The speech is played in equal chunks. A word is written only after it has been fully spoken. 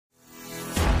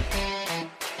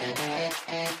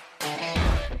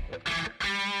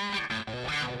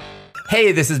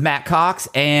Hey, this is Matt Cox,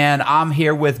 and I'm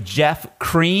here with Jeff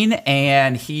Crean,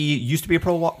 and he used to be a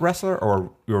pro wrestler,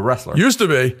 or you're a wrestler? Used to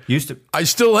be. Used to. I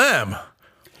still am.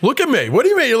 Look at me. What do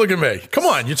you mean you look at me? Come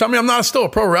on. You tell me I'm not still a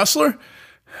pro wrestler?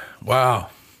 Wow.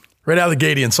 Right out of the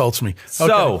gate, he insults me.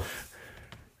 So,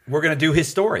 we're going to do his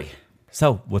story.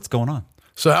 So, what's going on?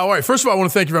 So, all right. First of all, I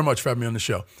want to thank you very much for having me on the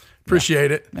show.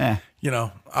 Appreciate it. Eh. You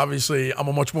know, obviously, I'm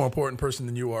a much more important person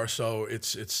than you are, so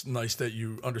it's nice that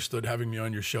you understood having me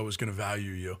on your show is going to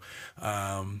value you.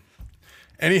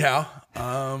 Anyhow,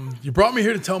 you brought me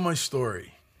here to tell my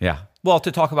story. Yeah. Well,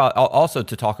 to talk about, also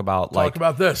to talk about, Talk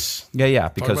about this. Yeah,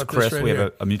 because about Chris, this right we have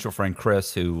here. a mutual friend,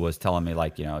 Chris, who was telling me,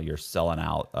 like, you know, you're selling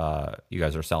out, you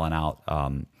guys are selling out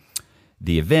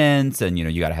the events, and, you know,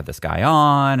 you got to have this guy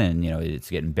on, and, you know, it's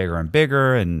getting bigger and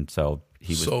bigger, and so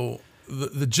he was... So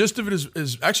the gist of it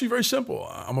is actually very simple.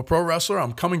 I'm a pro wrestler.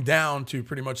 I'm coming down to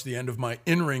pretty much the end of my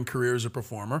in-ring career as a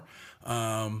performer.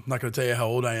 I'm not going to tell you how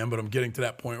old I am, but I'm getting to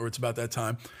that point where it's about that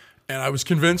time. And I was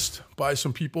convinced by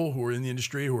some people who are in the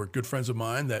industry, who are good friends of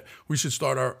mine, that we should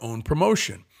start our own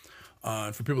promotion.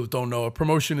 And for people that don't know, a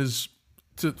promotion is,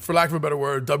 for lack of a better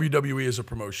word, WWE is a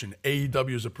promotion,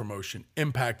 AEW is a promotion,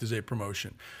 Impact is a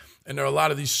promotion. And there are a lot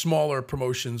of these smaller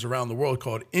promotions around the world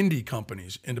called indie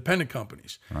companies, independent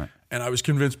companies. Right. And I was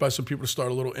convinced by some people to start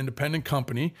a little independent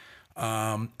company.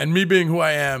 And me being who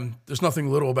I am, there's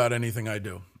nothing little about anything I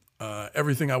do.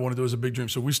 Everything I want to do is a big dream.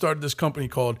 So we started this company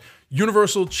called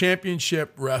Universal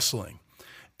Championship Wrestling.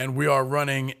 And we are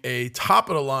running a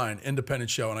top-of-the-line independent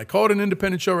show. And I call it an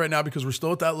independent show right now because we're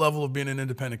still at that level of being an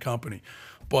independent company.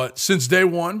 But since day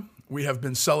one, we have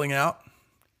been selling out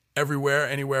everywhere,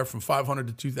 anywhere from 500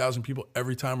 to 2,000 people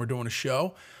every time we're doing a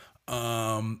show.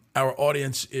 Our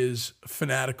audience is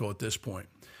fanatical at this point.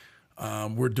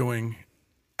 We're doing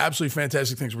absolutely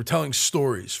fantastic things. We're telling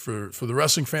stories for the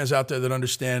wrestling fans out there that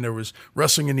understand there was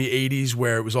wrestling in the 80s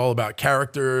where it was all about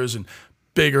characters and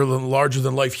bigger than larger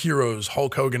than life heroes,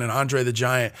 Hulk Hogan and Andre the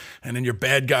Giant, and then your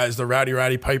bad guys, the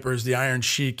Rowdy Pipers, the Iron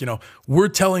Sheik. You know, we're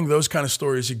telling those kind of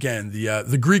stories again.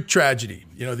 The Greek tragedy,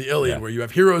 you know, the Iliad, where you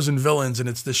have heroes and villains, and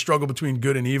it's this struggle between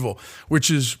good and evil,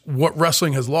 which is what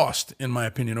wrestling has lost, in my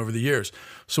opinion, over the years.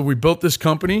 So we built this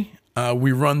company.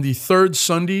 We run the third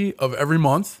Sunday of every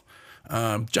month.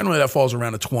 Generally, that falls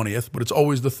around the 20th, but it's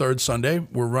always the third Sunday.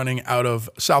 We're running out of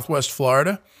Southwest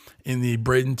Florida, in the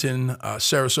Bradenton,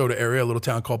 Sarasota area, a little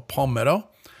town called Palmetto.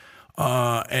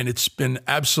 And it's been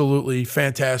absolutely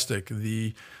fantastic.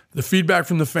 The feedback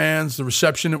from the fans, the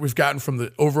reception that we've gotten from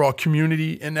the overall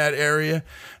community in that area,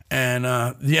 and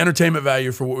the entertainment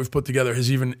value for what we've put together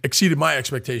has even exceeded my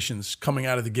expectations coming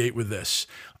out of the gate with this.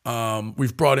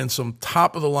 We've brought in some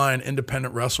top-of-the-line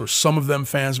independent wrestlers. Some of them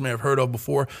fans may have heard of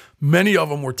before. Many of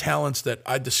them were talents that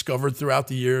I discovered throughout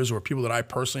the years, or people that I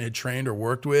personally had trained or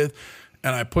worked with.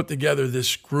 And I put together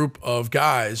this group of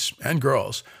guys and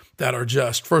girls that are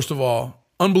just, first of all,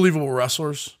 unbelievable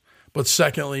wrestlers, but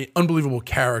secondly, unbelievable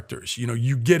characters. You know,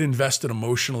 you get invested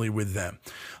emotionally with them.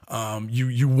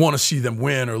 You want to see them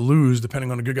win or lose,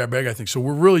 depending on a good guy, bad guy thing. So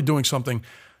we're really doing something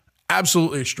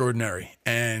absolutely extraordinary.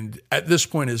 And at this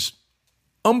point has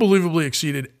unbelievably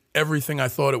exceeded everything I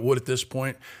thought it would at this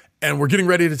point. And we're getting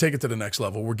ready to take it to the next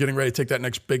level. We're getting ready to take that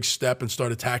next big step and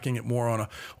start attacking it more on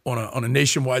a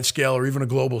nationwide scale or even a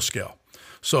global scale.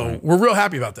 So we're real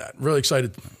happy about that. Really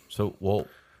excited. So, well,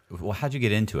 how'd you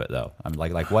get into it though? I'm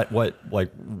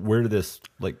where did this,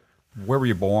 like, where were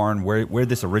you born? Where did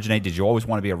this originate? Did you always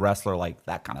want to be a wrestler? Like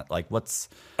that kind of, like, what's...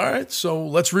 All right, so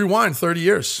let's rewind 30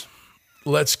 years.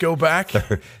 Let's go back.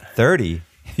 30?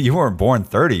 You weren't born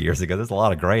 30 years ago. There's a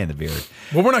lot of gray in the beard.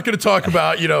 Well, we're not going to talk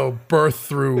about, you know, birth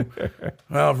through,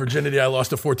 virginity I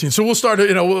lost at 14. So we'll start,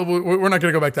 you know, we're not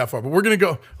going to go back that far, but we're going to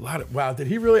go wow, did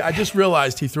he really? I just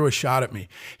realized he threw a shot at me.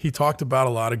 He talked about a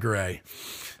lot of gray.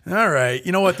 All right.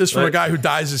 You know what? This from a guy who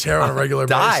dyes his hair on a regular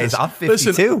basis. I'm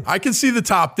 52. Listen, I can see the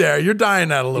top there. You're dyeing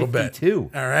that a little 52.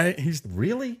 bit. All right. He's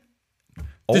really?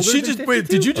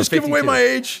 Did you just give away my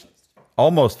age?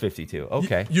 Almost 52.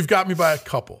 Okay. You've got me by a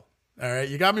couple. All right,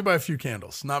 you got me by a few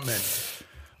candles, not many.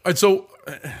 All right, so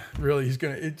really, he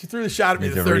threw the shot at me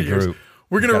the 30 years.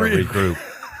 We're gonna regroup.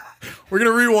 We're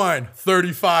gonna rewind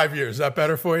 35 years. Is that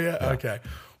better for you? Yeah. Okay.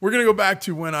 We're gonna go back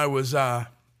to when I was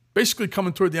basically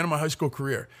coming toward the end of my high school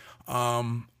career.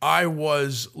 I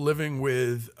was living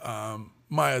with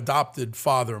my adopted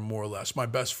father, more or less. My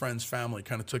best friend's family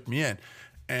kind of took me in,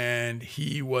 and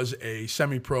he was a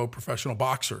semi-pro professional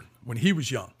boxer when he was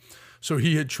young. So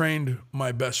he had trained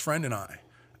my best friend and I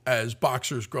as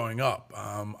boxers growing up.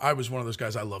 I was one of those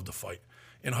guys, I loved to fight.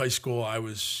 In high school, I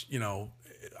was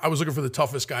looking for the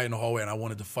toughest guy in the hallway, and I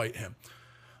wanted to fight him.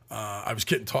 I was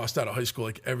getting tossed out of high school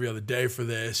like every other day for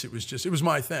this. It was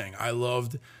my thing. I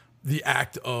loved the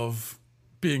act of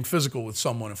being physical with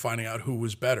someone and finding out who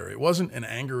was better. It wasn't an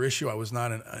anger issue. I was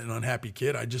not an unhappy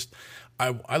kid.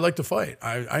 I like to fight.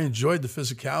 I enjoyed the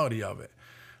physicality of it.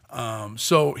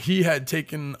 So he had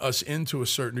taken us into a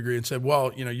certain degree and said,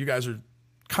 well, you guys are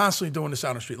constantly doing this out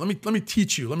on the street. Let me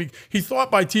teach you. He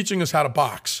thought by teaching us how to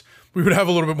box, we would have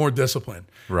a little bit more discipline.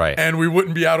 Right. And we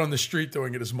wouldn't be out on the street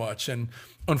doing it as much. And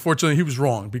unfortunately, he was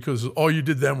wrong, because all you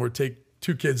did then were take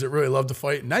two kids that really loved to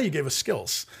fight, and now you gave us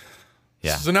skills.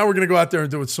 Yeah. So now we're going to go out there and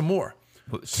do it some more.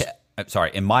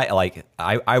 Sorry, in my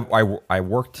I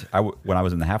worked when I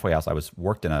was in the halfway house. I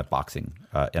worked in a boxing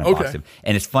boxing,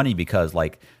 and it's funny because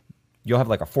you'll have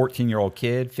like a 14-year-old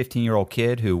kid, 15-year-old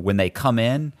kid who, when they come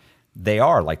in, they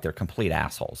are like they're complete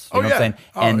assholes. You know what I'm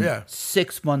saying? And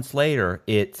 6 months later,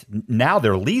 now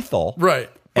they're lethal. Right.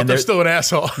 But they're still an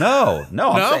asshole. No.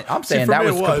 I'm saying that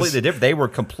was completely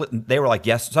different. They were like,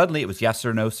 yes. Suddenly it was yes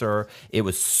or no, sir. It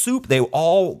was soup. They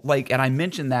all and I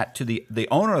mentioned that to the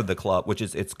owner of the club, which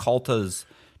is it's Calta's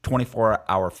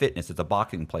 24-hour fitness. It's a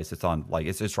boxing place. It's on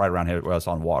it's just right around here. It's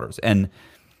on Waters and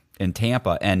in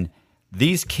Tampa. And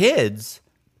these kids,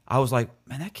 I was like,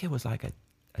 man, that kid was like a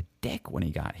dick when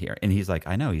he got here. And he's like,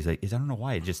 I know. He's like, I don't know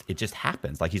why. It just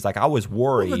happens. He's like, I was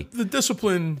worried. Well, the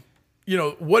discipline,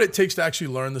 what it takes to actually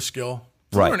learn the skill,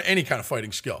 to learn any kind of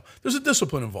fighting skill. There's a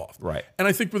discipline involved. Right. And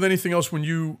I think with anything else, when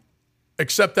you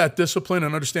accept that discipline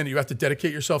and understand that you have to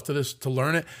dedicate yourself to this to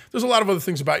learn it, there's a lot of other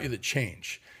things about you that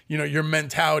change. Your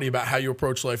mentality about how you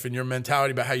approach life and your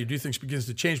mentality about how you do things begins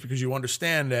to change, because you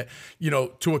understand that,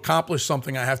 to accomplish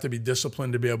something, I have to be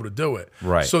disciplined to be able to do it.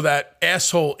 Right. So that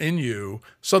asshole in you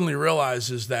suddenly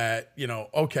realizes that,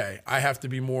 okay, I have to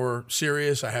be more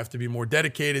serious. I have to be more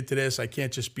dedicated to this. I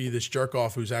can't just be this jerk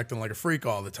off who's acting like a freak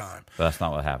all the time. But that's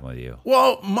not what happened with you.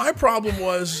 Well, my problem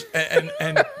was, and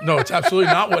no, it's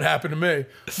absolutely not what happened to me.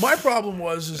 My problem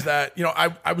is that,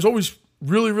 I was always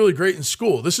really, really great in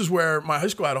school. This is where my high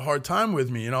school had a hard time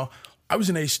with me. I was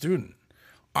an A student.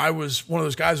 I was one of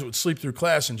those guys that would sleep through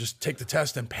class and just take the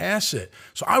test and pass it.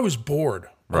 So I was bored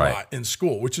a lot in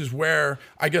school, which is where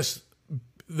I guess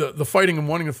the fighting and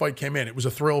wanting to fight came in. It was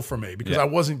a thrill for me because I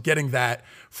wasn't getting that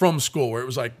from school, where it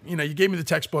was like, you gave me the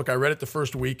textbook, I read it the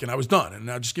first week and I was done. And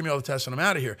now just give me all the tests and I'm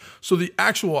out of here. So the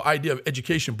actual idea of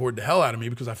education bored the hell out of me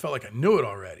because I felt like I knew it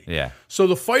already. Yeah. So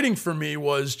the fighting for me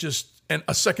was just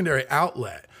a secondary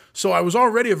outlet. So I was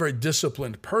already a very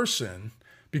disciplined person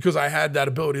because I had that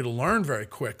ability to learn very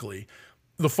quickly.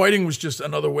 The fighting was just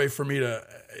another way for me to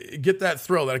get that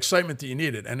thrill, that excitement that you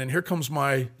needed. And then here comes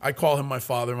I call him my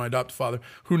father, my adopted father,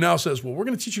 who now says, well, we're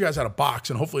going to teach you guys how to box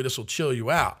and hopefully this will chill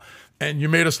you out. And you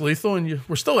made us lethal and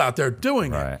we're still out there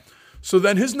doing it. So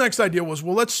then his next idea was,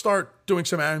 well, let's start doing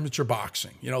some amateur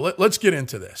boxing. Let's get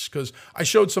into this, because I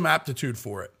showed some aptitude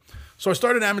for it. So I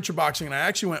started amateur boxing, and I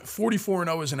actually went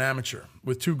 44-0 as an amateur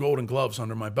with 2 golden gloves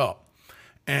under my belt.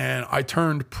 And I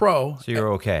turned pro. So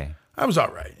you're okay. I was all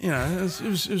right.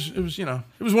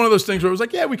 It was one of those things where it was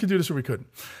like, yeah, we could do this or we couldn't.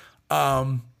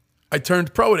 I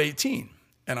turned pro at 18,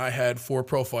 and I had 4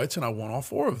 pro fights, and I won all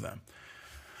 4 of them.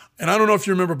 And I don't know if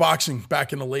you remember boxing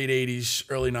back in the late 80s,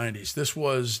 early 90s. This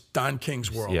was Don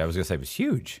King's world. Yeah, I was going to say it was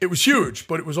huge. It was huge,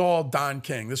 but it was all Don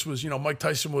King. This was, Mike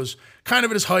Tyson was kind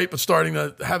of at his height, but starting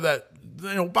to have that,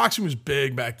 boxing was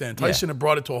big back then. Tyson had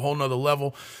brought it to a whole nother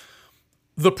level.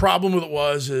 The problem with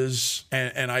it is,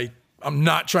 and I'm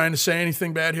not trying to say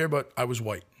anything bad here, but I was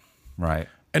white. Right.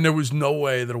 And there was no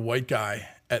way that a white guy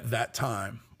at that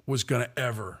time was going to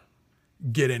ever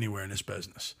get anywhere in this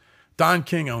business. Don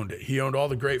King owned it. He owned all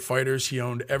the great fighters. He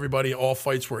owned everybody. All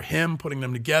fights were him, putting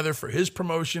them together for his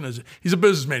promotion. He's a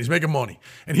businessman. He's making money.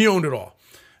 And he owned it all.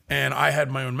 And I had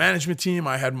my own management team.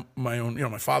 I had my own,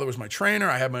 my father was my trainer.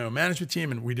 I had my own management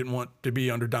team, and we didn't want to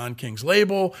be under Don King's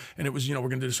label. And it was, we're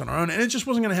going to do this on our own. And it just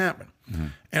wasn't going to happen. Mm-hmm.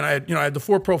 And I had the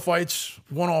 4 pro fights,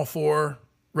 won all 4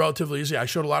 relatively easy. I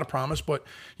showed a lot of promise, but,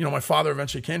 my father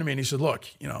eventually came to me and he said, look,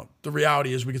 the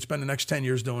reality is we could spend the next 10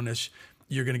 years doing this.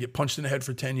 You're going to get punched in the head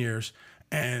for 10 years,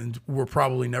 and we're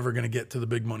probably never going to get to the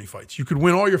big money fights. You could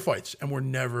win all your fights, and we're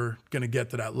never going to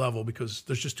get to that level because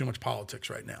there's just too much politics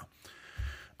right now.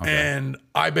 Okay. And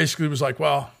I basically was like,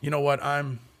 well, you know what?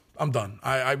 I'm done.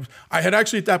 I had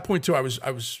actually at that point too, I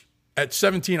was at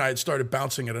 17, I had started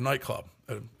bouncing at a nightclub,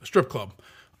 a strip club.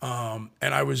 And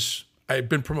I had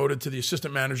been promoted to the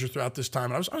assistant manager throughout this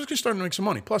time. And I was just starting to make some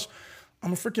money. Plus,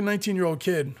 I'm a freaking 19-year-old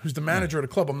kid who's the manager at a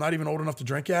club I'm not even old enough to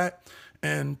drink at.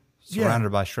 And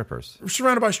surrounded by strippers.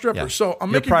 Surrounded by strippers. Yeah. So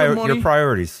I'm making good money. Your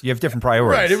priorities. You have different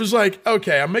priorities. Right. It was like,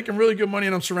 okay, I'm making really good money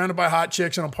and I'm surrounded by hot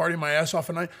chicks and I'm partying my ass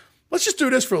off at night. Let's just do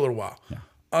this for a little while. Yeah.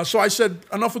 So I said,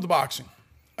 enough with the boxing.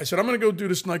 I said, I'm going to go do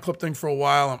this nightclub thing for a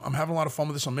while. I'm having a lot of fun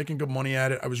with this. I'm making good money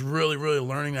at it. I was really, really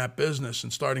learning that business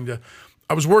and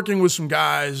I was working with some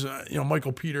guys,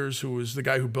 Michael Peters, who was the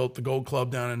guy who built the Gold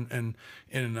Club down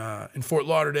in Fort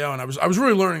Lauderdale. And I was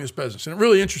really learning this business, and it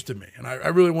really interested me. And I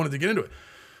really wanted to get into it.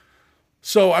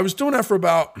 So I was doing that for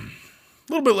about a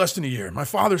little bit less than a year. My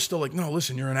father's still like, no,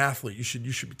 listen, you're an athlete. You should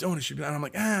be doing it. And I'm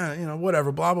like,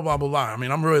 whatever, blah, blah, blah, blah, blah. I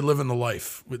mean, I'm really living the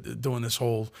life with doing this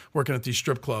whole, working at these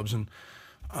strip clubs. And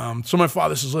so my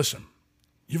father says, listen,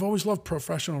 you've always loved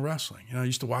professional wrestling. You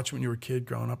used to watch it when you were a kid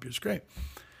growing up. It was great.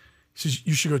 He says,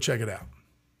 you should go check it out.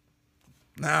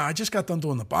 Now, I just got done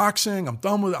doing the boxing. I'm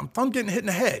done with it. I'm done getting hit in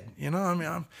the head.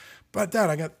 But Dad,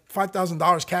 I got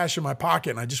 $5,000 cash in my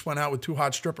pocket, and I just went out with 2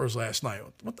 hot strippers last night.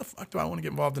 What the fuck do I want to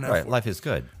get involved in that Right, for? life is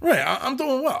good. Right, I'm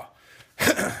doing well.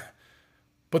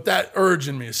 But that urge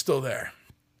in me is still there.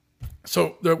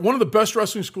 So one of the best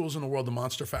wrestling schools in the world, the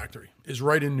Monster Factory, is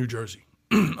right in New Jersey.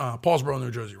 Paulsboro,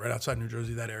 New Jersey, right outside New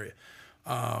Jersey, that area.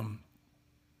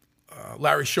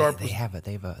 Larry Sharp. They have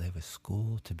a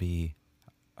school to be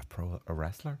a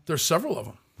wrestler? There's several of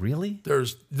them. Really?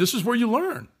 This is where you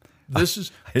learn. I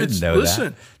didn't know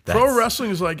listen, that. Pro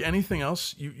wrestling is like anything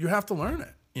else. You have to learn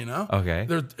it, Okay.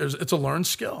 It's a learned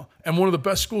skill. And one of the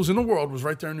best schools in the world was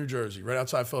right there in New Jersey, right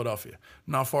outside Philadelphia,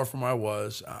 not far from where I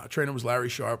was. Trainer was Larry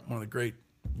Sharp, one of the great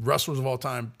wrestlers of all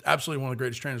time, absolutely one of the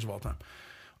greatest trainers of all time.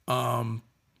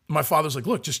 My father's like,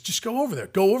 look, just go over there.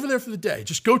 Go over there for the day.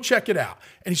 Just go check it out.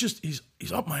 And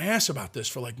he's up my ass about this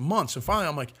for like months. And finally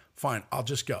I'm like, fine, I'll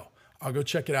just go. I'll go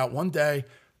check it out one day.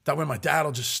 That way my dad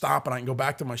will just stop and I can go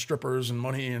back to my strippers and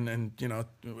money and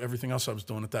everything else I was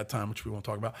doing at that time, which we won't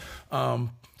talk about.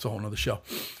 It's a whole nother show.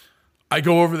 I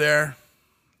go over there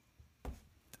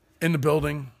in the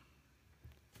building.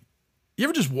 You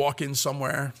ever just walk in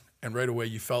somewhere and right away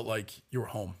you felt like you were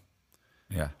home?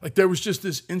 Yeah. Like there was just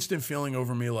this instant feeling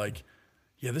over me like,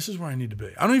 yeah, this is where I need to be.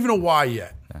 I don't even know why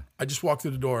yet. Yeah. I just walked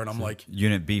through the door and I'm like.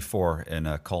 Unit B4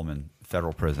 in Coleman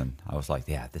Federal Prison. I was like,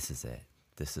 yeah, this is it.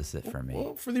 This is it for me.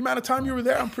 Well, for the amount of time you were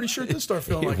there, I'm pretty sure it did start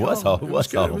feeling like home. It was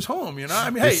good. Home. It was home, I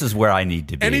mean, this is where I need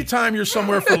to be. Anytime you're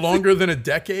somewhere for longer than a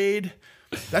decade,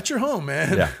 that's your home,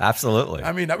 man. Yeah, absolutely.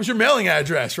 I mean, that was your mailing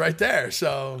address right there.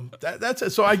 So that's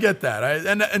it. So I get that.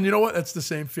 And you know what? That's the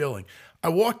same feeling. I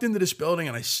walked into this building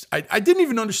and I didn't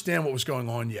even understand what was going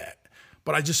on yet,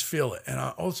 but I just feel it. And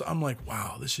I'm like,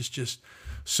 wow, this is just.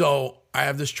 So I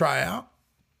have this tryout,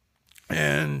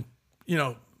 and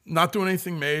not doing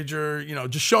anything major,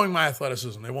 just showing my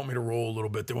athleticism. They want me to roll a little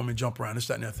bit. They want me to jump around, this,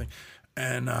 that, and that thing.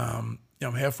 And I'm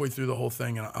halfway through the whole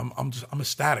thing, and I'm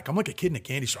ecstatic. I'm like a kid in a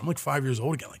candy store. I'm like 5 years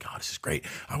old again. Like, oh, this is great.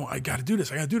 I got to do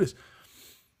this. I got to do this.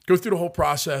 Go through the whole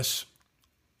process.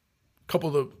 A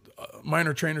couple of the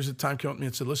minor trainers at the time came up to me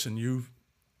and said, listen, you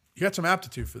got some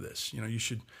aptitude for this. You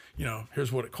should,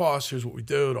 here's what it costs. Here's what we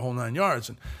do, the whole 9 yards.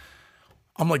 And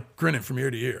I'm like grinning from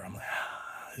ear to ear. I'm like,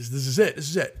 this is it. This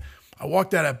is it. I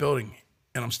walked out of that building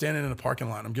and I'm standing in the parking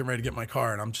lot. I'm getting ready to get my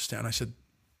car and I'm just standing. I said,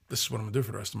 this is what I'm gonna do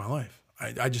for the rest of my life.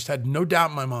 I just had no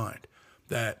doubt in my mind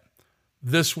that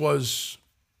this was,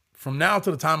 from now to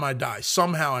the time I die,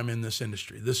 somehow I'm in this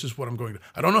industry. This is what I'm going to do.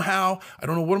 I don't know how. I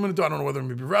don't know what I'm going to do. I don't know whether I'm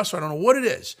going to be a wrestler. I don't know what it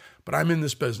is, but I'm in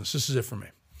this business. This is it for me.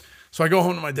 So I go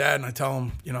home to my dad and I tell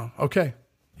him, okay,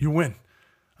 you win.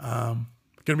 I'm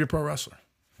going to be a pro wrestler.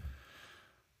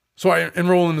 So I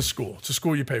enroll in the school. It's a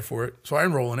school, you pay for it. So I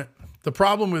enroll in it. The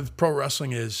problem with pro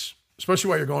wrestling is, especially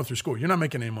while you're going through school, you're not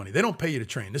making any money. They don't pay you to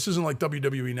train. This isn't like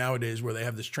WWE nowadays where they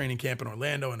have this training camp in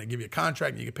Orlando and they give you a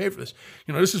contract and you get paid for this.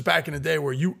 This is back in the day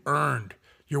where you earned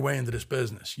your way into this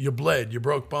business. You bled, you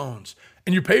broke bones,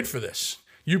 and you paid for this.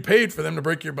 You paid for them to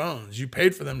break your bones. You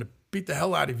paid for them to beat the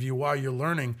hell out of you while you're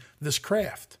learning this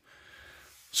craft.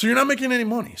 So you're not making any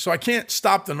money. So I can't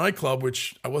stop the nightclub,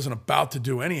 which I wasn't about to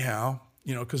do anyhow,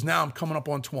 because now I'm coming up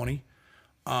on 20.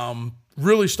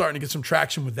 Really starting to get some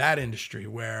traction with that industry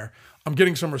where I'm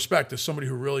getting some respect as somebody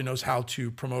who really knows how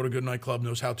to promote a good nightclub,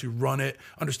 knows how to run it,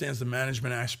 understands the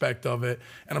management aspect of it.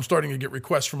 And I'm starting to get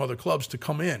requests from other clubs to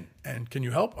come in and can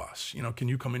you help us? Can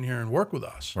you come in here and work with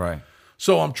us? Right.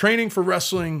 So I'm training for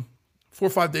wrestling 4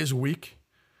 or 5 days a week.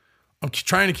 I'm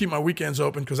trying to keep my weekends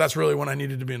open because that's really when I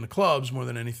needed to be in the clubs more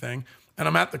than anything. And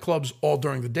I'm at the clubs all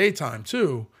during the daytime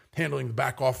too, handling the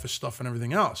back office stuff and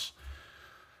everything else.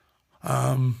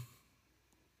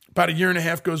 About a year and a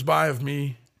half goes by of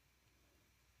me.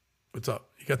 What's up?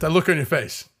 You got that look on your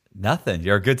face. Nothing.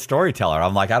 You're a good storyteller.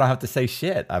 I'm like, I don't have to say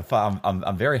shit.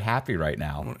 I'm very happy right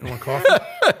now. You want coffee?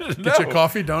 Get you a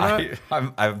coffee, donut?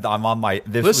 I'm on my.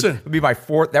 Listen. would be my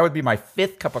fourth. That would be my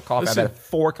fifth cup of coffee. Listen, I've had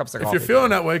 4 cups of coffee. If you're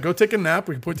feeling that way, go take a nap.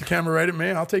 We can point the camera right at me.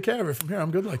 I'll take care of it from here.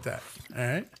 I'm good like that. All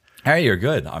right. Hey, you're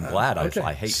good. I'm glad. okay.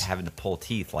 I hate having to pull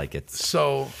teeth like it's.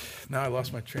 So now I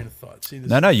lost my train of thought. See this?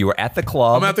 No, you were at the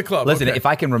club. I'm at the club. Listen, okay. if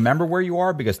I can remember where you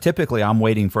are, because typically I'm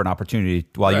waiting for an opportunity.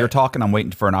 While you're talking, I'm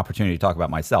waiting for an opportunity to talk about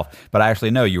myself. But I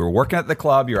actually know you were working at the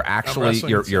club. You're actually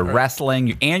you're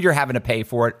wrestling, and you're having to pay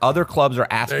for it. Other clubs are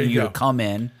asking you to come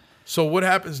in. So what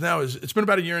happens now is it's been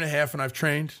about a year and a half, and I've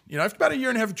trained. After about a year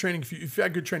and a half of training, if you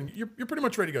had good training, you're pretty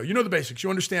much ready to go. You know the basics. You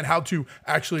understand how to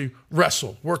actually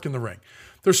wrestle, work in the ring.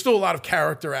 There's still a lot of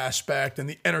character aspect and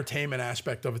the entertainment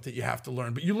aspect of it that you have to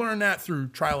learn, but you learn that through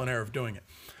trial and error of doing it.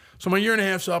 So my year and a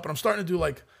half's up, and I'm starting to do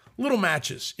like little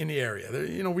matches in the area.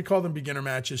 We call them beginner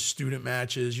matches, student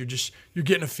matches. You're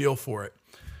getting a feel for it.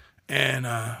 And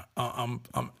I'm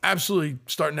absolutely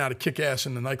starting now to kick ass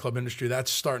in the nightclub industry. That's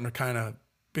starting to kind of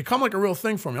become like a real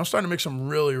thing for me. I'm starting to make some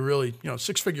really, really,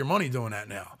 6-figure money doing that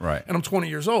now. Right. And I'm 20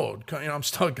 years old.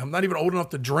 I'm not even old enough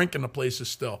to drink in the places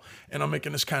still, and I'm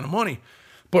making this kind of money.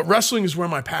 But wrestling is where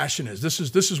my passion is. This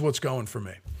is what's going for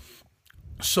me.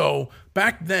 So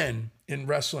back then in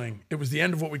wrestling, it was the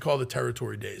end of what we call the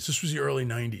territory days. This was the early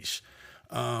 90s.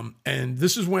 And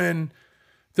this is when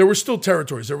there were still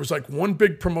territories. There was like one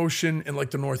big promotion in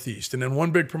like the Northeast, and then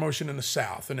one big promotion in the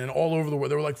South, and then all over the world.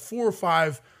 There were like 4 or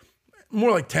 5,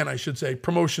 more like 10, I should say,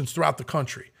 promotions throughout the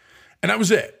country. And that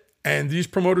was it. And these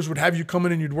promoters would have you come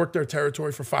in and you'd work their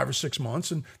territory for 5 or 6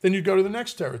 months, and then you'd go to the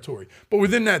next territory. But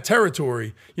within that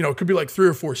territory, it could be like 3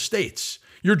 or 4 states.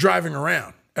 You're driving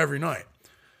around every night.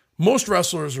 Most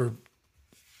wrestlers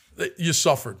you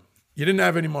suffered. You didn't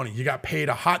have any money. You got paid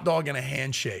a hot dog and a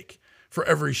handshake for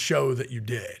every show that you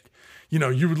did.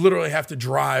 You would literally have to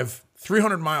drive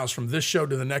 300 miles from this show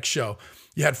to the next show.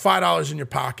 You had $5 in your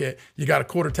pocket. You got a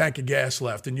quarter tank of gas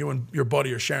left, and you and your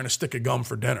buddy are sharing a stick of gum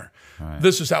for dinner. Right.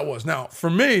 This is how it was. Now, for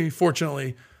me,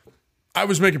 fortunately, I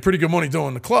was making pretty good money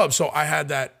doing the club, so I had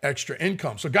that extra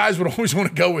income. So guys would always want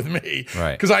to go with me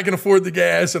because I can afford the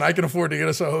gas and I can afford to get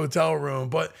us a hotel room.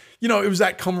 But, it was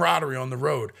that camaraderie on the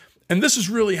road. And this is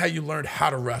really how you learned how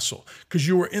to wrestle, because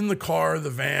you were in the car, or the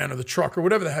van, or the truck, or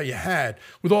whatever the hell you had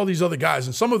with all these other guys.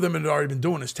 And some of them had already been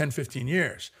doing this 10, 15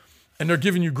 years. And they're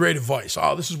giving you great advice.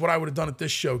 Oh, this is what I would have done at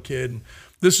this show, kid. And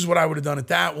this is what I would have done at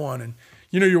that one. And,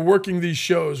 you're working these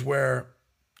shows where,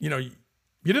 you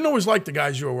didn't always like the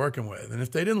guys you were working with. And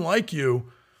if they didn't like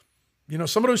you,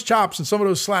 some of those chops and some of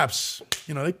those slaps,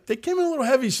 they came in a little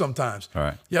heavy sometimes. All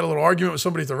right. You had a little argument with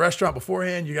somebody at the restaurant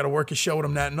beforehand. You got to work a show with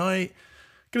them that night.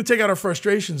 Going to take out our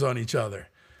frustrations on each other.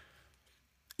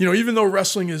 Even though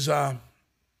wrestling is,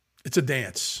 it's a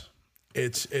dance.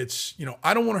 It's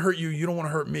I don't want to hurt you. You don't want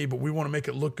to hurt me, but we want to make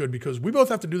it look good because we both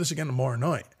have to do this again tomorrow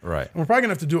night. Right. And we're probably going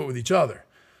to have to do it with each other.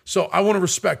 So I want to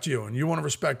respect you and you want to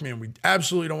respect me, and we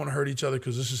absolutely don't want to hurt each other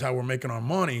because this is how we're making our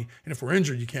money. And if we're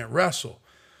injured, you can't wrestle.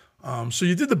 So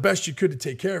you did the best you could to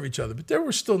take care of each other. But there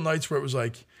were still nights where it was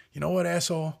like, you know what,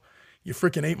 asshole? You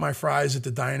freaking ate my fries at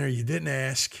the diner. You didn't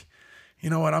ask. You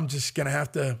know what? I'm going to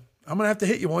have to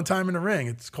hit you one time in the ring.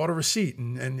 It's called a receipt,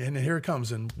 and here it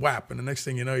comes, and whap. And the next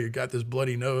thing you know, you got this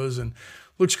bloody nose, and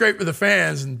looks great for the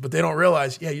fans, but they don't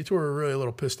realize, you two are really a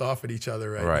little pissed off at each other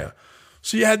right now.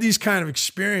 So you had these kind of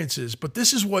experiences, but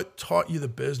this is what taught you the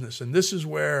business. And this is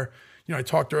where, I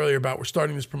talked earlier about we're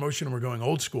starting this promotion and we're going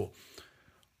old school.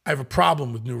 I have a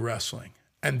problem with new wrestling,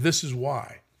 and this is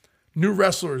why. New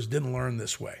wrestlers didn't learn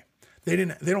this way. They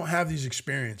don't have these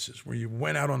experiences where you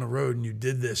went out on the road and you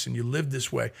did this and you lived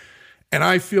this way. And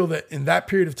I feel that in that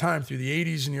period of time through the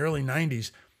 80s and the early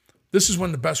 90s, this is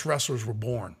when the best wrestlers were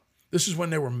born. This is when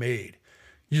they were made.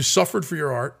 You suffered for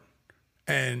your art.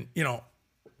 And,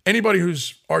 anybody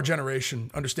who's our generation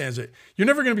understands that you're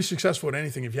never going to be successful at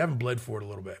anything if you haven't bled for it a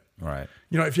little bit. Right.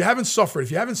 If you haven't suffered,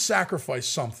 if you haven't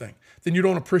sacrificed something, then you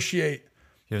don't appreciate.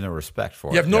 You have no respect for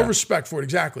it. You have no respect for it,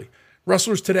 exactly.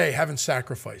 Wrestlers today haven't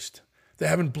sacrificed. They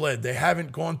haven't bled. They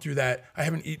haven't gone through that. I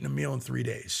haven't eaten a meal in 3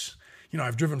 days.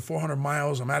 I've driven 400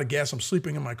 miles. I'm out of gas. I'm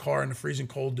sleeping in my car in the freezing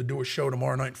cold to do a show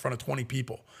tomorrow night in front of 20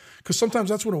 people. Because sometimes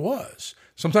that's what it was.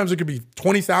 Sometimes it could be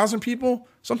 20,000 people.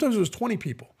 Sometimes it was 20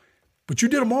 people. But you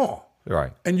did them all.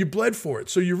 Right. And you bled for it.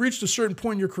 So you reached a certain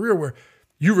point in your career where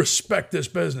you respect this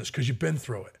business because you've been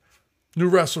through it. New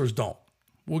wrestlers don't.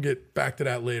 We'll get back to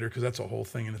that later because that's a whole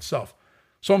thing in itself.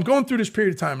 So I'm going through this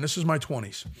period of time, and this is my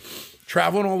 20s.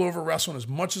 Traveling all over, wrestling as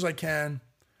much as I can.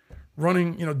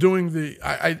 Running, doing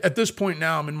at this point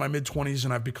now, I'm in my mid-20s,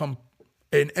 and I've become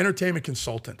an entertainment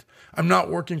consultant. I'm not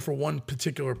working for one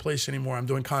particular place anymore. I'm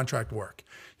doing contract work.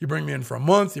 You bring me in for a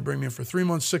month, you bring me in for 3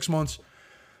 months, 6 months.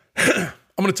 I'm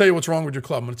going to tell you what's wrong with your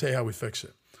club. I'm going to tell you how we fix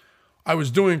it. I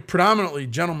was doing predominantly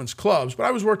gentlemen's clubs, but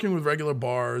I was working with regular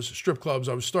bars, strip clubs.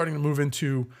 I was starting to move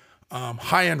into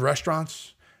high-end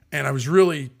restaurants, and I was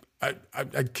really,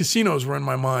 casinos were in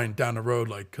my mind down the road,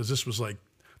 like, because this was like,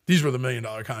 these were the $1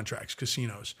 million contracts,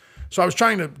 casinos. So I was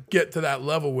trying to get to that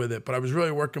level with it, but I was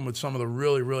really working with some of the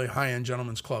really, really high-end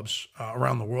gentlemen's clubs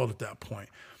around the world at that point.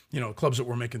 You know, clubs that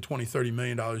were making $20, $30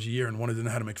 million a year and wanted to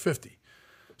know how to make 50.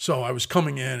 So I was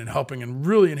coming in and helping and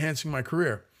really enhancing my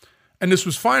career. And this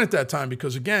was fine at that time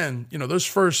because, again, you know, those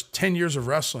first 10 years of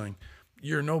wrestling,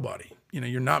 you're nobody. You know,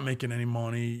 you're not making any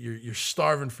money. You're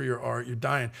starving for your art. You're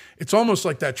dying. It's almost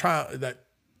like that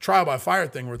trial by fire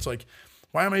thing where it's like,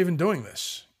 why am I even doing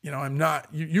this? You know, I'm not.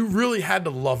 You really had to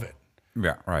love it.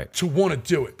 Yeah, right. To want to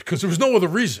do it because there was no other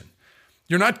reason.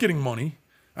 You're not getting money.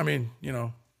 I mean, you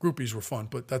know, groupies were fun,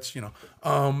 but that's, you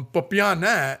know. But beyond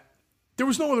that, there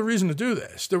was no other reason to do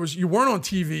this. You weren't on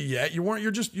TV yet.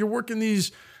 You're working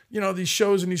these, you know, these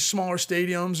shows in these smaller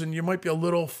stadiums, and you might be a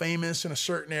little famous in a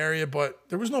certain area, but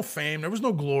there was no fame, there was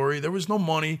no glory, there was no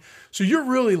money. So you're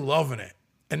really loving it.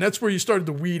 And that's where you started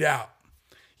to weed out,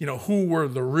 you know, who were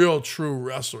the real true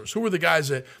wrestlers? Who were the guys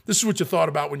that this is what you thought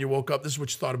about when you woke up, this is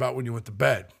what you thought about when you went to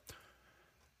bed?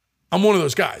 I'm one of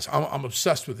those guys. I'm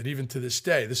obsessed with it even to this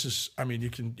day. This is, I mean, you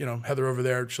can, you know, Heather over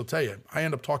there, she'll tell you, I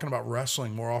end up talking about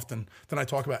wrestling more often than I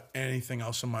talk about anything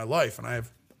else in my life. And I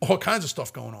have all kinds of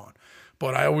stuff going on.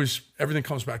 But everything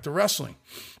comes back to wrestling.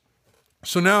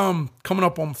 So now I'm coming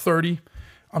up on 30.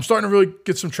 I'm starting to really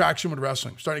get some traction with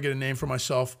wrestling. I'm starting to get a name for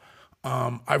myself.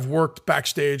 I've worked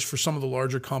backstage for some of the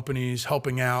larger companies,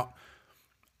 helping out.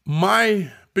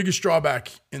 My biggest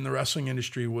drawback in the wrestling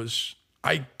industry was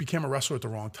I became a wrestler at the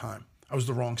wrong time. I was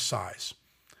the wrong size.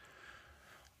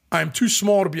 I'm too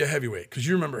small to be a heavyweight because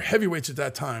you remember heavyweights at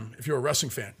that time, if you're a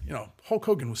wrestling fan, you know, Hulk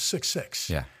Hogan was 6'6".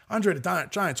 Yeah. Andre the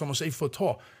Giant's almost 8 foot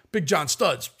tall. Big John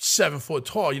Studd's 7 foot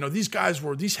tall. You know, these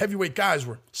heavyweight guys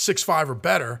were 6'5" or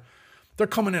better. They're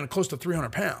coming in at close to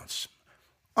 300 pounds.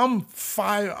 I'm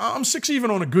 6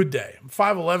 even on a good day. I'm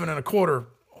 5'11" and a quarter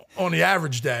on the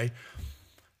average day.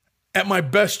 At my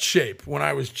best shape, when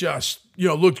I was just, you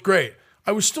know, looked great,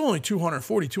 I was still only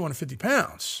 240, 250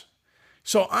 pounds.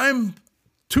 So I'm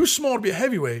too small to be a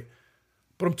heavyweight,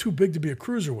 but I'm too big to be a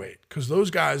cruiserweight because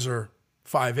those guys are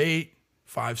 5'8",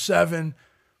 5'7".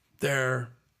 They're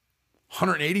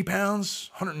 180 pounds,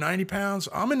 190 pounds.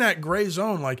 I'm in that gray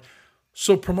zone. Like,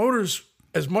 so promoters,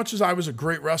 as much as I was a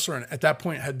great wrestler and at that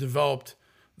point had developed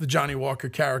the Johnny Walker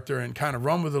character and kind of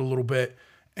run with it a little bit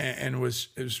and was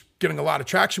getting a lot of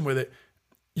traction with it,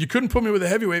 you couldn't put me with a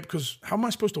heavyweight because how am I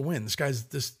supposed to win? This guy's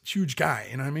this huge guy,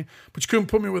 you know what I mean? But you couldn't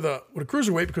put me with a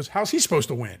cruiserweight because how's he supposed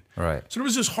to win? Right. So there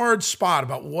was this hard spot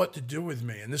about what to do with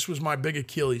me, and this was my big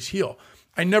Achilles heel.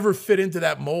 I never fit into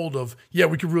that mold of, yeah,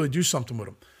 we could really do something with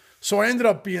him. So I ended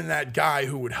up being that guy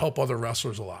who would help other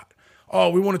wrestlers a lot. Oh,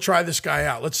 we want to try this guy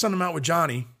out. Let's send him out with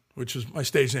Johnny, which is my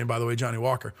stage name, by the way, Johnny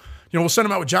Walker. You know, we'll send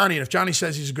him out with Johnny, and if Johnny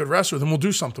says he's a good wrestler, then we'll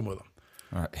do something with him.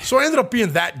 Right. So I ended up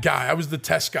being that guy. I was the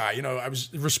test guy. You know, I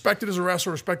was respected as a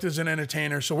wrestler, respected as an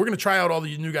entertainer. So we're going to try out all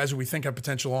the new guys that we think have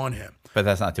potential on him. But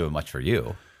that's not doing much for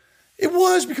you. It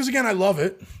was because, again, I love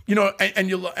it. You know, and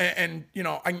you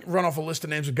know, I can run off a list of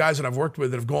names of guys that I've worked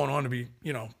with that have gone on to be,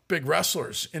 you know, big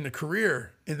wrestlers in their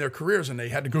careers, and they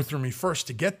had to go through me first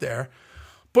to get there.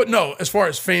 But no, as far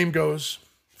as fame goes,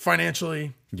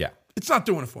 financially, yeah, it's not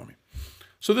doing it for me.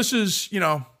 So this is, you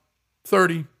know,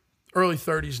 30, early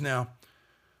 30s now.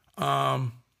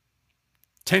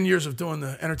 10 years of doing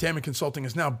the entertainment consulting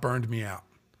has now burned me out.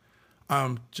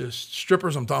 Just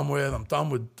strippers I'm done with. I'm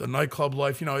done with the nightclub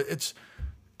life. You know,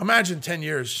 imagine 10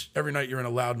 years, every night you're in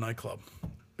a loud nightclub.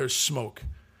 There's smoke.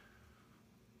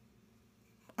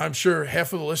 I'm sure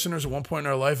half of the listeners at one point in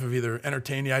their life have either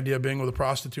entertained the idea of being with a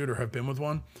prostitute or have been with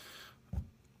one.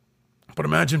 But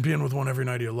imagine being with one every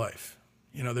night of your life.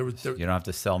 You know, you don't have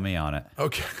to sell me on it.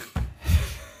 Okay.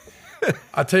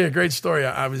 I'll tell you a great story.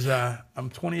 I'm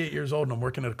 28 years old and I'm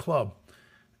working at a club,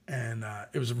 and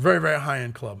it was a very, very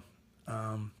high-end club.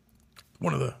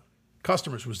 One of the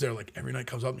customers was there, like every night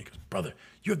comes up to me and goes, "Brother,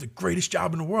 you have the greatest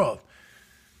job in the world."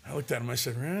 I looked at him, I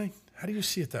said, "Really? How do you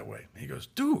see it that way?" And he goes,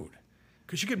 "Dude,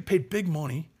 because you're getting paid big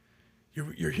money.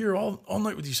 You're here all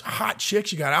night with these hot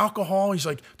chicks. You got alcohol." He's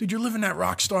like, "Dude, you're living that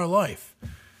rock star life."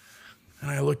 And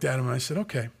I looked at him and I said,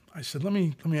 "Okay." I said, let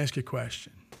me ask you a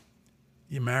question.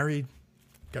 You married?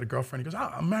 Got a girlfriend? He goes,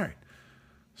 "Oh, I'm married."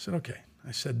 I said, "Okay."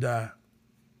 I said,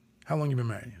 "How long you been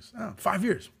married?" He goes, "Oh, 5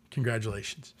 years."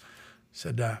 "Congratulations." I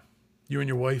said, "You and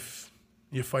your wife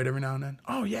You fight every now and then?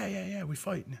 Oh, yeah, we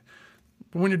fight.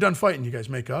 But when you're done fighting, you guys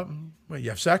make up? Wait, you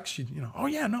have sex? You know, oh,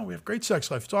 yeah, no, we have great sex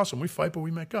life. It's awesome. We fight, but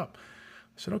we make up.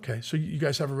 I said, okay, so you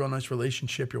guys have a real nice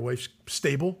relationship. Your wife's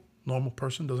stable, normal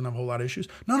person, doesn't have a whole lot of issues?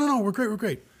 No, we're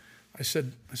great. I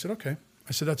said, okay.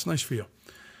 I said, that's nice for you.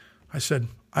 I said,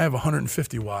 I have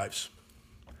 150 wives.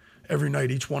 Every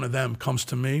night, each one of them comes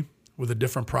to me with a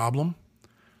different problem,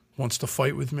 wants to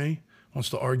fight with me, wants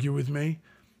to argue with me,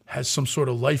 has some sort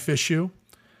of life issue,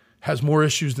 has more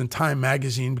issues than Time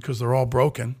magazine because they're all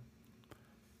broken.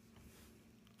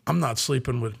 I'm not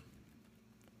sleeping with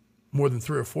more than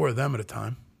 3 or 4 of them at a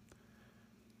time.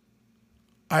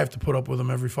 I have to put up with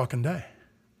them every fucking day.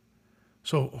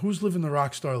 So who's living the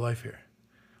rock star life here?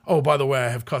 Oh, by the way, I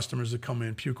have customers that come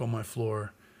in, puke on my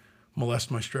floor,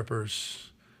 molest my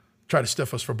strippers, try to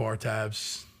stiff us for bar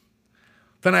tabs.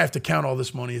 Then I have to count all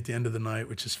this money at the end of the night,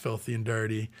 which is filthy and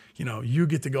dirty. You know, you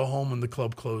get to go home when the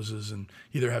club closes and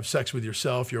either have sex with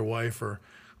yourself, your wife, or,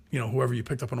 you know, whoever you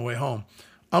picked up on the way home.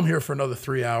 I'm here for another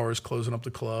 3 hours, closing up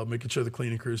the club, making sure the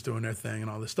cleaning crew's doing their thing and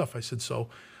all this stuff. I said, so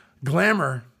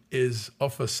glamour is a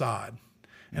facade.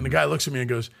 And the guy looks at me and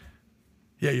goes,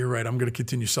 yeah, you're right. I'm going to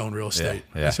continue selling real estate.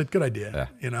 Yeah. I said, good idea,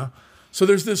 you know? So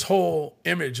there's this whole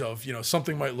image of, you know,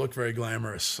 something might look very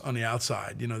glamorous on the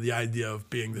outside, you know, the idea of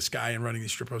being this guy and running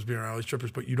these strip clubs, being around all these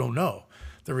strippers, but you don't know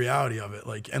the reality of it.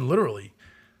 Like, and literally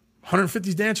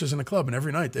 150 dancers in the club, and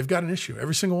every night they've got an issue,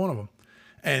 every single one of them.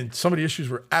 And some of the issues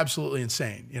were absolutely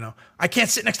insane. You know, I can't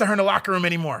sit next to her in the locker room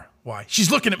anymore. Why?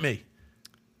 She's looking at me.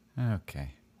 Okay.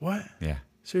 What? Yeah.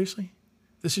 Seriously?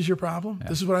 This is your problem? Yeah.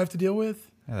 This is what I have to deal with?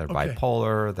 Yeah, they're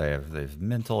bipolar. They have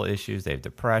mental issues. They have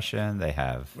depression. They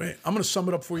have. Wait, I'm going to sum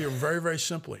it up for you very, very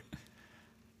simply.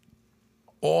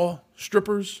 All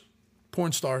strippers,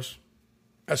 porn stars,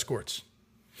 escorts,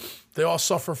 they all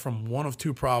suffer from one of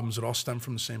 2 problems that all stem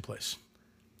from the same place.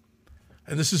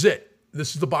 And this is it.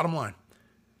 This is the bottom line.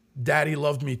 Daddy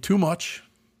loved me too much,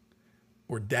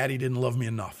 or daddy didn't love me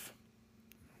enough.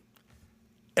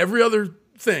 Every other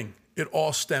thing, it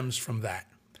all stems from that.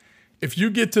 If you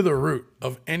get to the root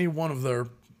of any one of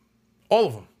all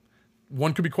of them,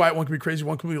 one could be quiet, one could be crazy,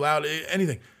 one could be loud,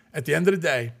 anything. At the end of the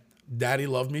day, daddy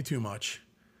loved me too much,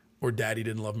 or daddy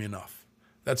didn't love me enough.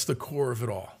 That's the core of it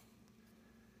all.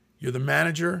 You're the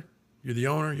manager, you're the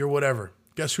owner, you're whatever.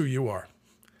 Guess who you are?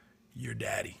 You're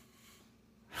daddy.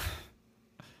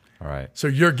 All right. So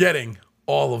you're getting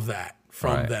all of that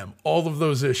from them, all of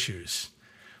those issues.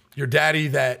 Your daddy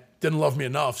that didn't love me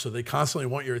enough, so they constantly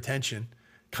want your attention,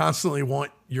 constantly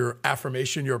want your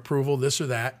affirmation, your approval, this or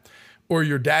that. Or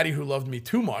your daddy who loved me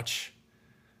too much,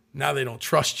 now they don't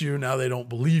trust you, now they don't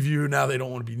believe you, now they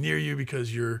don't want to be near you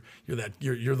because you're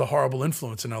the horrible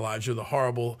influence in their lives, you're the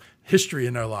horrible history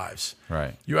in their lives.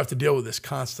 Right. You have to deal with this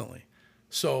constantly.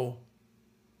 So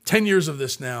 10 years of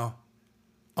this now,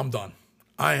 I'm done.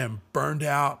 I am burned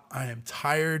out. I am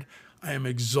tired. I am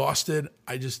exhausted.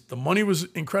 The money was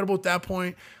incredible at that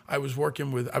point. I was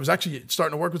actually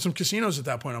starting to work with some casinos at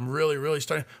that point. I'm really, really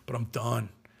starting, but I'm done.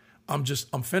 I'm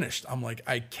finished. I'm like,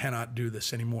 I cannot do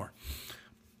this anymore.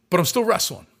 But I'm still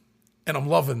wrestling, and I'm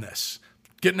loving this.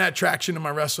 Getting that traction in my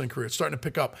wrestling career. It's starting to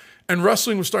pick up. And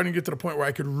wrestling was starting to get to the point where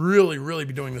I could really, really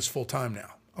be doing this full time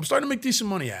now. I'm starting to make decent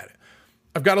money at it.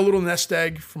 I've got a little nest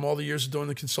egg from all the years of doing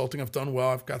the consulting. I've done well.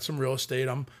 I've got some real estate.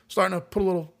 I'm starting to put a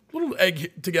little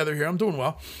egg together here. I'm doing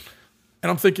well.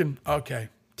 And I'm thinking, okay,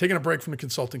 taking a break from the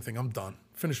consulting thing. I'm done.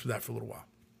 Finished with that for a little while.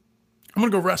 I'm going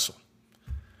to go wrestle.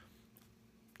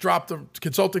 Drop the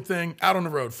consulting thing, out on the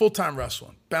road, full-time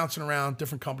wrestling, bouncing around,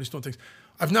 different companies, doing things.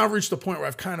 I've now reached the point where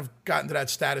I've kind of gotten to that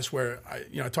status where I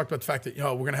talked about the fact that,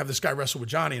 we're going to have this guy wrestle with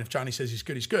Johnny, and if Johnny says he's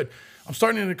good, he's good. I'm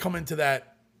starting to come into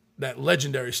that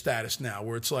legendary status now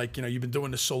where it's like, you've been doing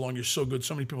this so long, you're so good,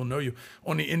 so many people know you.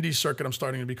 On the indie circuit, I'm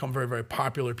starting to become very, very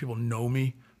popular. People know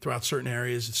me throughout certain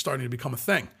areas. It's starting to become a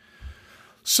thing.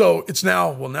 So it's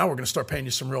now we're going to start paying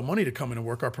you some real money to come in and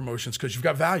work our promotions because you've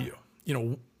got value.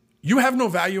 You have no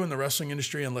value in the wrestling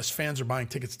industry unless fans are buying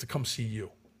tickets to come see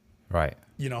you. Right.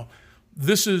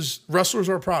 Wrestlers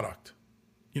are a product.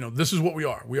 This is what we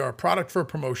are. We are a product for a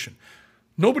promotion.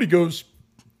 Nobody goes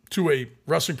to a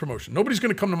wrestling promotion. Nobody's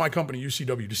going to come to my company,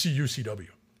 UCW, to see UCW.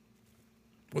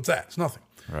 What's that? It's nothing.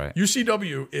 Right.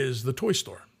 UCW is the toy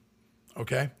store,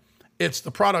 okay? It's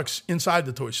the products inside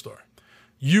the toy store.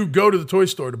 You go to the toy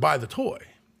store to buy the toy.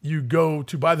 You go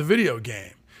to buy the video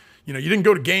game. You didn't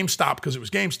go to GameStop because it was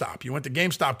GameStop. You went to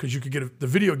GameStop because you could get the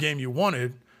video game you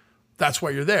wanted. That's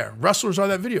why you're there. Wrestlers are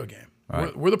that video game.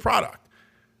 Right. We're the product.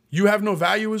 You have no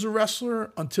value as a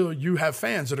wrestler until you have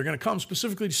fans that are going to come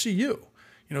specifically to see you.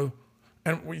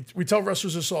 And we tell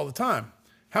wrestlers this all the time.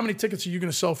 How many tickets are you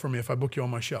going to sell for me if I book you on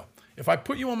my show? If I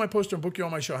put you on my poster and book you on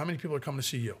my show, how many people are coming to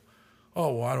see you?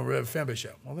 Oh, well, I don't really have a fan base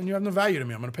yet. Well, then you have no value to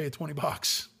me. I'm going to pay you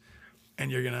 $20,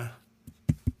 and you're going to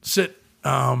sit. You're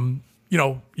going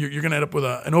to end up with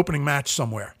an opening match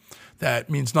somewhere that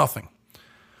means nothing.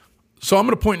 So I'm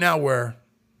going to point now where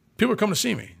people are coming to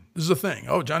see me. This is the thing.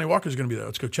 Oh, Johnny Walker's going to be there.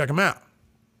 Let's go check him out.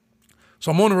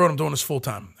 So I'm on the road. I'm doing this full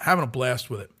time, having a blast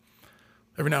with it.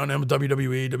 Every now and then with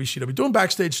WWE, WCW, doing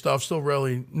backstage stuff, still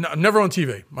rarely, never on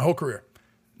TV, my whole career.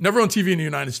 Never on TV in the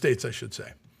United States, I should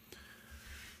say.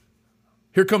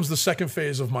 Here comes the second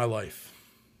phase of my life.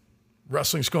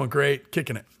 Wrestling's going great,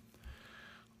 kicking it.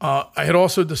 I had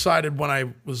also decided when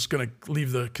I was going to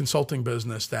leave the consulting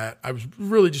business that I was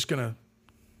really just going to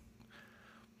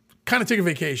kind of take a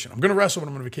vacation. I'm going to wrestle when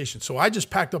I'm on vacation. So I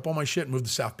just packed up all my shit and moved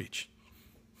to South Beach.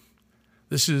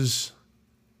 This is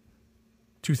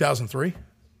 2003.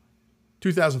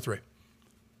 2003.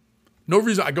 No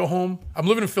reason. I go home. I'm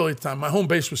living in Philly at the time. My home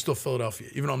base was still Philadelphia,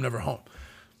 even though I'm never home.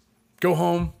 Go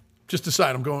home. Just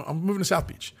decide I'm moving to South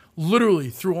Beach. Literally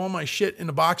threw all my shit in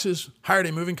the boxes, hired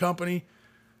a moving company,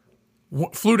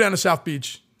 flew down to South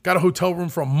Beach, got a hotel room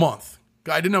for a month.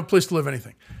 I didn't have a place to live,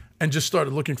 anything, and just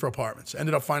started looking for apartments.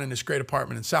 Ended up finding this great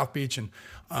apartment in South Beach, and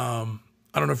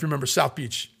I don't know if you remember South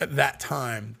Beach at that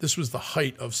time. This was the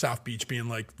height of South Beach being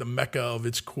like the mecca of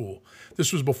it's cool.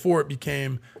 This was before it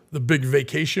became the big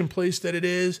vacation place that it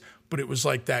is, but it was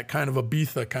like that kind of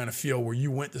Ibiza kind of feel where you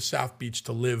went to South Beach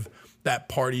to live that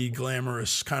party,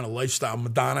 glamorous kind of lifestyle.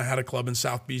 Madonna had a club in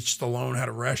South Beach. Stallone had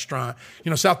a restaurant.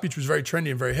 South Beach was very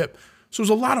trendy and very hip. So it was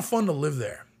a lot of fun to live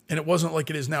there. And it wasn't like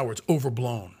it is now where it's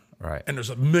overblown. Right. And there's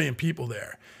a million people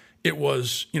there. It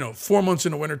was, 4 months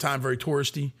in the wintertime, very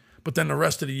touristy. But then the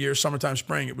rest of the year, summertime,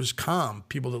 spring, it was calm.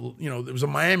 People that, it was a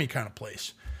Miami kind of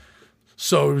place.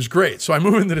 So it was great. So I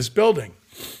move into this building.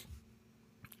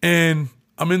 And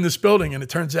I'm in this building, and it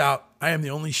turns out I am the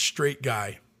only straight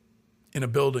guy in a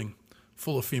building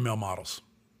full of female models.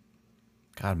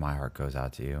 God, my heart goes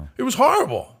out to you. It was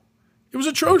horrible. It was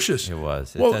atrocious. It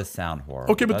was. It does sound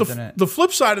horrible. Okay, but the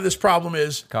flip side of this problem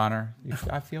is... Connor,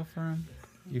 I feel for him.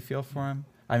 You feel for him?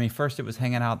 I mean, first it was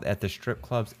hanging out at the strip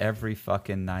clubs every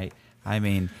fucking night. I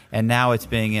mean, and now it's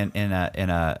being in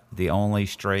the only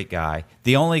straight guy.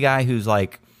 The only guy who's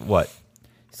like, what,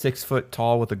 6 foot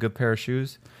tall with a good pair of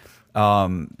shoes?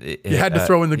 You had to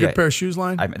throw in the good pair of shoes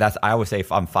line? I always say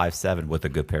I'm 5'7" with a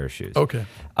good pair of shoes. Okay.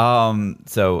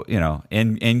 So,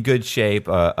 in good shape,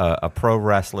 a pro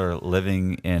wrestler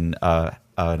living in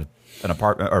an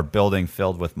apartment or building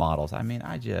filled with models. I mean,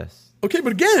 Okay,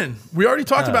 but again, we already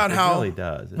talked about how... It really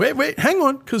does. Wait, hang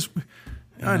on, because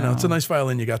I know it's a nice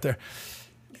violin you got there.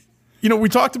 We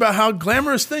talked about how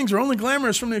glamorous things are only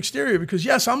glamorous from the exterior because,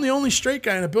 yes, I'm the only straight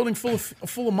guy in a building full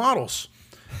of models.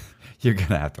 You're going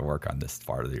to have to work on this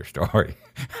part of your story.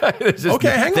 Hang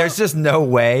on. There's just no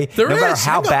way, no matter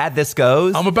how bad this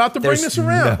goes, I'm about to bring this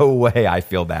around. No way I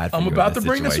feel bad for you. I'm about to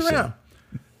bring this around.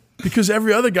 Because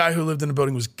every other guy who lived in the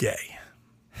building was gay.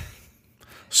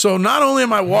 So not only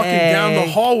am I walking down the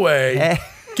hallway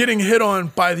getting hit on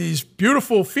by these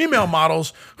beautiful female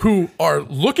models who are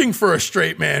looking for a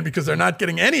straight man because they're not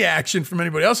getting any action from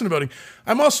anybody else in the building,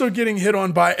 I'm also getting hit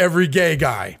on by every gay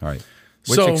guy. All right.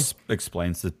 Which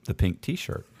explains the pink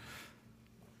T-shirt.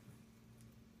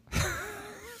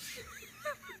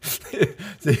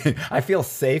 See, I feel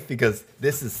safe because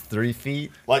this is 3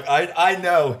 feet. Like I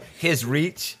know his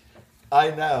reach.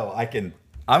 I know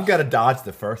I'm gonna dodge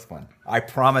the first one. I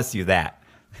promise you that.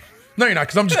 No, you're not,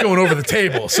 because I'm just going over the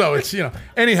table. So it's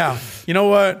Anyhow, you know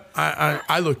what?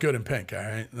 I look good in pink. All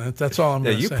right, that's all I'm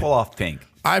gonna say. You pull off pink.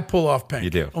 I pull off pink. You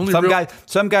do.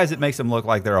 Some guys, it makes them look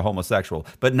like they're a homosexual,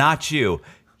 but not you.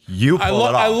 You pull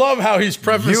it off. I love how he's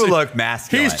prefacing. You look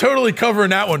masculine. He's totally covering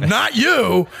that one. Not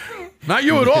you. Not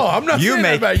you at all. I'm not saying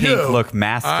that about you. You make pink look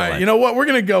masculine. You know what? We're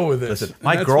going to go with this. Listen,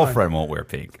 my girlfriend won't wear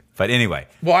pink. But anyway.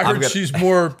 Well, I heard she's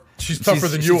tougher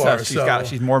than you are.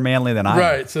 She's more manly than I am.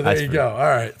 Right, so there you go. All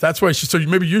right. That's why so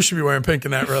maybe you should be wearing pink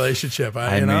in that relationship.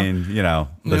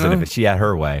 Listen, if she had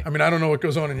her way. I mean, I don't know what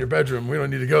goes on in your bedroom. We don't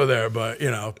need to go there, but,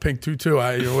 pink tutu,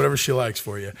 whatever she likes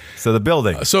for you. So the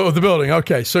building.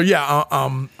 Okay. So, yeah,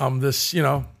 I'm this,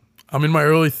 I'm in my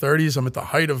early 30s. I'm at the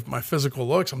height of my physical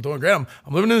looks. I'm doing great. I'm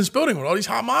living in this building with all these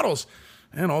hot models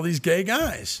and all these gay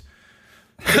guys.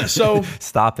 So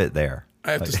stop it there.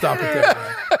 I have to stop it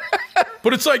there.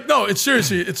 But it's like, no, it's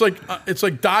seriously, it's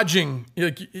like dodging.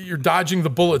 You're dodging the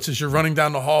bullets as you're running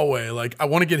down the hallway. Like, I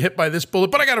want to get hit by this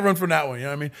bullet, but I got to run from that one. You know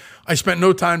what I mean? I spent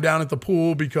no time down at the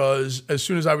pool because as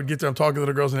soon as I would get there, I'm talking to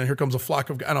the girls, and then here comes a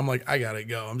flock of guys, and I'm like, I got to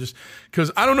go.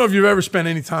 Because I don't know if you've ever spent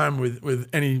any time with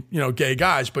any, gay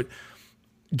guys, but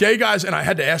gay guys, and I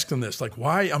had to ask them this, like,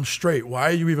 why I'm straight? Why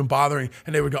are you even bothering?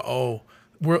 And they would go, oh,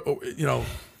 we're,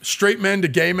 straight men to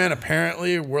gay men,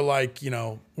 apparently, we're like,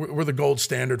 we're the gold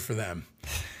standard for them.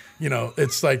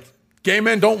 It's like gay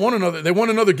men don't want they want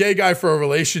another gay guy for a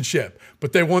relationship,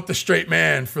 but they want the straight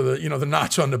man for the, the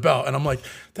notch on the belt. And I'm like,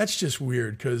 that's just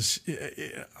weird, because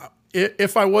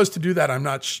if I was to do that, I'm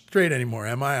not straight anymore,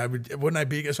 am I? Wouldn't I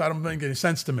be? So I don't make any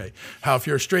sense to me. How if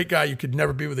you're a straight guy, you could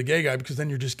never be with a gay guy, because then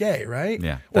you're just gay, right?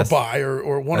 Yeah. Or bi,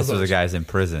 or one of those. That's the guys in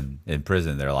prison. In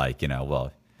prison, they're like,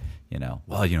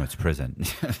 it's prison.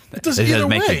 It doesn't either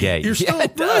make way. you gay. You're still it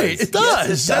right. Does. It does. Yes, it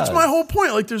does. That's my whole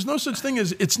point. Like, there's no such thing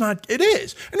as it's not. It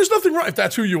is, and there's nothing wrong. If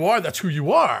that's who you are, that's who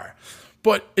you are.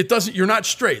 But it doesn't. You're not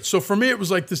straight. So for me, it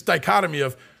was like this dichotomy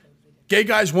of gay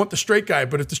guys want the straight guy,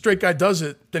 but if the straight guy does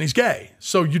it, then he's gay.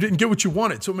 So you didn't get what you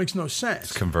wanted. So it makes no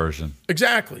sense. It's conversion.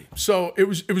 Exactly. So it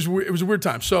was a weird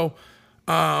time. So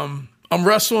I'm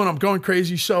wrestling. I'm going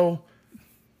crazy. So.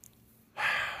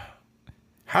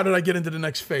 How did I get into the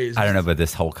next phase? I don't know, but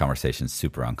this whole conversation is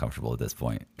super uncomfortable at this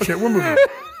point. Okay, we're moving on.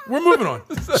 We're moving on.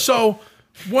 So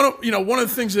one of the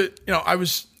things that,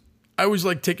 I always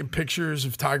like taking pictures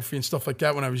of photography and stuff like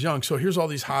that when I was young. So here's all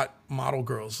these hot model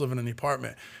girls living in the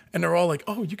apartment, and they're all like,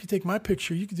 oh, you can take my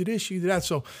picture. You can do this, you can do that.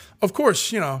 So of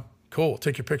course, cool,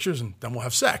 take your pictures and then we'll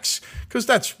have sex. Because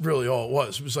that's really all it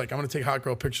was. It was like, I'm going to take hot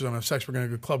girl pictures, I'm going to have sex, we're going to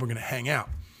go to the club, we're going to hang out.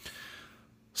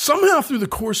 Somehow through the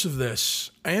course of this,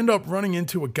 I end up running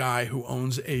into a guy who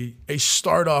owns a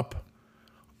startup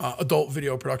adult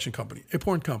video production company, a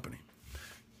porn company.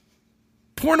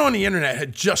 Porn on the internet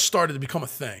had just started to become a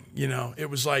thing. It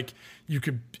was like you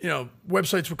could,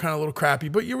 websites were kind of a little crappy,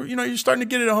 but you're starting to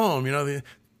get it at home. The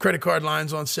credit card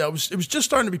lines on sale. It was just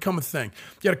starting to become a thing.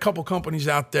 You had a couple companies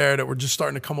out there that were just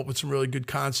starting to come up with some really good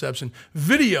concepts, and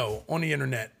video on the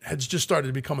internet had just started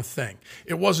to become a thing.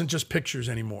 It wasn't just pictures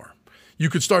anymore. You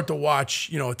could start to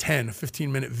watch, a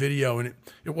 15-minute video, and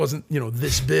it wasn't,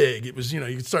 this big. It was, you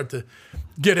could start to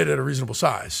get it at a reasonable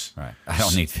size. Right. I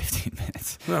don't need 15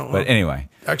 minutes. No, but anyway.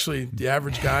 Actually, the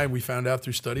average guy, we found out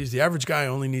through studies, the average guy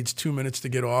only needs 2 minutes to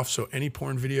get off. So any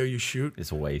porn video you shoot,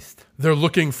 it's a waste. They're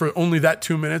looking for only that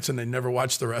 2 minutes, and they never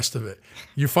watch the rest of it.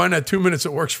 You find that 2 minutes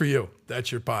that works for you.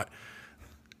 That's your pot.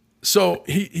 So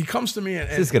he comes to me and...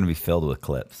 This is going to be filled with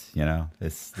clips,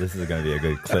 This is going to be a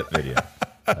good clip video.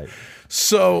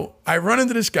 So I run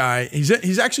into this guy.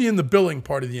 He's actually in the billing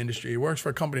part of the industry. He works for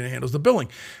a company that handles the billing.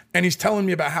 And he's telling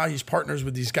me about how he's partners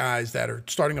with these guys that are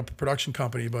starting up a production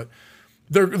company, but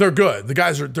they're good. The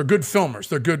guys they're good filmers.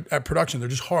 They're good at production. They're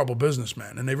just horrible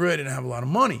businessmen. And they really didn't have a lot of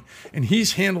money. And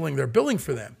he's handling their billing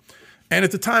for them. And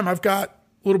at the time, I've got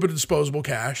a little bit of disposable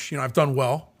cash. I've done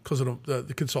well because of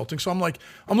the consulting. So I'm like,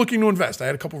 I'm looking to invest. I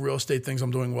had a couple real estate things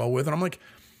I'm doing well with. And I'm like,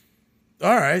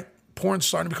 all right, porn's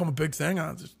starting to become a big thing.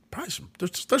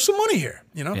 There's some money here,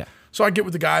 Yeah. So I get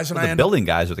with the guys, and the building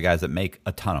guys are the guys that make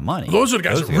a ton of money. Those are the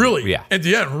guys that really, yeah. at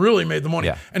the end, really made the money.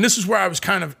 Yeah. And this is where I was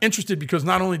kind of interested, because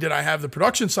not only did I have the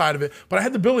production side of it, but I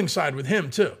had the billing side with him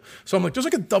too. So I'm like, there's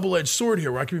like a double-edged sword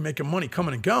here where I could be making money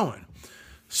coming and going.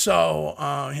 So,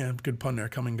 good pun there,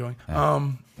 coming and going.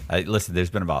 Yeah. Listen, there's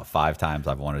been about 5 times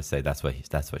I've wanted to say that's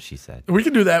what she said. We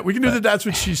can do that. We can do that. That's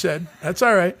what she said. That's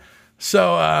all right.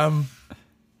 So,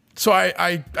 so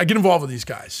I get involved with these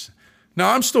guys.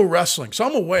 Now I'm still wrestling, so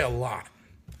I'm away a lot,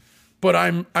 but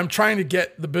I'm trying to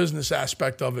get the business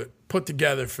aspect of it put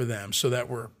together for them so that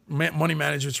we're money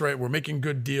management's right. We're making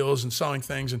good deals and selling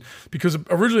things, and because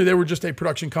originally they were just a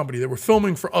production company, they were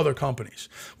filming for other companies,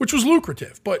 which was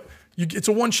lucrative, but it's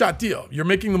a one-shot deal. You're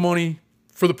making the money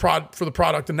for the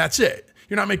product, and that's it.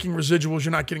 You're not making residuals.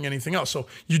 You're not getting anything else. So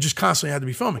you just constantly had to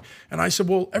be filming. And I said,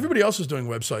 well, everybody else is doing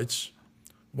websites.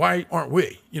 Why aren't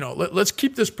we? Let's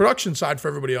keep this production side for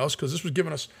everybody else, because this was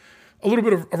giving us a little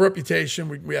bit of a reputation.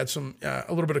 We had some a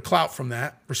little bit of clout from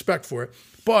that, respect for it.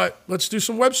 But let's do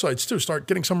some websites too. Start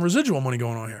getting some residual money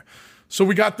going on here. So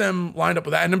we got them lined up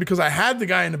with that. And then because I had the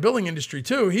guy in the billing industry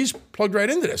too, he's plugged right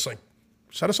into this. Like,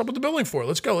 set us up with the billing for it.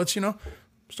 Let's go. Let's start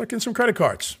getting some credit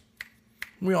cards.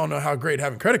 We all know how great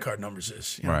having credit card numbers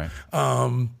is. Right.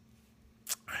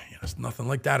 It's nothing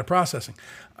like data processing.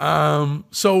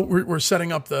 So we're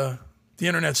setting up the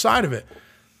internet side of it.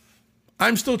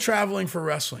 I'm still traveling for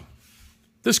wrestling.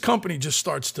 This company just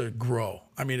starts to grow.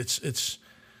 I mean, it's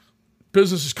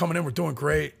business is coming in. We're doing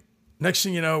great. Next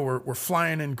thing you know, we're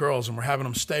flying in girls and we're having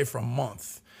them stay for a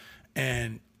month.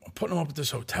 And I'm putting them up at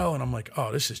this hotel, and I'm like,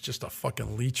 oh, this is just a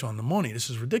fucking leech on the money. This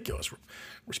is ridiculous.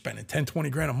 We're spending 10, 20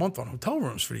 grand a month on hotel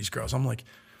rooms for these girls. I'm like,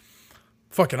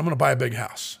 fuck it, I'm going to buy a big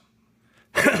house.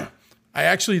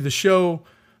 The show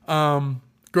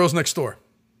Girls Next Door.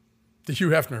 the Hugh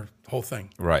Hefner whole thing.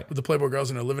 Right. With the Playboy girls,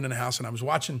 and they're living in a house, and I was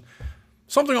watching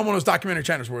something on one of those documentary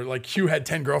channels where like Hugh had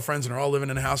 10 girlfriends and they're all living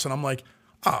in a house, and I'm like,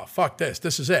 oh, fuck this.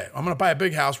 This is it. I'm going to buy a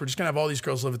big house. We're just going to have all these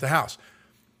girls live at the house.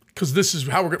 Because this is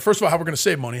how first of all, how we're going to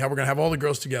save money, how we're going to have all the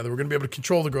girls together. We're going to be able to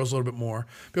control the girls a little bit more,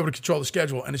 be able to control the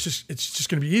schedule, and it's just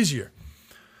going to be easier.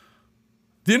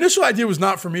 The initial idea was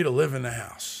not for me to live in the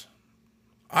house.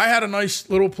 I had a nice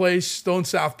little place still in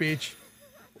South Beach.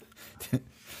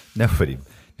 Nobody.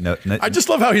 No, I just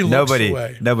love how he looks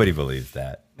away. Nobody believes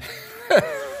that.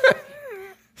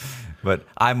 But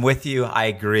I'm with you. I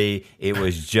agree. It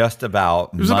was just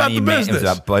about money. About the business. It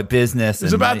was about business. It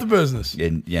was about the business.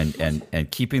 And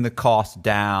keeping the costs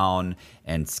down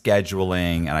and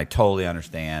scheduling. And I totally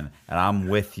understand. And I'm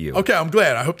with you. Okay, I'm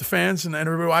glad. I hope the fans and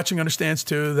everybody watching understands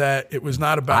too that it was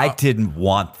not about. I didn't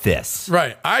want this.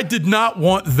 Right. I did not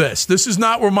want this. This is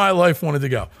not where my life wanted to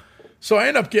go. So I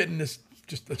end up getting this.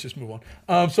 Let's just move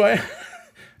on. So I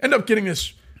end up getting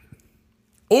this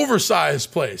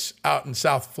oversized place out in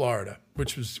South Florida,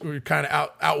 which was kind of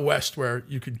out west where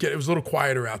you could get, it was a little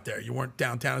quieter out there. You weren't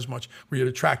downtown as much where you'd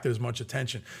attracted as much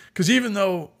attention. Because even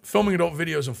though filming adult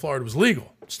videos in Florida was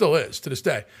legal, it still is to this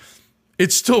day,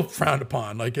 it's still frowned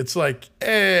upon. Like, it's like,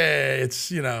 hey,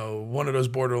 it's, one of those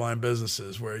borderline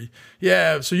businesses where,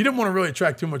 so you didn't want to really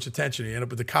attract too much attention. You end up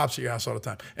with the cops at your house all the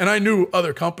time. And I knew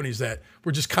other companies that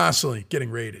were just constantly getting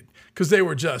raided because they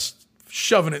were just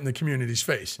shoving it in the community's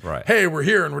face. Right. Hey, we're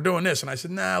here and we're doing this. And I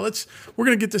said, nah, we're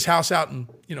going to get this house out in,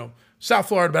 South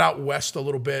Florida, but out west a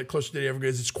little bit, closer to the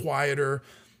Everglades. It's quieter.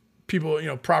 People,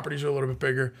 properties are a little bit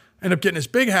bigger. End up getting this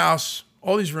big house,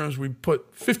 all these rooms. We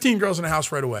put 15 girls in a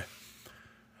house right away.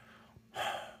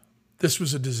 This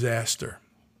was a disaster.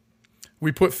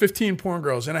 We put 15 porn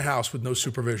girls in a house with no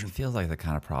supervision. It feels like the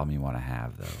kind of problem you want to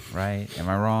have, though, right? Am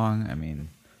I wrong? I mean,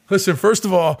 listen, first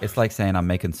of all, it's like saying I'm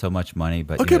making so much money,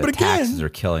 but, okay, the taxes are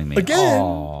killing me. Again,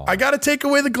 I got to take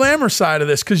away the glamour side of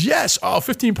this because, yes,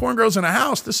 15 porn girls in a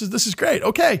house. This is great.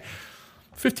 Okay,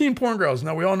 15 porn girls.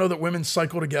 Now, we all know that women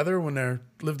cycle together when they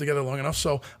live together long enough.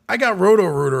 So I got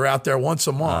Roto-Rooter out there once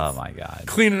a month. Oh, my God.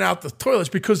 Cleaning out the toilets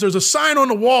because there's a sign on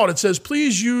the wall that says,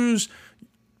 please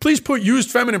put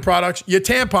used feminine products, your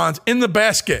tampons, in the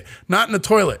basket, not in the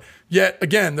toilet. Yet,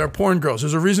 again, they're porn girls.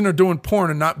 There's a reason they're doing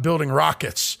porn and not building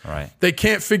rockets. Right. They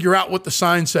can't figure out what the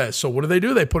sign says. So what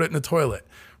do? They put it in the toilet.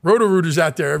 Roto-Rooter's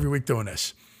out there every week doing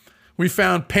this. We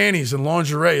found panties and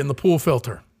lingerie in the pool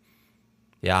filter.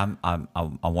 Yeah, I'm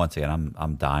once again,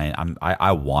 I'm dying.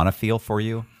 I want to feel for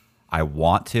you. I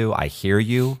want to. I hear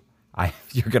you.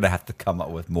 You're gonna have to come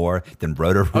up with more than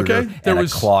Roto-Rooter and a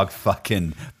clogged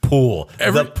fucking pool.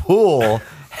 The pool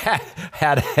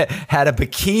had a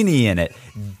bikini in it.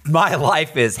 My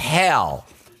life is hell.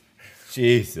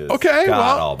 Jesus. Okay, God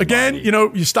well, almighty. Again,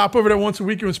 you stop over there once a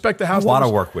week, you inspect the house. I want to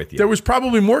work with you. There was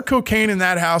probably more cocaine in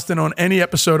that house than on any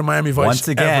episode of Miami Vice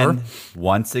ever.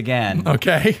 Once again.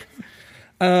 Okay.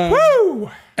 Woo!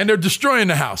 And they're destroying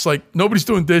the house. Like, nobody's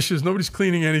doing dishes. Nobody's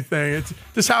cleaning anything.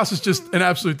 This house is just an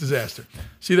absolute disaster.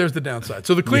 See, there's the downside.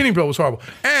 So the cleaning bill was horrible.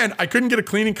 And I couldn't get a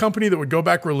cleaning company that would go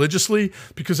back religiously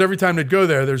because every time they'd go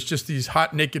there, there's just these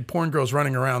hot, naked porn girls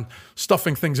running around,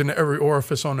 stuffing things into every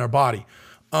orifice on their body.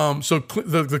 So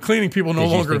the cleaning people no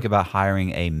longer... Did you think about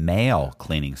hiring a male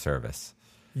cleaning service?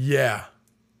 Yeah.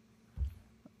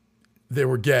 They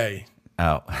were gay.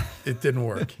 Oh. It didn't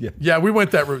work. Yeah, we went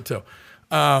that route too.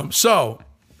 So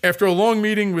after a long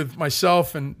meeting with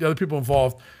myself and the other people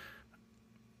involved,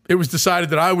 it was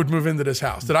decided that I would move into this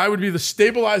house, that I would be the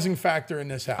stabilizing factor in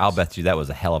this house. I'll bet you that was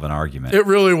a hell of an argument. It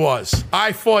really was.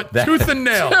 I fought tooth and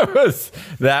nail.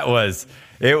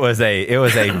 It was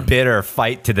a bitter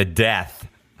fight to the death.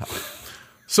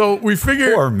 So we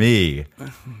figured. Poor me.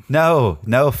 No,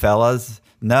 fellas.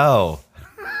 No.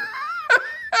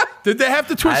 Did they have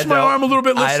to twist my arm a little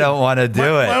bit? Listen, I don't want to do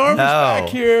it. My arm was back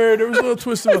here. There was a little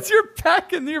twist. You're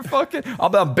packing your fucking...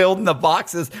 I'm building the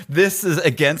boxes. This is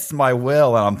against my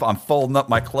will, and I'm folding up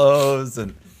my clothes.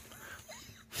 And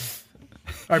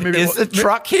all right, is the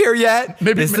truck here yet?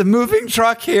 Is the moving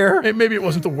truck here? Maybe it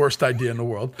wasn't the worst idea in the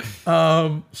world.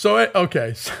 So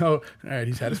all right,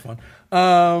 he's had his fun.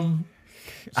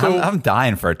 I'm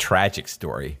dying for a tragic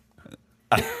story.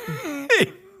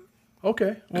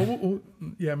 Okay. Well,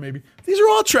 yeah, maybe. These are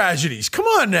all tragedies. Come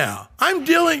on now. I'm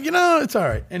dealing, it's all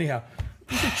right. Anyhow,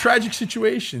 these are tragic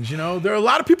situations, There are a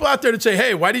lot of people out there that say,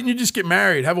 hey, why didn't you just get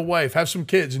married, have a wife, have some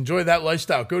kids, enjoy that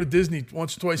lifestyle, go to Disney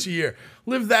once or twice a year,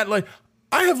 live that life.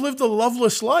 I have lived a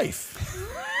loveless life.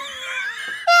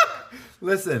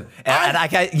 Listen, I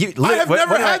have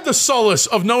never had the solace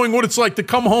of knowing what it's like to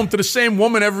come home to the same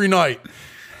woman every night.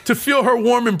 to feel her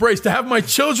warm embrace, to have my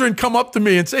children come up to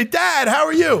me and say, "Dad, how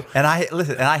are you?" And I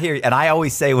listen, and I hear, and I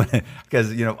always say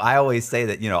because I always say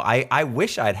that I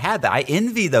wish I'd had that. I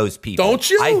envy those people. Don't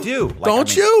you? I do. Like,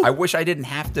 Don't you? I wish I didn't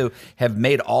have to have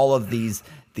made all of these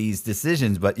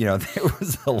decisions, but there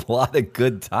was a lot of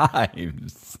good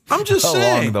times. I'm just along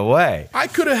saying the way. I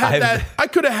could have had that. I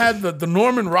could have had the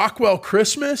Norman Rockwell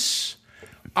Christmas.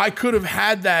 I could have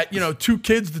had that, 2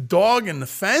 kids, the dog, and the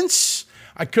fence.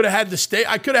 I could have had the state.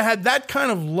 I could have had that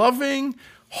kind of loving,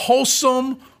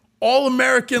 wholesome,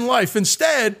 all-American life.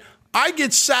 Instead, I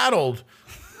get saddled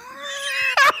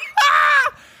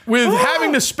with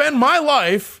having to spend my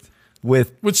life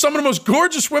with some of the most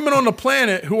gorgeous women on the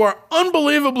planet who are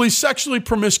unbelievably sexually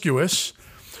promiscuous,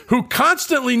 who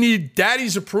constantly need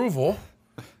daddy's approval.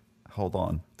 Hold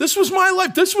on. This was my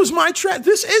life. This was my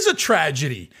this is a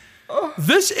tragedy.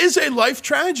 This is a life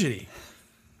tragedy.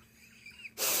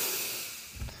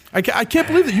 I can't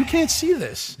believe that you can't see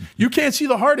this. You can't see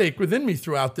the heartache within me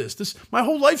throughout this. My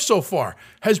whole life so far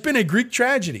has been a Greek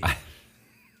tragedy.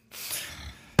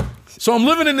 So I'm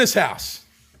living in this house.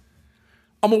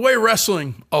 I'm away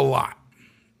wrestling a lot.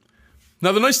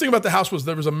 Now, the nice thing about the house was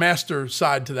there was a master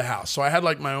side to the house. So I had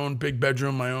like my own big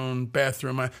bedroom, my own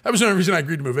bathroom. That was the only reason I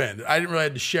agreed to move in. I didn't really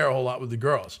have to share a whole lot with the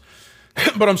girls.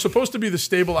 But I'm supposed to be the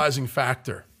stabilizing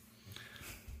factor.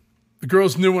 The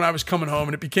girls knew when I was coming home,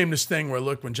 and it became this thing where,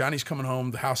 look, when Johnny's coming home,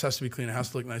 the house has to be clean, the house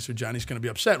has to look nice, or Johnny's going to be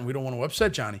upset, and we don't want to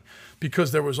upset Johnny.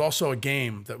 Because there was also a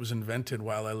game that was invented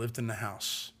while I lived in the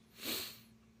house.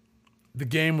 The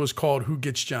game was called Who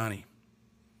Gets Johnny?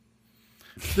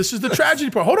 This is the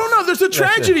tragedy part. Hold on, no, there's a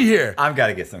tragedy here. I got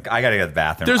to go to the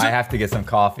bathroom. I have to get some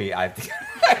coffee. I have to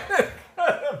go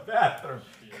to the bathroom.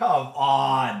 Come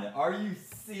on. Are you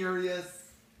serious?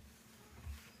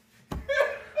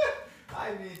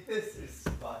 I mean, this is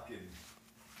fucking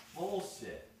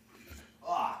bullshit.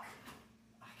 Fuck.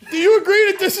 Do you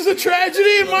agree that this is a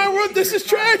tragedy in my world? This is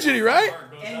tragedy, right?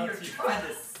 And you're trying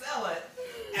to sell it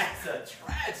as a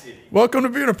tragedy. Welcome to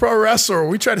being a pro wrestler.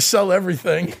 We try to sell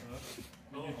everything.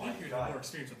 Well, you think you're more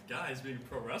experienced with guys being a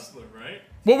pro wrestler, right?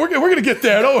 Well, we're going to get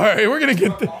there. Don't worry. We're going to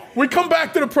get there. We come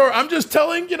back to the pro. I'm just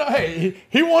telling, hey,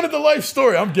 he wanted the life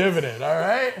story. I'm giving it, all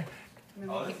right? We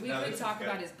could talk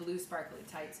about his blue sparkly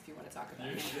tights if you want to talk about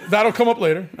it. That'll come up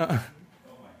later. Oh, my God.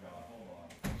 Hold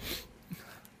on.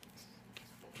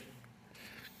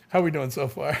 How we doing so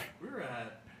far? We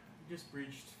just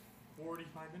reached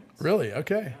 45 minutes. Really?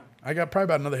 Okay. I got probably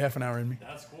about another half an hour in me.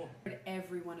 That's cool.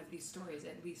 Every one of these stories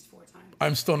at least 4 times.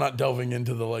 I'm still not delving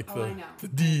into the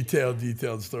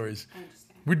detailed stories. I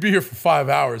understand. We'd be here for 5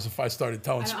 hours if I started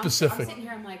telling I'm specific. sitting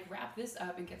here, I'm like, wrap this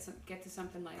up and get to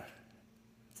something like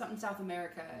something South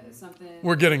America, something.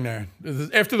 We're getting there.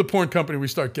 After the porn company, we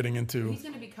start getting into. He's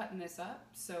going to be cutting this up,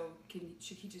 so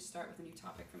should he just start with a new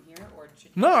topic from here, or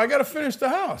should? No, I got to finish the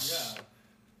house. Yeah.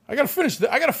 I got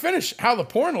to finish how the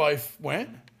porn life went.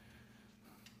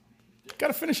 Got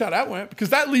to finish how that went, because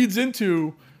that leads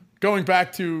into going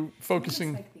back to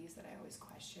focusing. It's like these that I always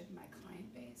question my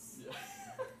client base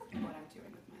and what I'm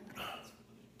doing with my life.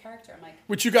 Character, I'm like.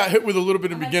 Which you got hit with a little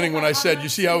bit in the I'm beginning when I I'm said, not you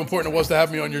see how saying important it it's was to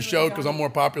have me on between your you show and because I'm Johnny. more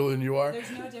popular than you are.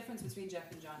 There's no difference between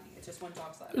Jeff and Johnny. It's just one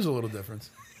dog's life. There's a little difference.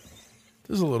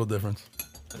 There's a little difference.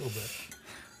 A little bit.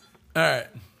 All right.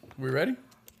 We ready?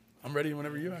 I'm ready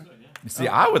whenever you are. See,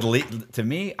 I would leave. To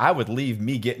me, I would leave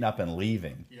me getting up and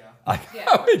leaving. Yeah.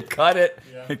 I would cut it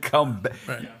and come back.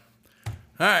 Right. Yeah.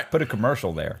 All right. Put a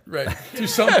commercial there. Right. Do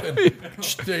something.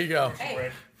 There you go.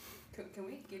 Hey, can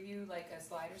we give you like a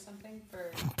slide or something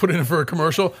for? Put it in for a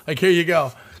commercial. Like, here you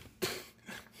go.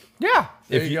 Yeah.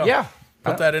 There you go. Yeah.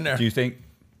 Put that in there. Do you think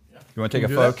you want to take a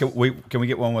do photo? that? Can we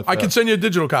get one with? I can send you a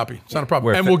digital copy. It's not a problem.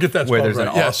 Where And we'll get that where spelled there's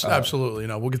right. an Yes, R- absolutely.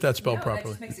 No, we'll get that spelled No,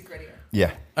 properly. that just makes it grittier.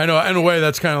 Yeah. I know. In a way,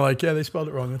 that's kind of like, yeah, they spelled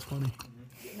it wrong. That's funny.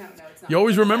 No, it's not. You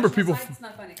always remember Professional people- side, It's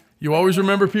not funny. You always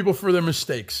remember people for their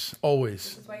mistakes.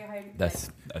 Always. That's why you hired.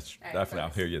 That's Alright, definitely. I'll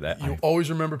hear you that. You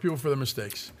always remember people for their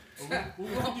mistakes.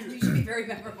 Well, you should be very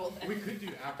memorable then. We could do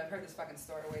after. I've heard this fucking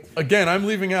story way too. Again, I'm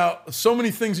leaving out so many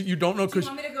things that you don't know Do you because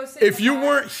want me to go sit in if the you car?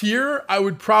 weren't here, I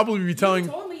would probably be You telling.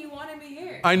 told me you wanted me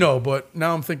here. I know, but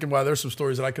now I'm thinking, wow, there's some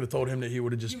stories that I could have told him that he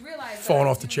would have just You realize fallen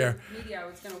off the chair. Media, I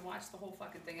was gonna watch the whole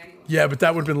fucking thing anyway. Yeah, but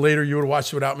that would have been later. You would have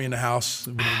watched it without me in the house.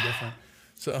 It would have been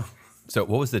different. So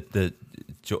what was the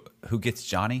Who Gets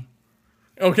Johnny?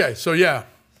 Okay, so yeah.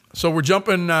 So we're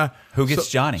jumping. Who Gets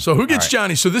Johnny? So who gets All right.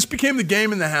 Johnny? So this became the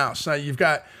game in the house. Now you've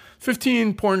got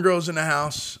 15 porn girls in the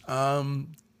house.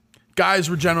 Guys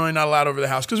were generally not allowed over the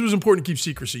house because it was important to keep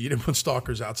secrecy. You didn't put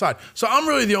stalkers outside. So I'm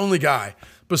really the only guy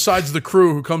besides the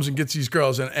crew who comes and gets these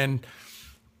girls. And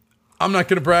I'm not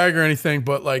going to brag or anything,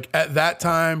 but like at that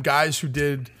time, guys who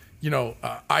did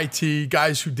IT,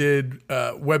 guys who did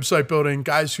website building,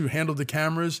 guys who handled the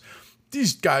cameras.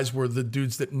 These guys were the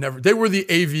dudes that they were the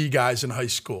AV guys in high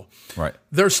school. Right.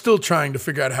 They're still trying to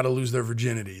figure out how to lose their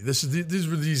virginity. These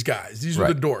were these guys. These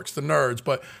were the dorks, the nerds,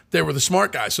 but they were the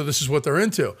smart guys. So this is what they're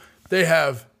into. They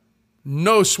have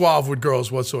no suave with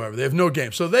girls whatsoever. They have no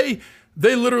game. So they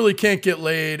literally can't get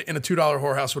laid in a $2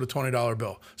 whorehouse with a $20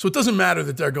 bill. So it doesn't matter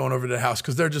that they're going over to the house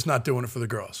because they're just not doing it for the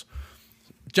girls.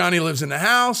 Johnny lives in the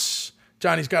house.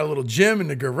 Johnny's got a little gym in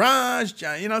the garage.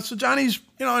 So Johnny's,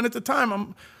 and at the time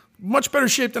I'm much better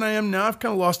shape than I am now. I've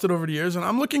kind of lost it over the years, and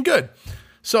I'm looking good.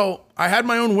 So I had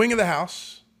my own wing of the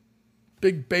house,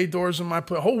 big bay doors in my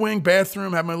whole wing,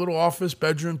 bathroom, had my little office,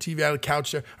 bedroom, TV, I had a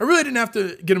couch there. I really didn't have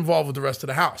to get involved with the rest of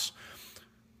the house.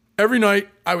 Every night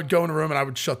I would go in the room and I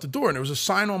would shut the door, and there was a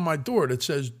sign on my door that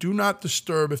says, "Do not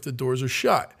disturb if the doors are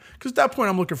shut." Because at that point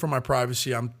I'm looking for my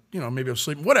privacy. I'm, maybe I'm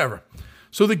sleeping, whatever.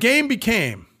 So the game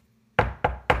became,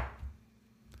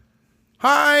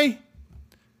 "Hi,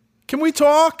 can we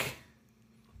talk?"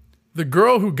 The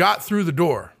girl who got through the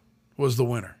door was the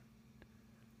winner.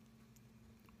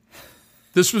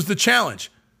 This was the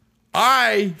challenge.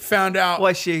 I found out.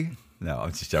 Was she? No,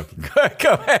 I'm just joking.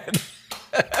 Go ahead.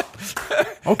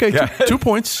 Okay, 2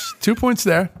 points. 2 points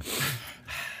there.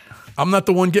 I'm not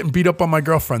the one getting beat up by my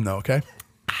girlfriend, though, okay?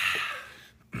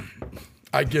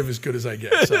 I give as good as I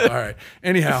get. So, all right.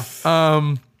 Anyhow,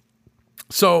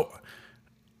 so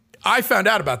I found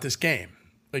out about this game.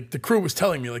 Like, the crew was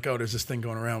telling me, like, oh, there's this thing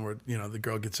going around where, the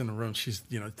girl gets in the room. She's,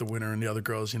 the winner, and the other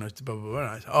girls, blah, blah, blah. And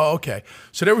I said, oh, okay.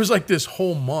 So there was, like, this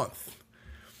whole month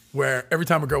where every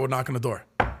time a girl would knock on the door,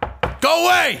 "Go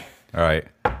away! All right.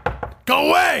 Go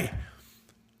away!"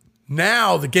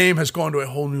 Now the game has gone to a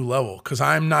whole new level because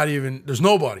there's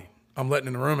nobody I'm letting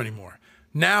in the room anymore.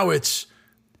 Now it's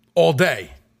all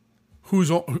day.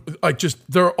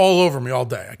 They're all over me all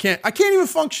day. I can't even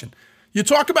function. You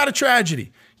talk about a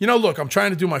tragedy. Look, I'm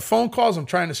trying to do my phone calls. I'm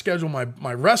trying to schedule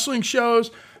my wrestling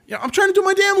shows. I'm trying to do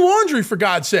my damn laundry, for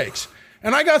God's sakes.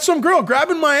 And I got some girl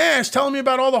grabbing my ass telling me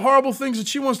about all the horrible things that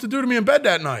she wants to do to me in bed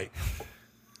that night.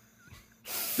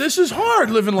 This is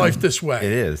hard living life this way.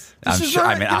 It is. I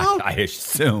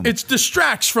assume. It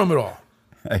distracts from it all.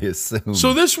 I assume.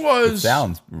 So this was It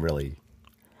sounds really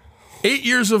 8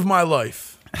 years of my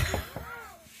life.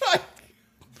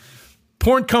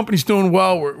 Porn company's doing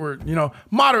well. We're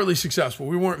moderately successful.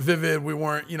 We weren't Vivid. We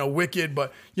weren't, Wicked,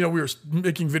 but, we were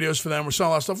making videos for them. We're selling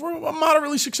a lot of stuff. We're a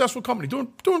moderately successful company,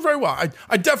 doing very well.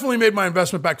 I definitely made my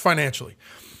investment back financially,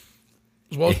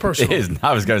 as well as personally. It is.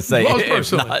 I was going to say,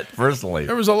 not personally.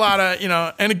 There was a lot of,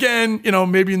 and again,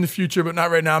 maybe in the future, but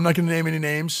not right now. I'm not going to name any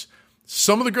names.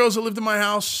 Some of the girls that lived in my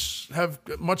house have,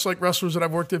 much like wrestlers that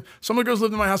I've worked with, some of the girls that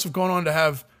lived in my house have gone on to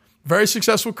have very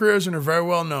successful careers and are very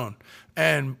well known.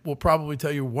 And will probably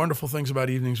tell you wonderful things about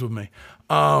evenings with me.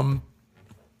 Hey,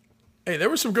 there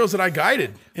were some girls that I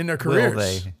guided in their careers. Will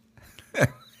they?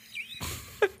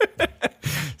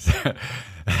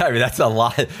 I mean, that's a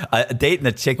lot. Dating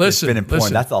a chick that's been in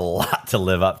porn, that's a lot to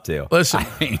live up to. Listen,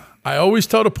 I always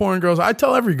tell the porn girls, I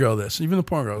tell every girl this, even the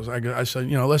porn girls. I say,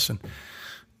 listen,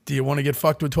 do you want to get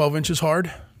fucked with 12 inches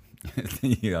hard?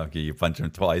 You punch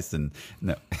him twice and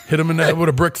no. Hit him in the head with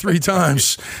a brick 3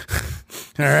 times.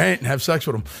 All right, and have sex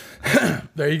with him.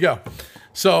 There you go.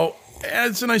 So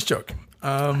it's a nice joke.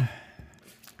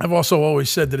 I've also always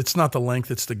said that it's not the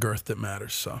length, it's the girth that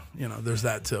matters. So there's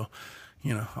that too.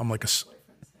 I'm like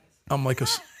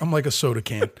a soda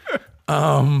can.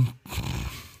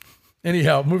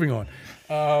 Anyhow, moving on.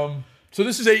 So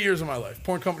this is 8 years of my life.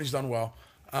 Porn company's done well.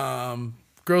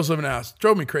 Girls live in a house.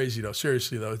 Drove me crazy though.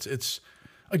 Seriously though, it's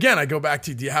again. I go back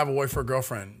to: do you have a wife or a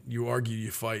girlfriend? You argue,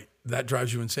 you fight. That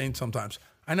drives you insane sometimes.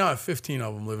 I know I have 15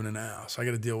 of them living in a house. I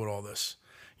got to deal with all this.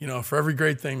 For every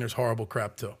great thing, there's horrible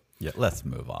crap too. Yeah, let's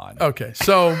move on. Okay,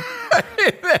 so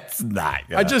that's not.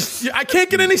 I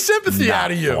can't get any sympathy out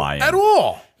of you at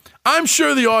all. I'm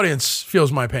sure the audience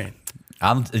feels my pain.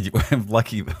 I'm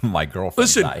lucky my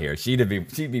girlfriend's not here. She'd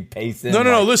be pacing.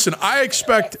 No. Listen, I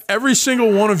expect every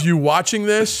single one of you watching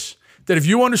this that if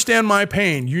you understand my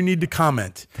pain, you need to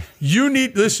comment.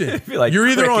 Listen. Like you're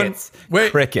either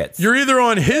crickets. You're either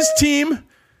on his team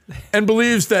and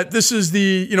believes that this is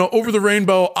the over the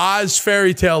rainbow Oz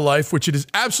fairy tale life, which it is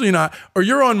absolutely not, or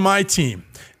you're on my team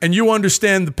and you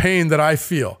understand the pain that I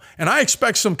feel. And I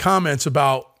expect some comments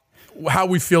about how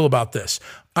we feel about this.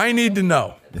 I need to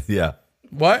know. Yeah.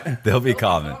 What? There'll be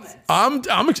comments.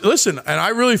 Listen, and I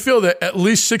really feel that at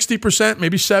least 60%,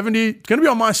 maybe 70%, it's going to be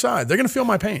on my side. They're going to feel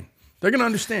my pain. They're going to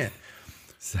understand.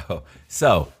 So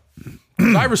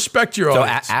I respect your So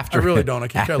audience. after- I really don't. I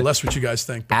can care less what you guys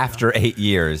think. But, After 8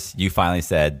 years, you finally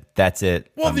said, "That's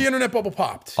it." well, the internet bubble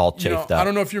popped. all chafed up. I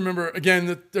don't know if you remember, again,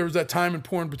 that there was that time in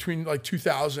porn between like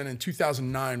 2000 and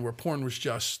 2009 where porn was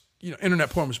just, internet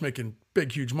porn was making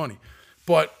big, huge money.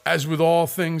 But as with all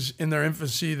things in their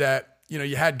infancy that,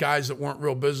 you had guys that weren't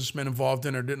real businessmen involved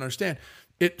in or didn't understand,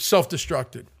 it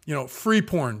self-destructed. Free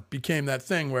porn became that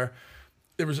thing where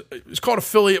it's called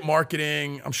affiliate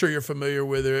marketing. I'm sure you're familiar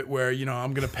with it, where,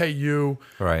 I'm going to pay you,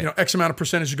 Right. X amount of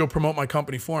percentage to go promote my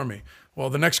company for me. Well,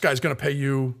 the next guy's going to pay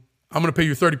you, I'm going to pay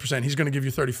you 30%. He's going to give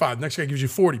you 35. The next guy gives you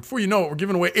 40. Before you know it, we're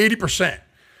giving away 80%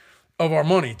 of our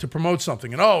money to promote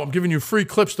something. And, I'm giving you free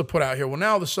clips to put out here. Well,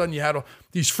 now all of a sudden you had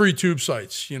these free tube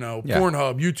sites,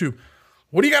 Pornhub, YouTube.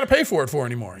 What do you got to pay for it for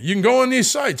anymore? You can go on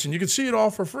these sites and you can see it all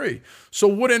for free. So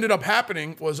what ended up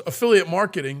happening was affiliate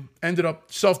marketing ended up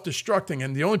self-destructing.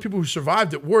 And the only people who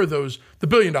survived it were the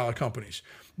billion-dollar companies.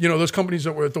 Those companies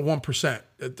that were at the 1%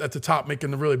 at the top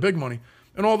making the really big money.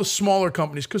 And all the smaller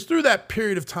companies, because through that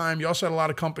period of time, you also had a lot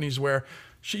of companies where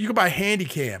you could buy a handy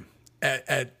cam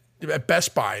at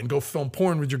Best Buy and go film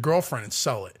porn with your girlfriend and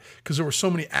sell it because there were so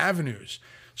many avenues.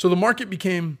 So the market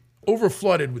became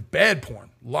overflooded with bad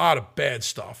porn, a lot of bad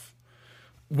stuff.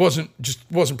 Wasn't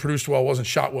produced well, wasn't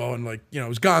shot well, and it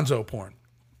was gonzo porn.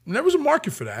 And there was a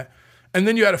market for that. And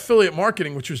then you had affiliate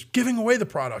marketing, which was giving away the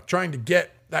product, trying to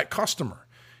get that customer.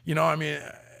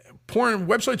 Porn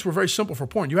websites were very simple for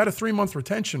porn. You had a 3-month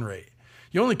retention rate.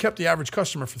 You only kept the average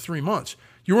customer for 3 months.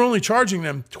 You were only charging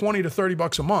them $20 to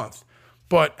 $30 a month.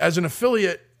 But as an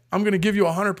affiliate, I'm going to give you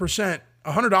 100%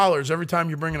 every time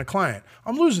you bring in a client.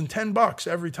 I'm losing $10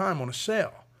 every time on a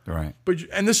sale. Right.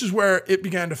 And this is where it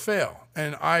began to fail.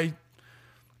 And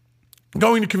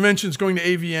going to conventions, going to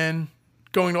AVN,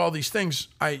 going to all these things,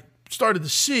 I started to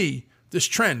see this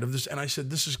trend of this, and I said,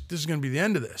 this is going to be the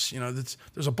end of this.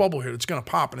 There's a bubble here that's going to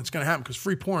pop, and it's going to happen because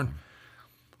free porn.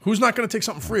 Who's not going to take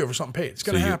something free over something paid? It's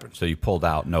going to happen. So you pulled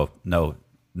out. No pun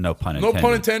intended. No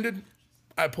pun intended.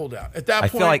 I pulled out at that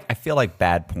point. I feel like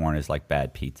bad porn is like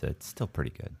bad pizza. It's still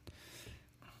pretty good.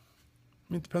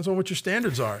 It depends on what your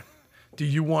standards are. Do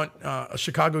you want a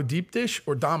Chicago deep dish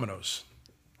or Domino's?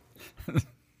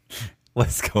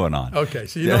 What's going on? Okay,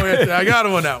 so I got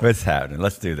one out. What's happening?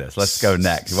 Let's do this. Let's go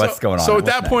next. What's going on? So at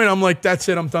What's that point, I'm like, that's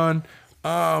it. I'm done.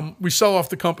 We sell off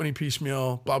the company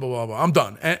piecemeal, blah, blah, blah, blah. I'm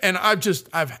done. And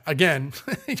again,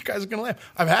 you guys are going to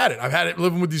laugh. I've had it. I've had it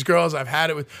living with these girls.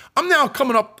 I'm now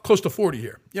coming up close to 40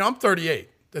 here. I'm 38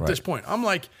 at this point. I'm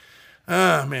like,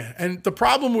 man. And the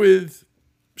problem with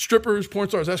strippers, porn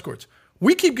stars, escorts,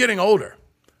 we keep getting older.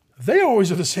 They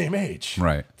always are the same age.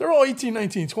 Right. They're all 18,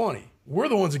 19, 20. We're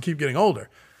the ones that keep getting older.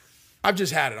 I've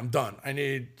just had it. I'm done. I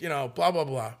need, blah, blah,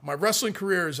 blah. My wrestling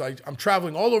career is I'm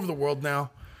traveling all over the world now,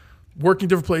 working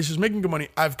different places, making good money.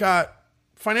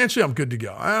 Financially, I'm good to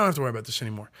go. I don't have to worry about this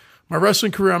anymore. My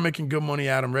wrestling career, I'm making good money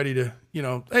at. I'm ready to,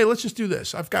 hey, let's just do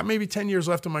this. I've got maybe 10 years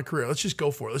left in my career. Let's just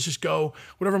go for it. Let's just go,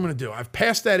 whatever I'm going to do. I've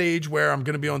passed that age where I'm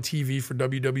going to be on TV for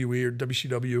WWE or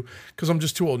WCW because I'm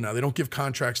just too old now. They don't give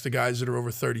contracts to guys that are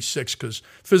over 36 because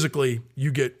physically you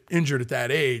get injured at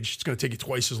that age. It's going to take you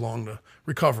twice as long to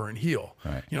recover and heal.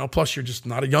 Right. Plus you're just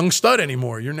not a young stud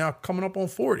anymore. You're now coming up on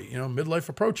 40, midlife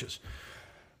approaches.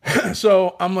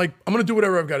 So I'm like, I'm going to do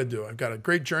whatever I've got to do. I've got a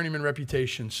great journeyman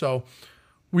reputation. So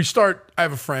I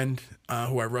have a friend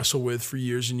who I wrestle with for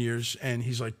years and years, and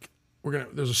he's like,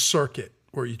 there's a circuit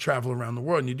where you travel around the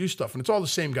world and you do stuff, and it's all the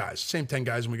same guys, same 10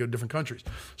 guys, and we go to different countries.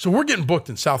 So we're getting booked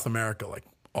in South America like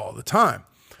all the time.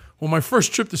 Well, my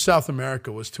first trip to South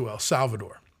America was to El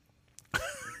Salvador.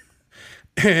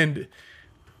 And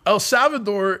El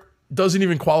Salvador doesn't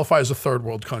even qualify as a third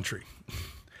world country.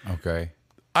 Okay.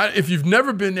 If you've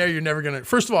never been there, you're never going to.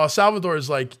 First of all, El Salvador is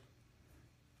like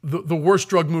the worst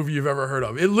drug movie you've ever heard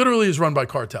of. It literally is run by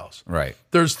cartels. Right.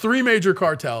 There's 3 major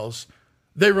cartels.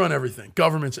 They run everything.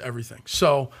 Government's everything.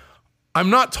 So I'm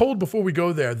not told before we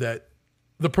go there that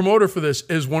the promoter for this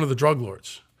is one of the drug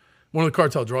lords, one of the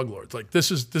cartel drug lords. Like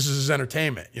this is his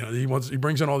entertainment. He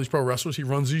brings in all these pro wrestlers. He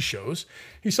runs these shows.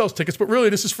 He sells tickets, but really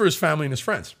this is for his family and his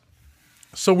friends.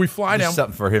 So we fly down.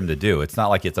 Something for him to do. It's not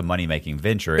like it's a money-making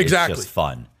venture. Exactly. It's just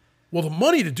fun. Well, the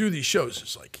money to do these shows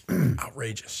is like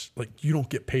outrageous. Like you don't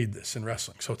get paid this in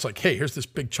wrestling. So it's like, hey, here's this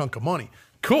big chunk of money.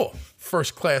 Cool.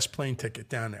 First class plane ticket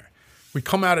down there. We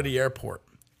come out of the airport.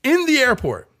 In the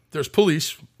airport, there's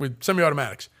police with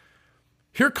semi-automatics.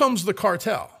 Here comes the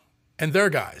cartel and their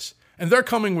guys. And they're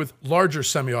coming with larger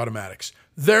semi-automatics.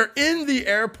 They're in the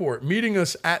airport meeting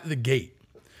us at the gate.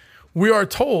 We are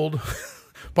told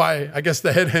by, I guess,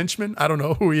 the head henchman, I don't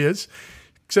know who he is,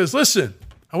 says, listen,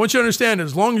 I want you to understand that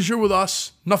as long as you're with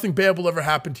us, nothing bad will ever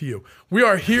happen to you. We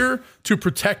are here to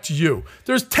protect you.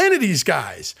 There's 10 of these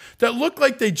guys that look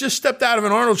like they just stepped out of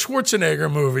an Arnold Schwarzenegger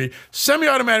movie,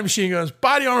 semi-automatic machine guns,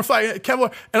 body armor, flag,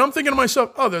 Kevlar, and I'm thinking to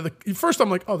myself, first I'm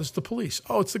like, oh, this is the police.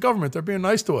 Oh, it's the government. They're being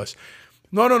nice to us.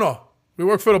 No. We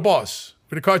work for the boss.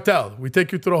 We're the cartel. We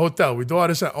take you to the hotel. We do all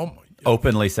this. Oh,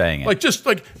 Openly saying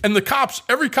it. And the cops,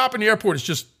 every cop in the airport is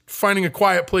just finding a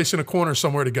quiet place in a corner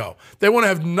somewhere to go. They want to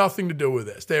have nothing to do with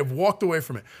this. They have walked away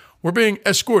from it. We're being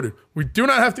escorted. We do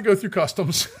not have to go through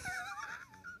customs.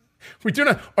 We do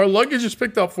not. Our luggage is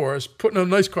picked up for us, put in a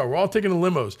nice car. We're all taking the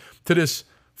limos to this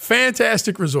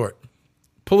fantastic resort.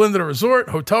 Pull into the resort,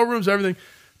 hotel rooms, everything.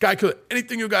 Guy could,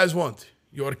 anything you guys want.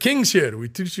 You're the kings here. We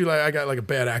teach you, I got like a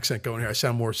bad accent going here. I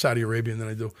sound more Saudi Arabian than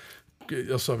I do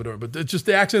El Salvador. But it's just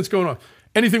the accent's going on.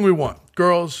 Anything we want.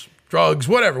 Girls, drugs,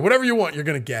 whatever you want, you're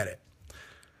going to get it.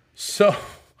 So,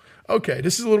 okay,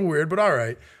 this is a little weird, but all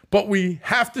right. But we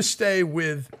have to stay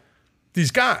with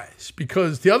these guys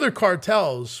because the other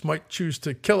cartels might choose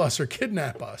to kill us or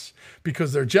kidnap us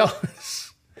because they're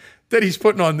jealous that he's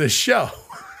putting on this show.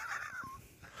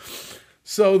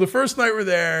 So the first night we're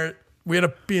there, we end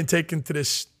up being taken to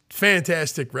this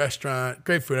fantastic restaurant,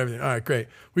 great food, everything. All right, great.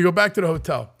 We go back to the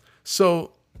hotel.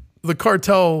 So the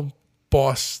cartel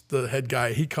boss, the head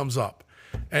guy, he comes up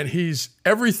and he's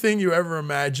everything you ever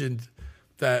imagined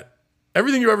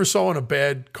everything you ever saw in a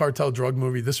bad cartel drug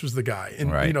movie, this was the guy.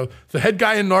 And, right. The head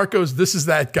guy in Narcos, this is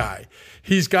that guy.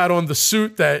 He's got on the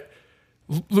suit that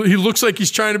he looks like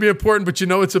he's trying to be important, but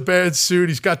it's a bad suit.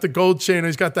 He's got the gold chain.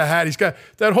 He's got the hat. He's got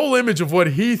that whole image of what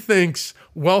he thinks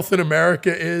wealth in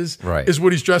America is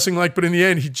what he's dressing like. But in the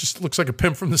end, he just looks like a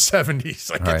pimp from the 70s.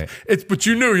 Like but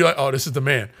you're like, oh, this is the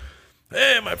man.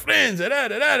 Hey, my friends, we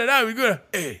go.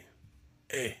 Hey,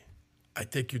 I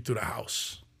take you to the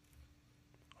house.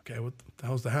 Okay, what the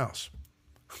hell's the house?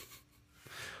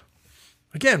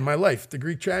 Again, my life, the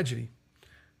Greek tragedy.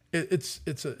 It's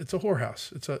a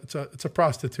whorehouse. It's a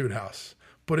prostitute house,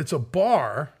 but it's a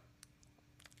bar,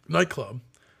 nightclub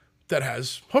that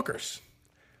has hookers.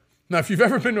 Now, if you've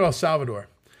ever been to El Salvador,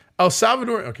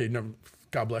 okay, never,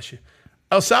 God bless you.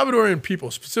 El Salvadorian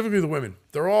people, specifically the women,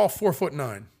 they're all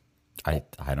 4'9". I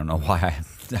don't know why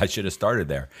I should have started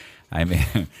there. I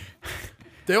mean,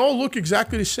 they all look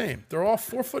exactly the same. They're all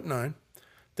 4'9".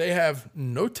 They have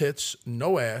no tits,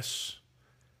 no ass,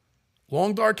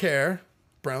 long dark hair,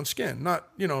 brown skin. Not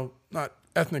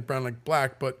ethnic brown like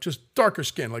black, but just darker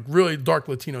skin, like really dark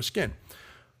Latino skin.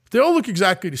 They all look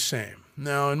exactly the same.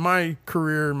 Now, in my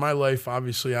career, in my life,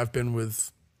 obviously, I've been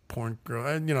with porn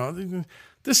girl.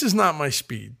 This is not my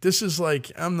speed. This is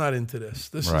like, I'm not into this.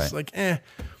 This is like,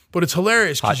 But it's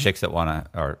hilarious. Hot chicks that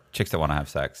want to have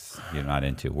sex you're not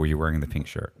into. Were you wearing the pink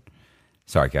shirt?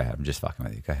 Sorry, go ahead. I'm just fucking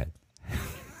with you. Go ahead.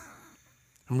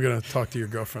 I'm going to talk to your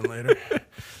girlfriend later.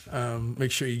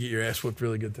 Make sure you get your ass whipped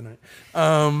really good tonight.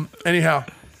 Anyhow,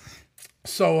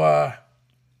 so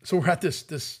we're at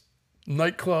this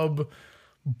nightclub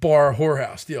bar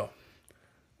whorehouse deal.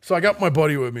 So I got my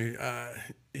buddy with me.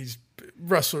 He's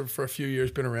wrestler for a few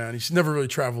years, been around. He's never really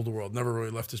traveled the world, never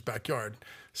really left his backyard.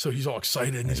 So he's all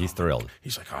excited. And he's thrilled.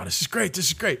 He's like, oh, this is great. This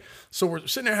is great. So we're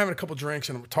sitting there having a couple drinks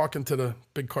and I'm talking to the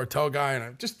big cartel guy and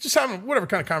I'm just having whatever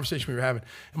kind of conversation we were having.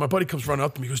 And my buddy comes running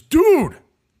up to me. He goes, dude,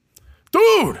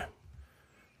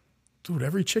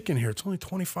 every chick in here, it's only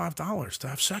 $25 to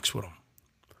have sex with them.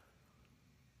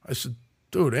 I said,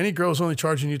 dude, any girl's only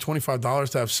charging you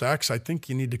 $25 to have sex, I think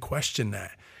you need to question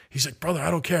that. He's like, brother, I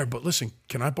don't care, but listen,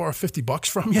 can I borrow $50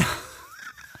 from you?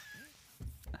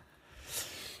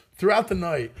 Throughout the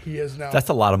night, he has now... That's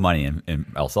a lot of money in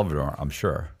El Salvador, I'm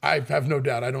sure. I have no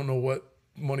doubt. I don't know what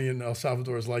money in El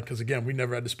Salvador is like because, again, we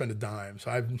never had to spend a dime. So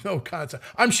I have no concept.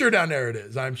 I'm sure down there it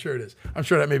is. I'm sure it is. I'm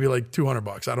sure that may be like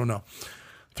 $200. I don't know.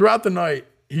 Throughout the night,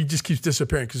 he just keeps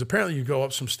disappearing because apparently you go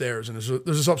up some stairs and there's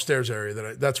this upstairs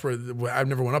area that's where I've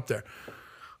never went up there.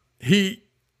 He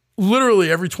literally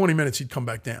every 20 minutes he'd come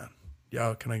back down.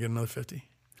 Yo, can I get another 50?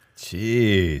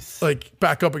 Jeez. Like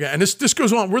back up again. And this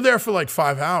goes on. We're there for like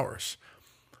 5 hours.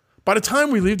 By the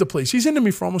time we leave the place, he's into me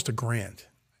for almost $1,000.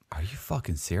 Are you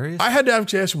fucking serious? I had to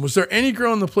ask him, was there any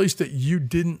girl in the place that you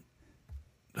didn't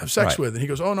have sex with? And he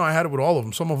goes, oh no, I had it with all of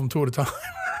them. Some of them 2 at a time.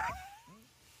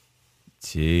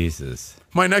 Jesus.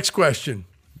 My next question.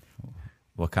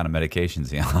 What kind of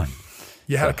medication's he on?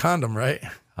 You had a condom, right?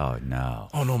 Oh no.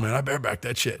 Oh no, man, I barebacked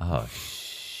that shit. Oh shit.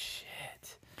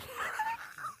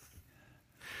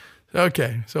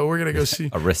 Okay, so we're gonna go see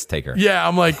a risk taker. Yeah,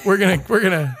 I'm like, I'm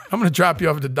gonna drop you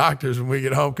off at the doctor's when we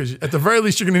get home because at the very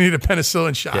least you're gonna need a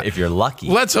penicillin shot. Yeah, if you're lucky.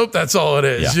 Let's hope that's all it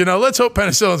is. Yeah. Let's hope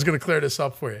penicillin's gonna clear this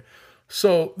up for you.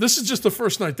 So this is just the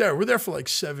first night there. We're there for like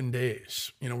 7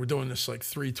 days. You know, we're doing this like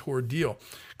 3-tour deal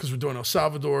because we're doing El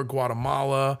Salvador,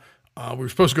 Guatemala. We were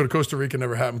supposed to go to Costa Rica,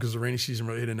 never happened because the rainy season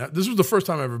really hit in. This was the first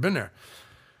time I've ever been there.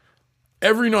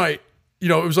 Every night, you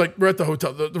know, it was like we're at the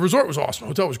hotel. The resort was awesome.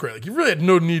 The hotel was great. Like you really had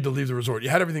no need to leave the resort. You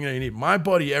had everything that you need. My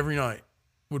buddy every night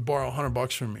would borrow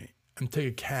 $100 from me and take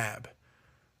a cab.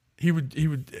 He would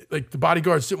like the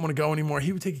bodyguards didn't want to go anymore.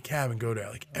 He would take a cab and go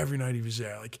there. Like every night he was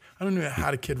there. Like I don't know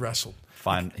how the kid wrestled.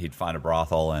 He'd find a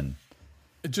brothel and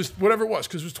it just whatever it was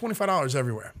because it was $25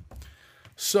 everywhere.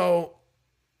 So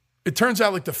it turns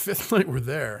out like the 5th night we're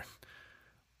there.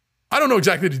 I don't know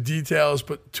exactly the details,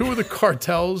 but 2 of the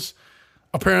cartels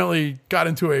apparently got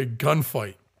into a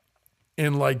gunfight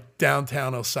in like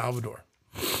downtown El Salvador.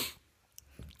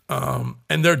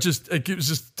 And they're just, it was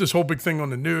just this whole big thing on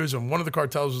the news. And one of the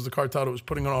cartels was the cartel that was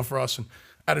putting it on for us. And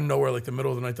out of nowhere, like the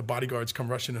middle of the night, the bodyguards come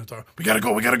rushing in and talk, we gotta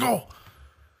go.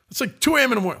 It's like 2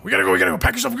 a.m. in the morning. We gotta go.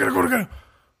 Pack yourself. We gotta go. The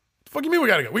fuck you mean we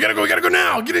gotta go? We gotta go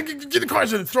now. Get in the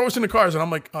cars and throw us in the cars. And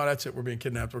I'm like, oh, that's it. We're being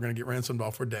kidnapped. We're gonna get ransomed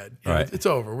off. We're dead. You know, right. It's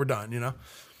over. We're done, you know?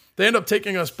 They end up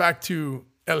taking us back to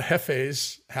El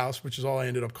Jefe's house, which is all I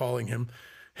ended up calling him.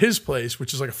 His place,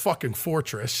 which is like a fucking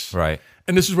fortress. right.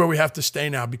 And this is where we have to stay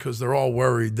now because they're all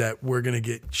worried that we're going to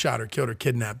get shot or killed or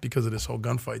kidnapped because of this whole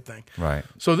gunfight thing. Right.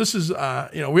 So this is,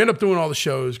 you know, we end up doing all the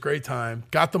shows. Great time.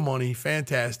 Got the money.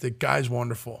 Fantastic. Guy's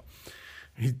wonderful.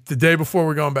 The day before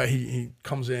we're going back, he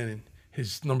comes in and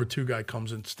his number 2 guy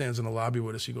comes in, stands in the lobby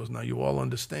with us. He goes, now you all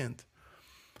understand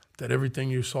that everything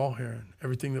you saw here and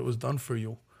everything that was done for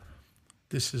you,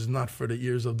 this is not for the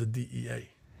ears of the DEA.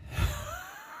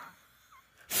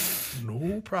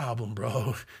 No problem,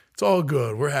 bro. It's all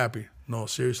good. We're happy. No,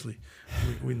 seriously.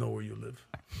 We know where you live.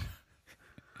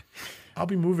 I'll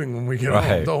be moving when we get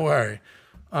home. Don't worry.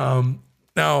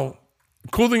 Now,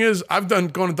 cool thing is I've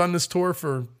done this tour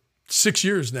for 6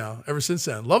 years now, ever since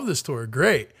then. Love this tour.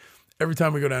 Great. Every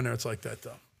time we go down there, it's like that,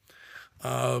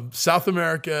 though. South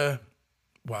America,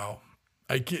 wow.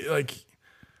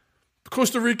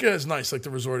 Costa Rica is nice. Like the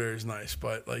resort area is nice.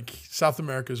 But like South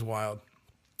America is wild.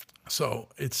 So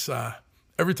it's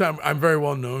every time I'm very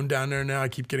well known down there now. I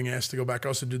keep getting asked to go back. I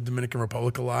also do Dominican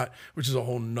Republic a lot, which is a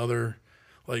whole nother,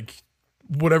 like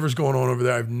whatever's going on over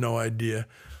there, I have no idea.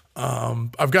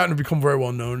 I've gotten to become very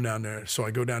well known down there. So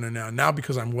I go down there now. Now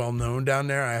because I'm well known down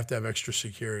there, I have to have extra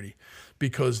security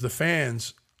because the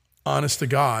fans, honest to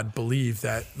God, believe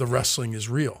that the wrestling is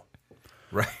real.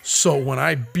 Right. So when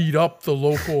I beat up the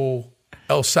local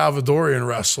El Salvadorian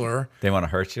wrestler, They want to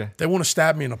hurt you? they want to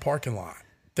stab me in the parking lot.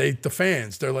 The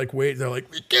fans, they're like, we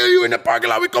kill you in the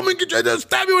parking lot. We come and get you, they'll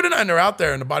stab you with a knife. And they're out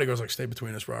there, and the bodyguard's like, stay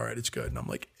between us. We're all right. It's good. And I'm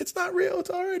like, it's not real. It's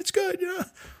all right. It's good. You know,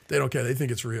 they don't care. They think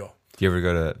it's real. Do you ever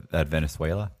go to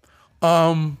Venezuela?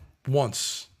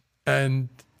 Once, and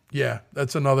yeah,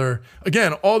 that's another.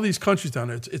 Again, all these countries down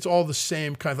there, it's all the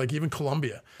same kind. Like even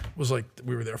Colombia was like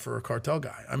we were there for a cartel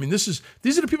guy. I mean, these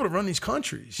are the people that run these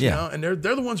countries, you know, and they're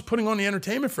the ones putting on the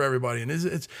entertainment for everybody, and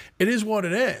it is what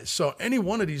it is. So any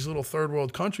one of these little third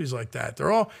world countries like that,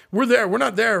 we're there. We're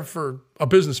not there for a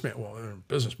businessman. Well, they're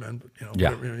businessmen, but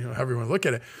whatever, however you want to look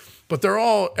at it. But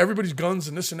everybody's guns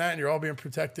and this and that, and you're all being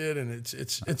protected, and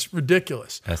it's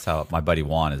ridiculous. That's how my buddy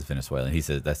Juan is Venezuelan. He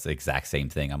says that's the exact same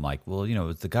thing. I'm like, well,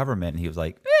 it's the government. And he was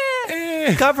like,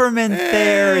 government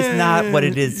there is not what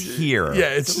it is here.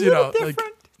 Yeah, it's a little different.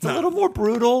 It's a little more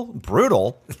brutal.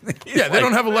 Brutal. Yeah, they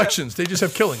don't have elections. They just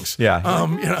have killings.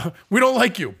 Yeah. We don't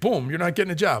like you. Boom, you're not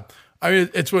getting a job. I mean,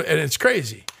 it's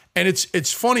crazy. And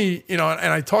it's funny, and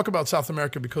I talk about South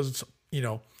America because it's,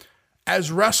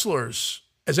 as wrestlers,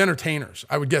 as entertainers,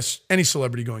 I would guess any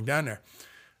celebrity going down there,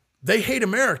 they hate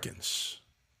Americans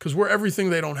because we're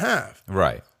everything they don't have.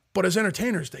 Right. But as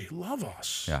entertainers, they love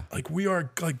us. Yeah. Like we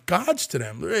are like gods to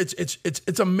them.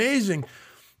 It's amazing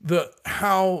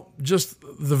how just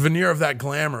the veneer of that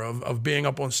glamour of being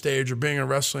up on stage or being in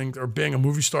wrestling or being a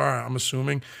movie star, I'm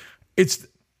assuming, it's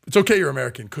okay you're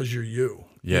American because you're you.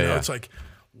 Yeah. It's like,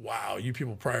 wow, you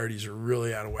people priorities are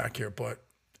really out of whack here, but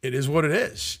it is what it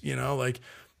is. Like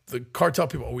the cartel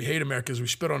people, we hate Americans, we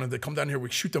spit on them, they come down here, we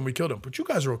shoot them, we kill them. But you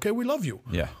guys are okay, we love you.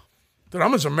 Yeah. Dude,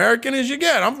 I'm as American as you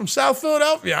get. I'm from South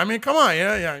Philadelphia. I mean, come on,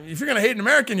 yeah. If you're gonna hate an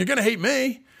American, you're gonna hate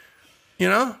me.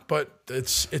 But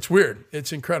it's weird.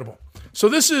 It's incredible. So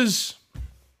this is,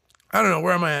 I don't know,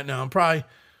 where am I at now? I'm probably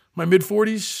my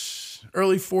mid-40s,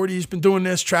 early 40s, been doing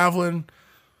this, traveling,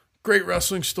 great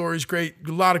wrestling stories, a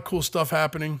lot of cool stuff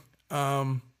happening.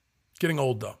 Getting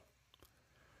old though.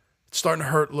 It's starting to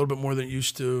hurt a little bit more than it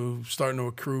used to, starting to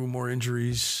accrue more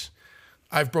injuries.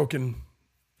 I've broken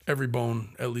every bone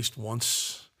at least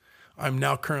once. I'm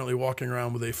now currently walking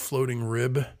around with a floating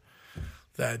rib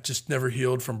that just never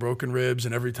healed from broken ribs.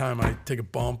 And every time I take a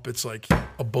bump, it's like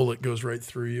a bullet goes right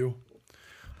through you.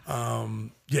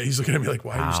 Yeah, he's looking at me like,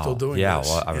 why are you still doing yeah, this?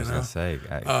 well, I was going to say.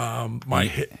 My you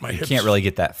hips. can't really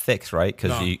get that fixed, right?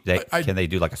 Because No, can they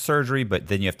do like a surgery, but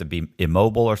then you have to be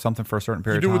immobile or something for a certain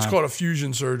period You do of what's time? called a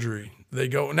fusion surgery. They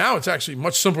go, now it's actually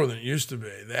much simpler than it used to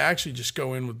be. They actually just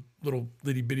go in with little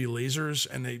itty bitty lasers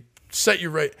and they set you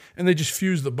right, and they just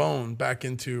fuse the bone back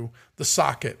into the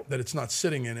socket that it's not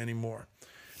sitting in anymore.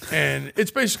 And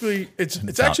it's basically,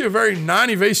 it's actually a very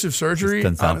non-invasive surgery.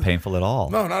 Doesn't sound painful at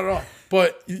all. No, not at all.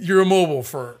 But you're immobile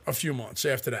for a few months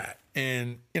after that.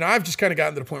 And, I've just kind of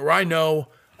gotten to the point where I know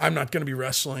I'm not going to be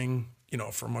wrestling,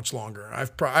 for much longer.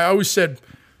 I always said,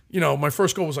 my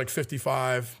first goal was like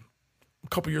 55, a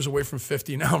couple years away from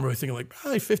 50. Now I'm really thinking like,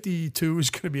 probably 52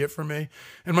 is going to be it for me.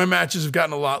 And my matches have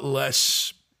gotten a lot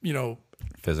less,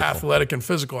 Physical. athletic and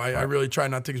physical. I really try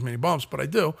not to take as many bumps, but I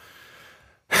do.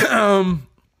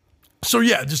 So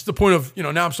yeah, just the point of,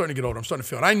 now I'm starting to get older. I'm starting to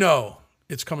feel it. I know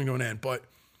it's coming to an end, but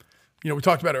we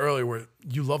talked about it earlier where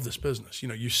you love this business.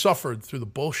 You suffered through the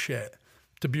bullshit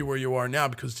to be where you are now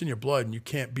because it's in your blood and you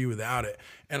can't be without it.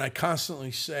 And I constantly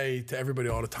say to everybody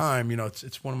all the time,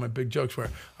 it's one of my big jokes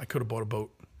where I could have bought a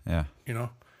boat. Yeah.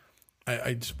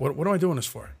 I just, what am I doing this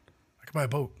for? I could buy a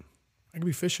boat. I could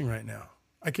be fishing right now.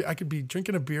 I could be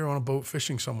drinking a beer on a boat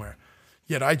fishing somewhere.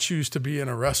 Yet I choose to be in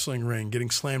a wrestling ring getting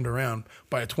slammed around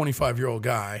by a 25-year-old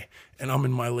guy, and I'm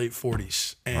in my late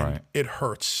 40s, and It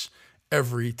hurts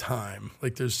every time.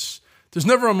 Like there's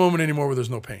never a moment anymore where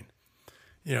there's no pain.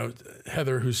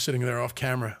 Heather, who's sitting there off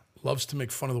camera, loves to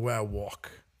make fun of the way I walk.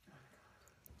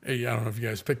 Hey, I don't know if you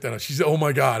guys picked that up. She's, oh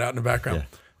my God, out in the background.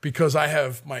 Yeah. Because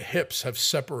my hips have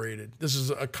separated. This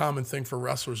is a common thing for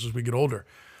wrestlers as we get older.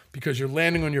 Because you're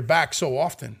landing on your back so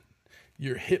often,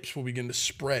 your hips will begin to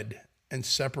spread and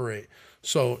separate.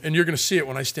 So, and you're going to see it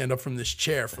when I stand up from this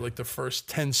chair for like the first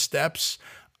 10 steps,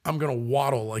 I'm going to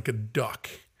waddle like a duck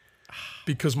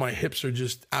because my hips are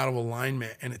just out of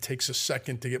alignment and it takes a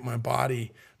second to get my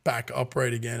body back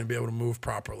upright again and be able to move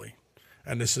properly.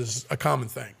 And this is a common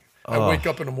thing. I wake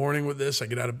up in the morning with this. I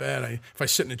get out of bed. If I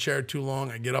sit in a chair too long,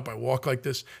 I get up, I walk like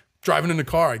this. Driving in the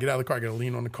car, I get out of the car, I got to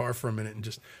lean on the car for a minute and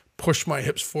just push my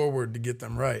hips forward to get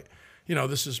them right.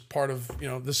 This is part of,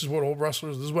 this is what old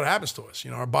wrestlers, this is what happens to us.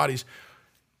 Our bodies,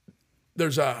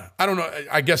 I don't know,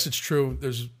 I guess it's true.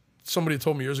 There's somebody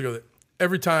told me years ago that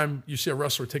every time you see a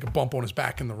wrestler take a bump on his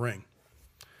back in the ring,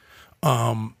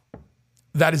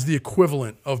 that is the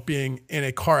equivalent of being in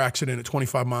a car accident at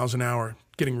 25 miles an hour,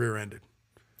 getting rear-ended.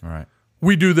 All right.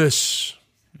 We do this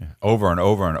over and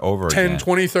over and over 10, again.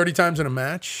 20, 30 times in a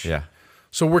match. Yeah.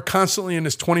 So we're constantly in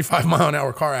this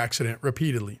 25-mile-an-hour car accident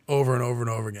repeatedly, over and over and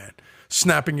over again,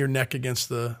 snapping your neck against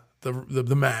the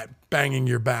mat, banging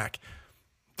your back.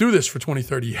 Do this for 20,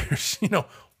 30 years.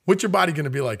 What's your body going to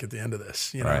be like at the end of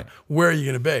this? Right. Where are you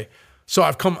going to be? So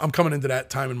I'm coming into that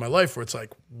time in my life where it's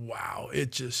like, wow,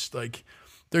 it just like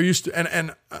they're used to,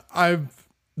 and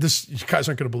you guys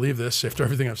aren't going to believe this after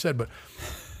everything I've said, but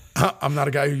I'm not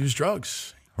a guy who used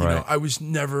drugs. Right. I was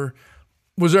never.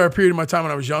 Was there a period of my time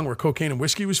when I was young where cocaine and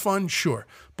whiskey was fun? Sure.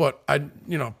 But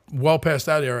well past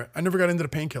that era, I never got into the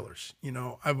painkillers.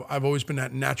 I've always been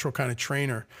that natural kind of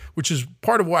trainer, which is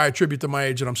part of why I attribute to my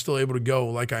age that I'm still able to go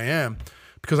like I am,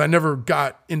 because I never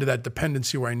got into that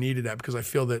dependency where I needed that, because I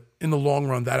feel that in the long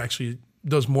run, that actually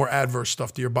does more adverse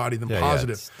stuff to your body than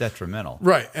positive. It's detrimental.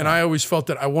 Right. And I always felt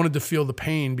that I wanted to feel the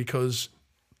pain because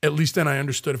at least then I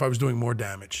understood if I was doing more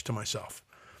damage to myself.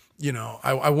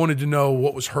 I wanted to know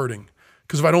what was hurting.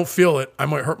 Because if I don't feel it, I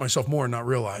might hurt myself more and not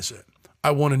realize it.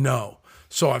 I want to know.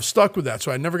 So I've stuck with that. So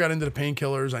I never got into the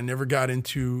painkillers. I never got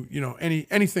into,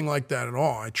 anything like that at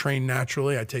all. I train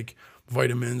naturally. I take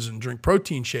vitamins and drink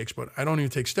protein shakes, but I don't even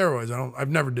take steroids. I've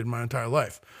never did my entire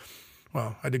life.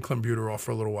 Well, I did clenbuterol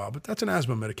for a little while, but that's an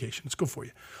asthma medication. It's good for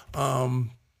you. That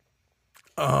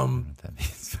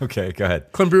means. Okay, go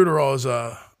ahead. Clenbuterol is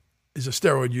a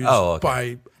steroid used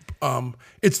by,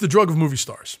 it's the drug of movie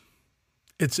stars.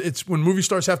 It's when movie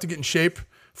stars have to get in shape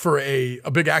for a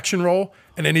big action role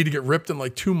and they need to get ripped in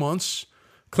like 2 months.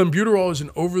 Clenbuterol is an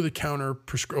over-the-counter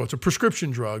it's a prescription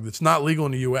drug that's not legal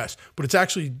in the U.S., but it's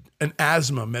actually an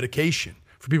asthma medication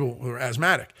for people who are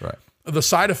asthmatic. Right. The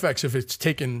side effects, if it's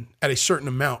taken at a certain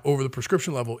amount over the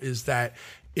prescription level, is that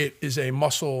it is a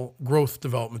muscle growth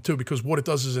development too, because what it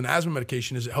does as an asthma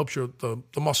medication is it helps the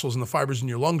muscles and the fibers in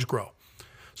your lungs grow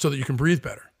so that you can breathe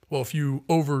better. Well, if you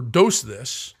overdose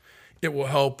this, it will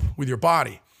help with your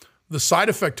body. The side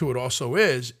effect to it also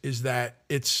is that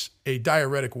it's a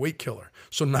diuretic weight killer.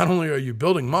 So not only are you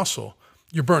building muscle,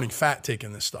 You're burning fat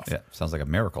taking this stuff. Yeah, sounds like a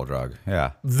miracle drug.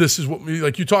 Yeah. This is what,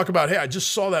 like you talk about, hey, I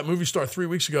just saw that movie star 3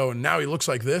 weeks ago and now he looks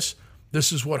like this.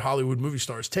 This is what Hollywood movie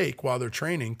stars take while they're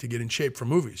training to get in shape for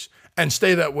movies and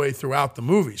stay that way throughout the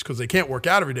movies because they can't work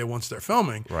out every day once they're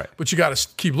filming. Right. But you got to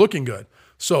keep looking good.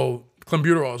 So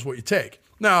clenbuterol is what you take.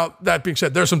 Now, that being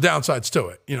said, there's some downsides to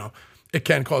it. You know, it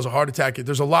can cause a heart attack.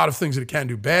 There's a lot of things that it can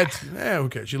do bad. Who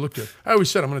cares? You look good. I always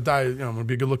said I'm going to die. You know, I'm going to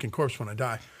be a good looking corpse when I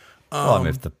die. Well, I mean,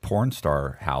 if the porn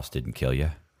star house didn't kill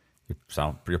you,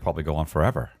 you'll probably go on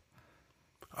forever.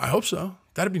 I hope so.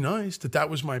 That'd be nice. That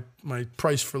was my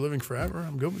price for living forever.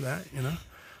 I'm good with that, you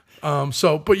know.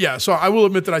 So I will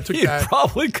admit that I took You'd that.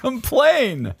 probably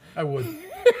complain, I would.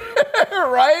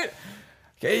 right?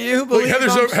 Can you believe I'm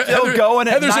still going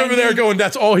at Heather's 90? over there going,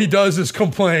 that's all he does is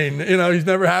complain. You know, he's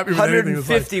never happy with anything.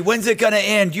 150. When's it going to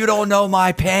end? You don't know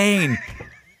my pain.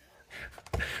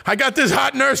 I got this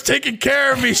hot nurse taking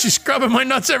care of me. She's scrubbing my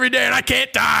nuts every day and I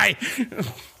can't die.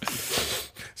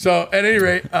 So at any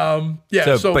rate,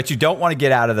 yeah. So, but you don't want to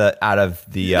get out of the. I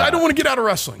don't want to get out of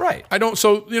wrestling. Right. I don't.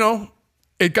 So, you know,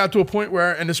 it got to a point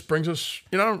where, and this brings us,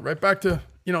 you know, right back to,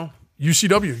 you know,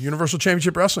 UCW, Universal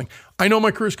Championship Wrestling. I know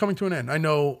my career is coming to an end. I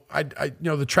know, you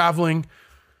know, the traveling,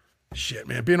 shit,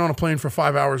 man, being on a plane for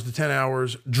 5 hours to 10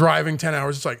 hours, driving 10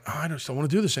 hours. It's like, I just don't want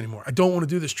to do this anymore. I don't want to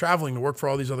do this traveling to work for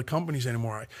all these other companies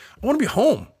anymore. I want to be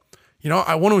home. You know,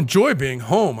 I want to enjoy being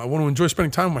home. I want to enjoy spending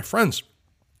time with my friends.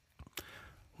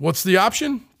 What's the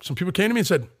option? Some people came to me and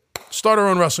said, start our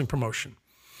own wrestling promotion.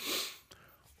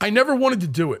 I never wanted to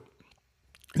do it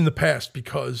in the past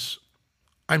because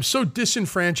I'm so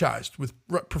disenfranchised with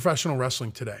professional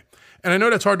wrestling today. And I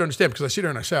know that's hard to understand because I sit there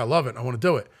and I say, I love it. I want to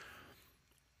do it.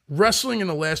 Wrestling in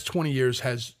the last 20 years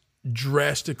has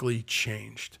drastically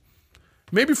changed.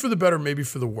 Maybe for the better, maybe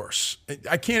for the worse.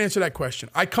 I can't answer that question.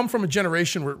 I come from a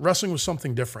generation where wrestling was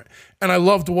something different. And I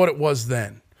loved what it was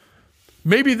then.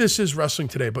 Maybe this is wrestling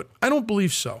today, but I don't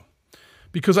believe so.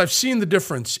 Because I've seen the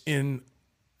difference in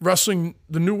wrestling,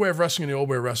 the new way of wrestling and the old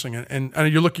way of wrestling. And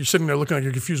you're sitting there looking like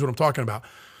you're confused what I'm talking about.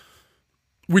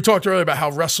 We talked earlier about how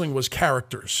wrestling was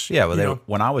characters. Yeah, well,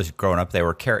 when I was growing up, they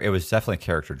were it was definitely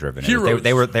character driven. Heroes.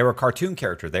 They were cartoon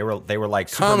characters. They were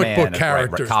like comic Superman book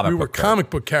characters. We were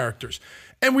comic book characters.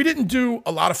 And we didn't do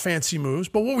a lot of fancy moves,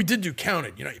 but what we did do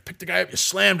counted. You know, you picked the guy up, you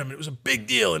slammed him, and it was a big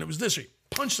deal, and it was this, or you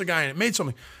punched the guy and it made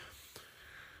something.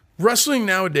 Wrestling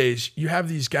nowadays, you have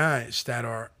these guys that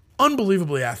are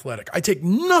unbelievably athletic. I take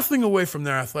nothing away from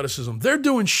their athleticism. They're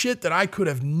doing shit that I could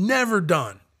have never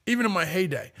done, even in my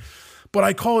heyday. But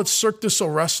I call it Cirque du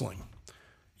Soleil wrestling.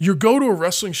 You go to a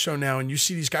wrestling show now and you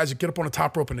see these guys that get up on a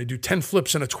top rope and they do 10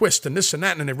 flips and a twist and this and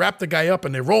that, and they wrap the guy up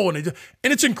and they roll and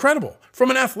it's incredible. From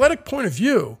an athletic point of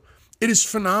view, it is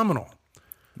phenomenal.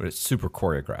 But it's super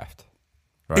choreographed,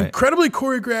 right? Incredibly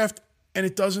choreographed, and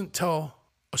it doesn't tell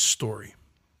a story.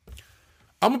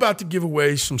 I'm about to give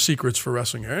away some secrets for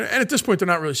wrestling here. And at this point, they're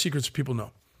not really secrets people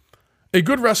know. A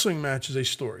good wrestling match is a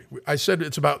story. I said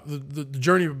it's about the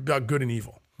journey about good and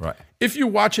evil. Right. If you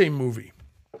watch a movie,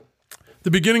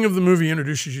 the beginning of the movie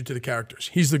introduces you to the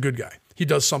characters. He's the good guy. He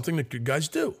does something that good guys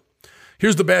do.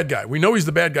 Here's the bad guy. We know he's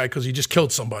the bad guy because he just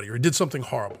killed somebody or he did something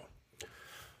horrible.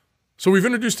 So we've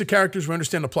introduced the characters. We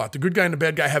understand the plot. The good guy and the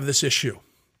bad guy have this issue.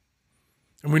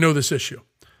 And we know this issue.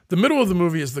 The middle of the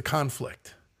movie is the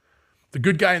conflict. The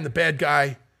good guy and the bad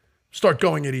guy start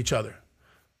going at each other.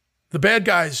 The bad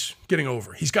guy's getting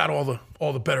over. He's got all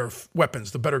the better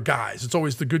weapons, the better guys. It's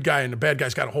always the good guy and the bad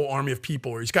guy's got a whole army of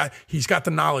people, or he's got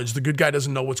the knowledge. The good guy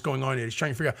doesn't know what's going on yet. He's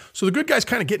trying to figure out. So the good guy's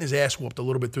kind of getting his ass whooped a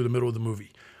little bit through the middle of the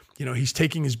movie. You know, he's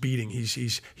taking his beating.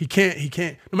 He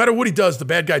can't. No matter what he does, the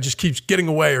bad guy just keeps getting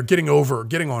away or getting over or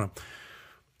getting on him.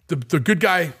 The good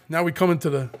guy, now we come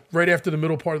into right after the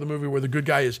middle part of the movie where the good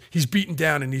guy he's beaten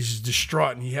down and he's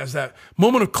distraught and he has that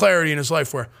moment of clarity in his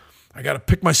life where I got to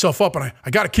pick myself up and I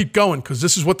got to keep going because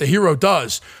this is what the hero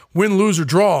does. Win, lose, or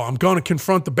draw, I'm going to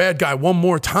confront the bad guy one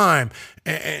more time.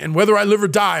 And whether I live or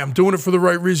die, I'm doing it for the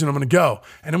right reason. I'm going to go.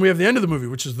 And then we have the end of the movie,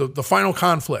 which is the final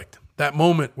conflict, that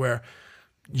moment where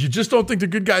you just don't think the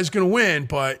good guy's going to win,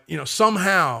 but you know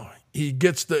somehow he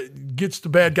gets the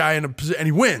bad guy in a position and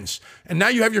he wins. And now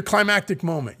you have your climactic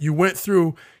moment. You went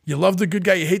through, you love the good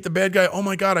guy, you hate the bad guy. Oh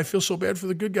my God, I feel so bad for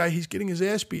the good guy. He's getting his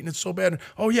ass beaten. It's so bad.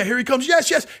 Oh yeah, here he comes.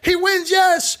 Yes, he wins,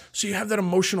 yes. So you have that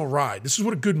emotional ride. This is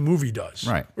what a good movie does.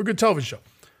 Right. Or a good television show.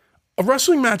 A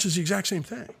wrestling match is the exact same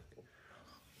thing.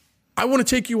 I want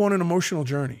to take you on an emotional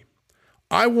journey.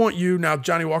 I want you, now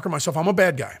Johnny Walker, myself, I'm a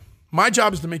bad guy. My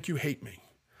job is to make you hate me.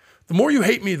 The more you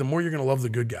hate me, the more you're going to love the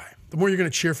good guy. The more you're going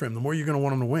to cheer for him, the more you're going to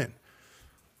want him to win.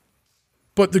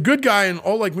 But the good guy in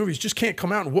all like movies just can't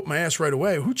come out and whoop my ass right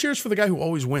away. Who cheers for the guy who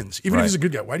always wins? Even if he's a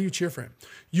good guy, why do you cheer for him?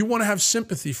 You want to have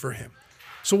sympathy for him.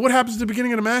 So what happens at the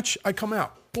beginning of the match? I come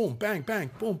out. Boom, bang, bang,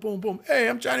 boom, boom, boom. Hey,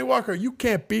 I'm Johnny Walker. You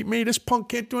can't beat me. This punk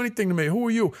can't do anything to me. Who are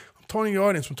you? I'm taunting the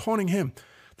audience. I'm taunting him.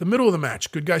 The middle of the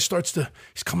match, good guy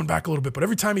he's coming back a little bit, but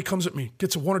every time he comes at me,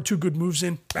 gets one or two good moves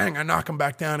in, bang, I knock him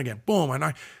back down again. Boom,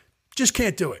 just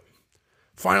can't do it.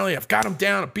 Finally, I've got him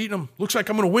down. I've beaten him. Looks like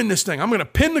I'm going to win this thing. I'm going to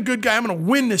pin the good guy. I'm going to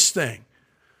win this thing.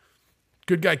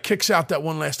 Good guy kicks out that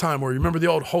one last time where you remember the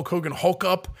old Hulk Hogan Hulk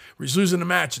up where he's losing the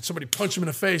match and somebody punched him in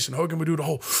the face and Hogan would do the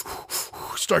whole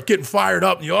start getting fired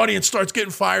up and the audience starts getting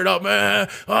fired up, man,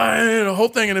 the whole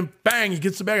thing, and then bang, he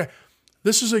gets the bad guy.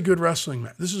 This is a good wrestling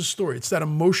match. This is a story. It's that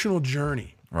emotional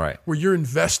journey right, where you're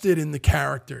invested in the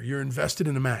character. You're invested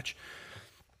in the match.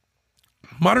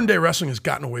 Modern day wrestling has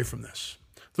gotten away from this.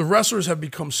 The wrestlers have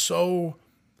become so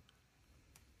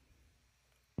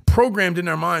programmed in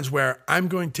their minds where I'm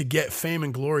going to get fame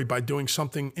and glory by doing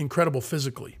something incredible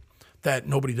physically that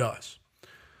nobody does.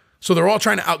 So they're all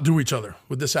trying to outdo each other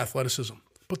with this athleticism,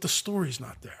 but the story's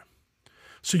not there.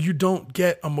 So you don't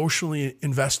get emotionally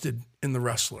invested in the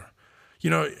wrestler.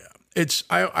 You know,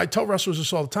 I tell wrestlers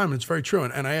this all the time, and it's very true,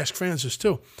 and I ask fans this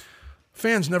too.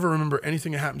 Fans never remember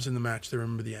anything that happens in the match. They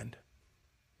remember the end.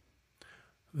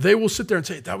 They will sit there and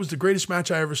say, that was the greatest match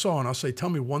I ever saw. And I'll say, tell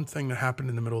me one thing that happened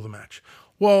in the middle of the match.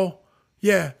 Well,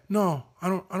 yeah, no, I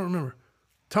don't remember.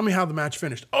 Tell me how the match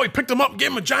finished. Oh, he picked him up and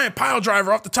gave him a giant pile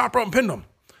driver off the top rope and pinned him.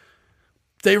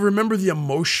 They remember the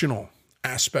emotional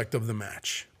aspect of the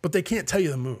match, but they can't tell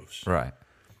you the moves. right.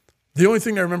 The only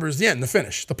thing they remember is the end, the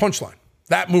finish, the punchline.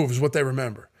 That move is what they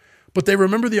remember. But they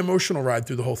remember the emotional ride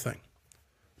through the whole thing.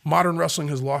 Modern wrestling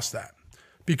has lost that.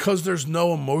 Because there's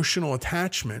no emotional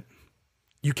attachment,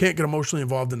 you can't get emotionally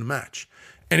involved in the match.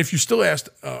 And if you still asked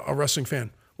a wrestling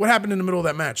fan, what happened in the middle of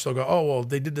that match? They'll go, oh, well,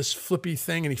 they did this flippy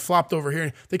thing and he flopped over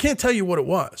here. They can't tell you what it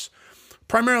was.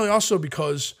 Primarily also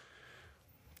because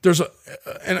there's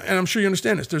and I'm sure you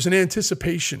understand this, there's an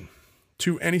anticipation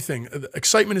to anything.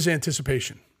 Excitement is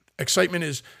anticipation. Excitement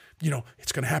is,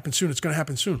 it's going to happen soon. It's going to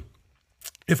happen soon.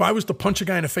 If I was to punch a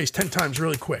guy in the face 10 times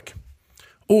really quick,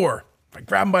 or if I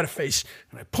grab him by the face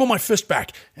and I pull my fist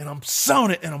back and I'm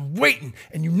selling it and I'm waiting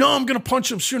and I'm going to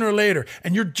punch him sooner or later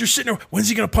and you're sitting there, when's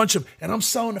he going to punch him? And I'm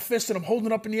selling the fist and I'm holding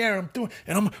it up in the air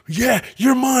and yeah,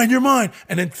 you're mine.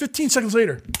 And then 15 seconds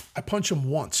later, I punch him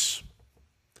once.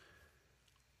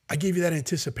 I gave you that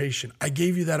anticipation. I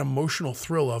gave you that emotional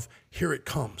thrill of here it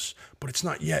comes, but it's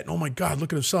not yet. And oh my God,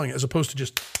 look at him selling it, as opposed to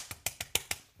just,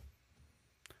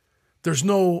 there's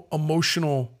no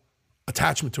emotional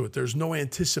attachment to it. There's no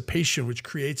anticipation, which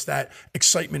creates that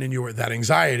excitement in you or that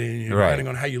anxiety in you, depending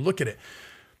on how you look at it.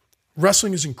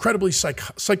 Wrestling is incredibly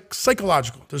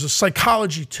psychological. There's a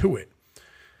psychology to it.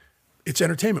 It's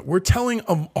entertainment. We're telling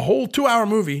a whole 2-hour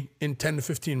movie in 10 to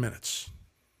 15 minutes.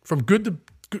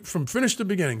 From finish to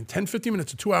beginning, 10, 15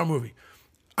 minutes, a 2-hour movie.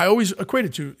 I always equate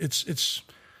it to, it's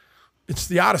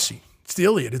the Odyssey. It's the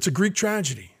Iliad. It's a Greek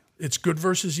tragedy. It's good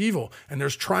versus evil. And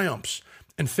there's triumphs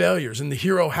and failures, and the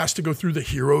hero has to go through the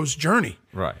hero's journey.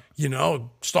 Right.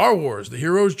 Star Wars, the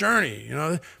hero's journey.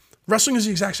 Wrestling is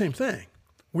the exact same thing.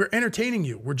 We're entertaining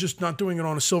you. We're just not doing it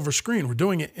on a silver screen. We're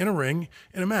doing it in a ring,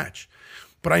 in a match.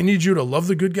 But I need you to love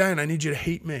the good guy, and I need you to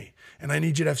hate me. And I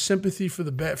need you to have sympathy for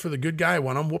the good guy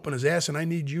when I'm whooping his ass, and I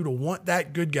need you to want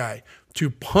that good guy to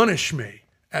punish me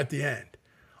at the end.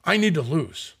 I need to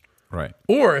lose. Right.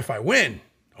 Or if I win,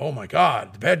 oh my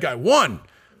God, the bad guy won.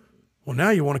 Well,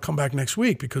 now you want to come back next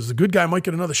week because the good guy might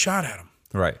get another shot at him.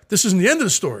 Right. This isn't the end of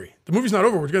the story. The movie's not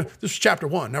over. This is chapter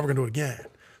 1. Now we're going to do it again.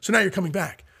 So now you're coming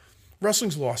back.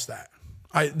 Wrestling's lost that.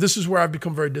 This is where I've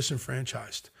become very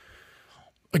disenfranchised.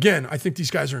 Again, I think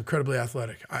these guys are incredibly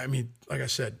athletic. I mean, like I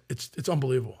said, it's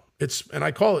unbelievable. And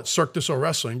I call it Cirque du Soleil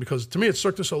wrestling because to me it's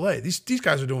Cirque du Soleil. These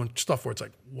guys are doing stuff where it's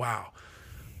like, wow.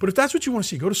 But if that's what you want to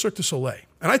see, go to Cirque du Soleil.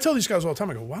 And I tell these guys all the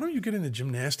time, I go, why don't you get into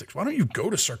gymnastics? Why don't you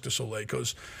go to Cirque du Soleil?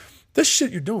 Because this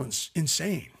shit you're doing is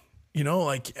insane.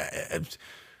 I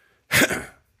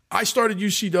started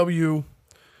UCW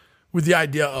with the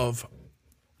idea of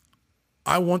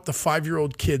I want the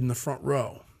 5-year-old kid in the front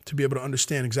row to be able to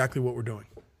understand exactly what we're doing.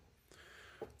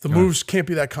 The moves can't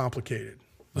be that complicated.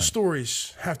 The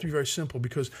stories have to be very simple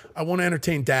because I want to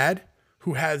entertain dad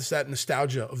who has that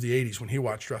nostalgia of the 80s when he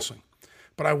watched wrestling.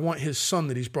 But I want his son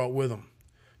that he's brought with him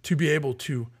to be able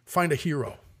to find a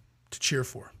hero to cheer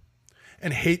for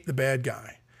and hate the bad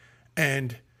guy.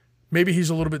 And maybe he's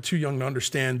a little bit too young to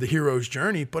understand the hero's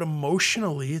journey, but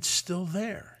emotionally it's still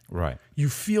there. Right. You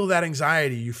feel that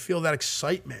anxiety. You feel that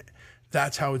excitement.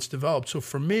 That's how it's developed. So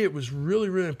for me, it was really,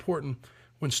 really important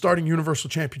when starting Universal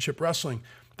Championship Wrestling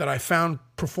that I found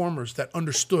performers that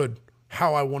understood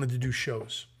how I wanted to do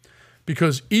shows.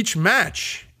 Because each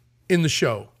match in the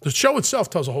show itself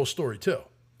tells a whole story too.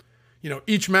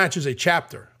 Each match is a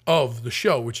chapter of the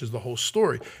show, which is the whole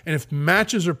story. And if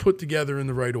matches are put together in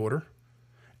the right order,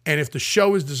 and if the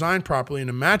show is designed properly and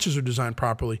the matches are designed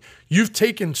properly, you've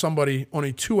taken somebody on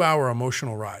a 2-hour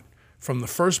emotional ride from the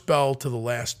first bell to the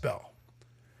last bell.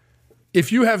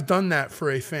 If you have done that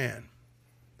for a fan,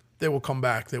 they will come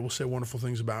back. They will say wonderful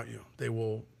things about you. They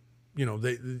will,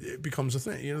 it becomes a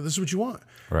thing. This is what you want.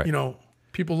 Right.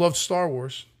 People loved Star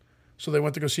Wars, so they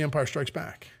went to go see Empire Strikes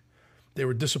Back. They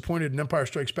were disappointed in Empire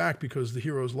Strikes Back because the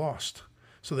heroes lost.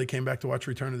 So they came back to watch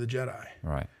Return of the Jedi.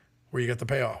 Right. Where you got the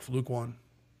payoff. Luke won,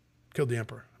 killed the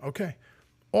Emperor. Okay.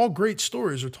 All great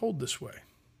stories are told this way.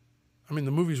 I mean,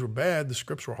 the movies were bad, the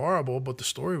scripts were horrible, but the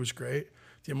story was great.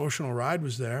 The emotional ride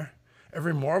was there.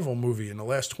 Every Marvel movie in the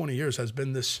last 20 years has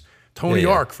been this. Tony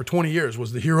Stark for 20 years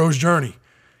was the hero's journey.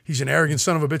 He's an arrogant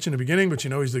son of a bitch in the beginning, but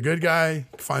he's the good guy,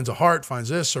 finds a heart, finds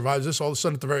this, survives this. All of a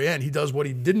sudden at the very end, he does what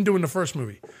he didn't do in the first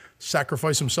movie,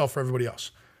 sacrifice himself for everybody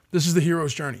else. This is the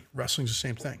hero's journey. Wrestling's the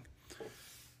same thing.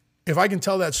 If I can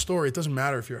tell that story, it doesn't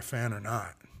matter if you're a fan or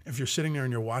not. If you're sitting there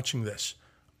and you're watching this,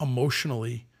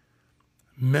 emotionally,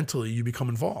 mentally, you become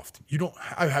involved.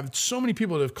 I have so many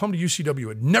people that have come to UCW,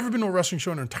 had never been to a wrestling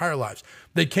show in their entire lives.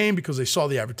 They came because they saw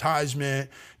the advertisement,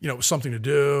 it was something to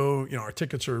do. Our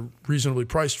tickets are reasonably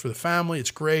priced for the family.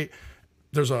 It's great.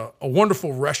 There's a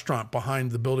wonderful restaurant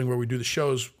behind the building where we do the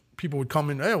shows. People would come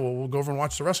in, hey, well, we'll go over and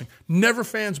watch the wrestling. Never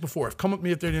fans before. Have come up to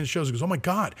me at the end of the shows and goes, oh my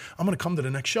God, I'm going to come to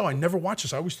the next show. I never watched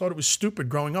this. I always thought it was stupid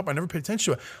growing up. I never paid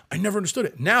attention to it. I never understood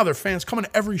it. Now they're fans coming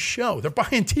to every show. They're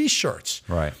buying T-shirts.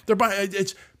 Right. They're buying,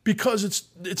 it's because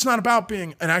it's not about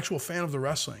being an actual fan of the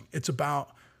wrestling. It's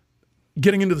about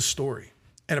getting into the story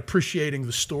and appreciating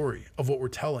the story of what we're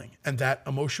telling and that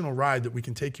emotional ride that we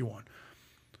can take you on.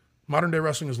 Modern day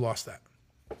wrestling has lost that.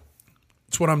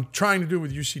 It's what I'm trying to do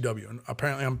with UCW, and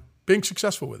apparently I'm being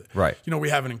successful with it. Right. We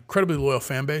have an incredibly loyal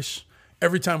fan base.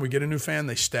 Every time we get a new fan,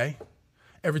 they stay.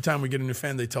 Every time we get a new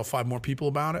fan, they tell 5 more people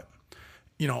about it.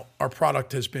 Our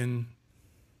product has been,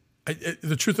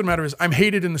 the truth of the matter is I'm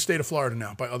hated in the state of Florida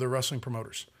now by other wrestling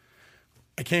promoters.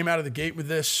 I came out of the gate with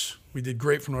this. We did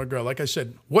great from North Carolina. Like I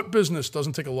said, what business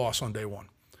doesn't take a loss on day one?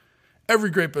 Every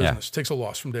great business takes a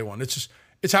loss from day one. It's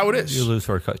how it is.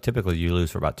 Typically you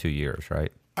lose for about 2 years,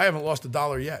 right? I haven't lost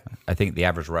 $1 yet. I think the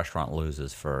average restaurant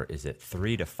loses for, is it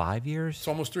 3 to 5 years? It's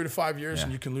almost 3 to 5 years,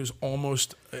 and you can lose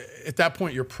almost, at that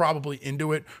point, you're probably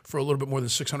into it for a little bit more than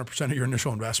 600% of your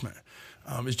initial investment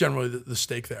is generally the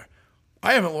stake there.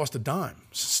 I haven't lost a dime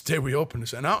since the day we opened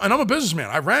this. And I'm a businessman.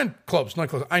 I ran clubs,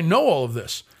 nightclubs. I know all of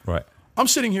this. Right. I'm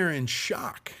sitting here in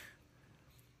shock.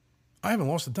 I haven't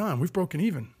lost a dime. We've broken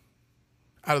even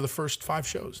out of the first 5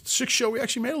 shows. The 6th show, we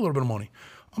actually made a little bit of money.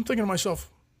 I'm thinking to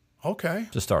myself, okay.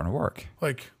 Just starting to work.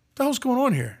 Like, what the hell's going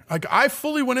on here? Like, I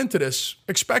fully went into this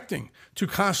expecting to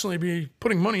constantly be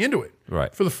putting money into it.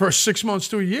 Right. For the first 6 months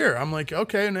to a year. I'm like,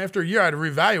 okay, and after a year, I had to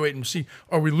reevaluate and see,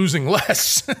 are we losing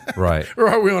less? Right. Or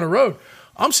are we on a road?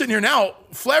 I'm sitting here now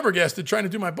flabbergasted trying to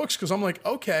do my books because I'm like,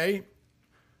 okay,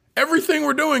 everything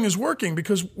we're doing is working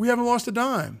because we haven't lost a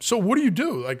dime. So what do you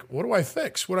do? Like, what do I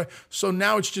fix? So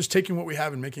now it's just taking what we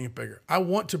have and making it bigger. I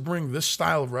want to bring this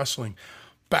style of wrestling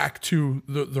back to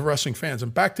the wrestling fans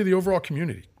and back to the overall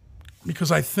community.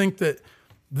 Because I think that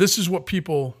this is what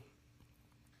people,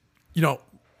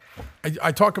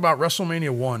 I talk about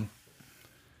WrestleMania 1,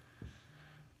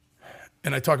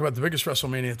 and I talk about the biggest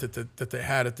WrestleMania that they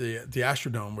had at the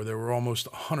Astrodome, where there were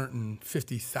almost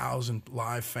 150,000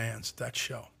 live fans at that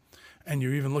show. And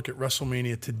you even look at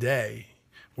WrestleMania today,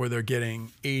 where they're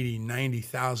getting 80,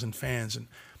 90,000 fans and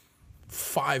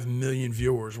 5 million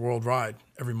viewers worldwide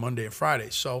every Monday and Friday.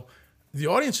 So the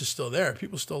audience is still there.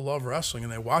 People still love wrestling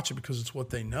and they watch it because it's what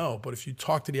they know. But if you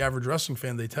talk to the average wrestling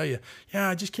fan, they tell you, yeah,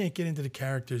 I just can't get into the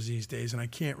characters these days and I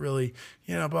can't really,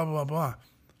 blah, blah, blah, blah.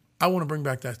 I want to bring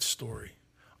back that story.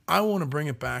 I want to bring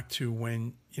it back to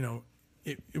when,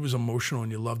 it was emotional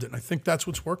and you loved it. And I think that's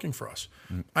what's working for us.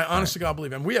 I honestly God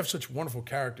believe. And we have such wonderful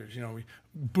characters.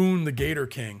 Boone the Gator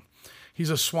King. He's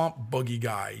a swamp buggy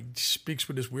guy. He speaks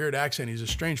with this weird accent. He's a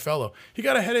strange fellow. He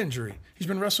got a head injury. He's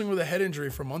been wrestling with a head injury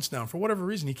for months now. For whatever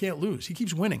reason, he can't lose. He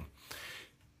keeps winning.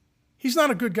 He's not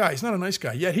a good guy. He's not a nice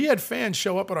guy. Yet he had fans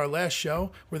show up at our last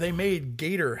show where they made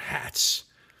gator hats.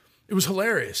 It was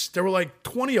hilarious. There were like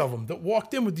 20 of them that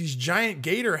walked in with these giant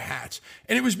gator hats.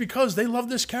 And it was because they loved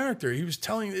this character. He was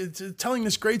telling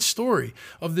this great story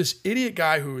of this idiot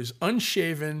guy who is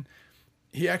unshaven.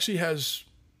 He actually has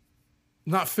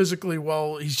not physically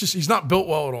well. He's not built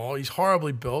well at all. He's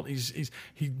horribly built.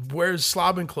 He wears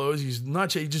slobbing clothes. He's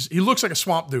not. He looks like a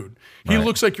swamp dude. He Right.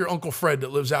 looks like your Uncle Fred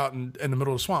that lives out in the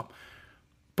middle of the swamp.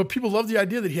 But people love the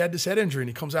idea that he had this head injury and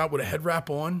he comes out with a head wrap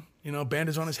on,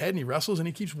 bandage on his head, and he wrestles and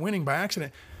he keeps winning by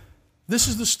accident. This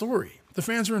is the story. The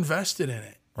fans are invested in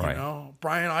it. Right.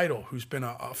 Brian Idol, who's been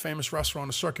a famous wrestler on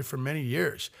the circuit for many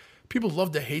years. People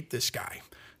love to hate this guy.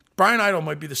 Brian Idol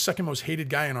might be the second most hated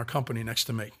guy in our company next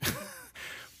to me.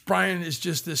 Brian is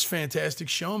just this fantastic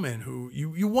showman who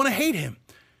you want to hate him.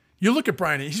 You look at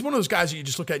Brian, he's one of those guys that you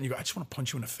just look at and you go, I just want to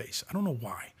punch you in the face. I don't know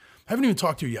why. I haven't even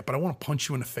talked to you yet, but I want to punch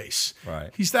you in the face.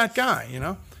 Right. He's that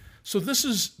guy, So this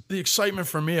is the excitement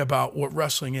for me about what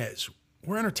wrestling is.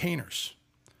 We're entertainers.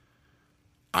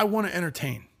 I want to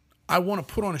entertain. I want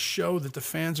to put on a show that the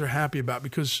fans are happy about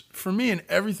because for me and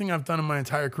everything I've done in my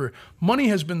entire career, money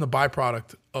has been the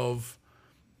byproduct of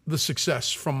the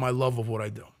success from my love of what I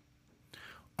do.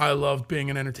 I loved being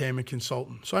an entertainment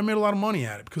consultant. So I made a lot of money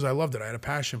at it because I loved it. I had a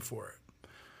passion for it.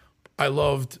 I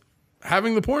loved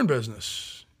having the porn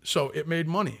business. So it made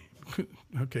money.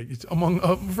 Okay, it's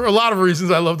for a lot of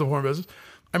reasons I love the porn business.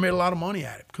 I made a lot of money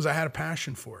at it because I had a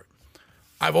passion for it.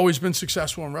 I've always been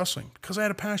successful in wrestling because I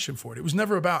had a passion for it. It was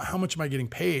never about how much am I getting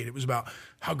paid. It was about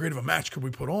how great of a match could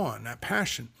we put on, that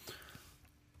passion.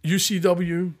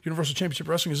 UCW, Universal Championship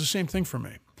Wrestling, is the same thing for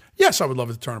me. Yes, I would love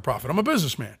it to turn a profit. I'm a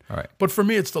businessman. All right. But for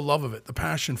me, it's the love of it, the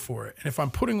passion for it. And if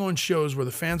I'm putting on shows where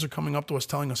the fans are coming up to us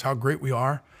telling us how great we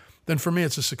are, then for me,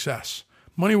 it's a success.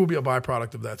 Money will be a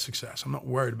byproduct of that success. I'm not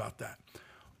worried about that.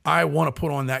 I want to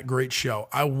put on that great show.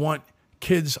 I want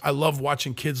kids, I love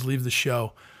watching kids leave the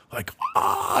show like,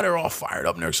 they're all fired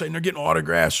up and they're excited. They're getting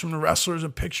autographs from the wrestlers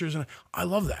and pictures. And I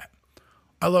love that.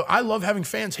 I love having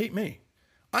fans hate me.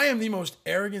 I am the most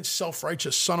arrogant,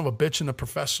 self-righteous son of a bitch in the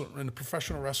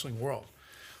professional wrestling world.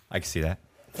 I can see that.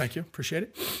 Thank you. Appreciate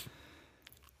it.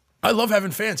 I love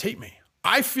having fans hate me.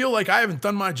 I feel like I haven't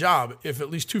done my job if at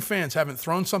least 2 fans haven't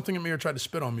thrown something at me or tried to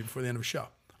spit on me before the end of a show.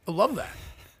 I love that.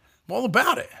 I'm all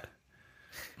about it.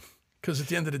 Because at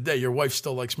the end of the day, your wife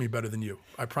still likes me better than you.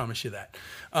 I promise you that.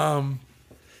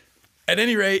 At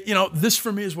any rate, this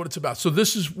for me is what it's about. So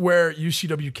this is where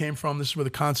UCW came from. This is where the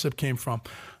concept came from.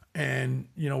 And,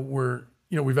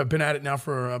 we've been at it now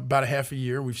for about a half a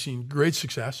year. We've seen great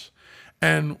success.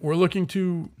 And we're looking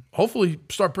to hopefully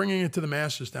start bringing it to the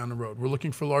masses down the road. We're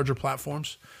looking for larger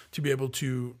platforms to be able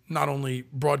to not only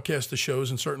broadcast the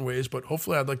shows in certain ways, but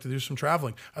hopefully I'd like to do some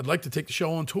traveling. I'd like to take the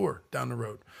show on tour down the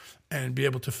road and be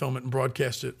able to film it and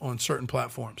broadcast it on certain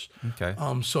platforms. Okay.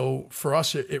 So for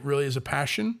us, it really is a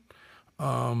passion.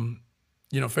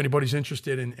 If anybody's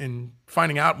interested in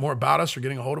finding out more about us or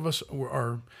getting a hold of us,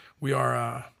 our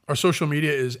social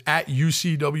media is at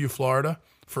UCW Florida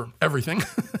for everything.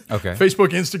 Okay.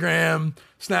 Facebook, Instagram,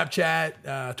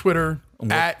 Snapchat, Twitter,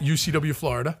 at UCW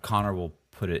Florida. Connor will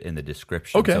put it in the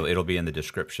description. Okay. So it'll be in the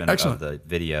description Excellent. of the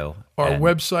video. Our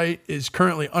website is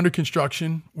currently under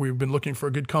construction. We've been looking for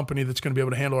a good company that's going to be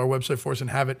able to handle our website for us and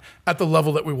have it at the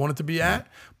level that we want it to be at.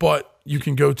 But you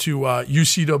can go to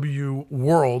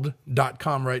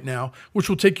ucwworld.com right now, which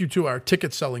will take you to our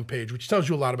ticket selling page, which tells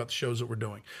you a lot about the shows that we're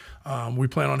doing. We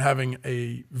plan on having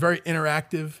a very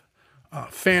interactive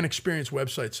fan experience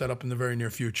website set up in the very near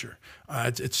future.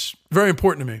 It's very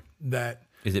important to me that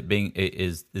Is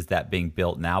that being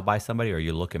built now by somebody, or are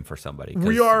you looking for somebody?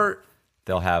 we are.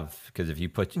 They'll have, because if you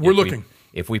put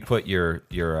if we put your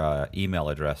email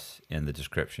address in the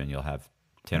description, you'll have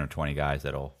 10 or 20 guys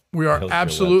that'll. We are host your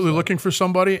absolutely website. looking for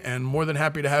somebody, and more than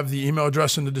happy to have the email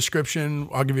address in the description.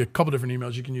 I'll give you a couple different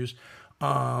emails you can use.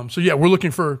 We're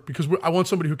looking for, because I want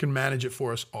somebody who can manage it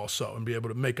for us also and be able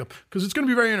to make up, because it's going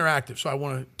to be very interactive. So I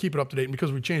want to keep it up to date. And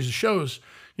because we change the shows,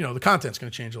 the content's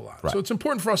going to change a lot. Right. So it's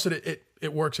important for us that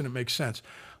it works and it makes sense.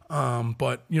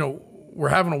 We're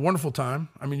having a wonderful time.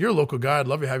 I mean, you're a local guy. I'd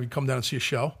love to have you come down and see a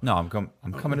show. No, I'm coming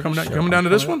to Coming this down, show. coming down to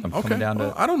this I'm one? coming Okay. down to.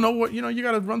 Well, I don't know what, you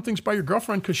got to run things by your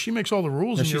girlfriend because she makes all the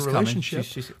rules in your She's coming. relationship.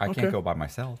 I Okay. can't go by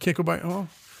myself. Can't go by, I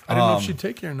didn't know if she'd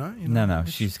take you or not. No,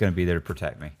 she's going to be there to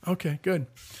protect me. Okay, good.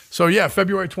 So yeah,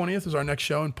 February 20th is our next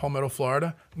show in Palmetto,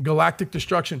 Florida. Galactic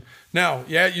Destruction. Now,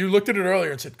 you looked at it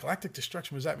earlier and said, Galactic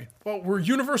Destruction, what does that mean? Well, we're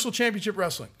Universal Championship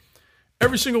Wrestling.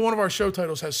 Every single one of our show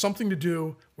titles has something to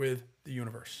do with the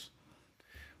universe.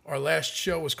 Our last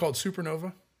show was called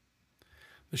Supernova.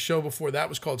 The show before that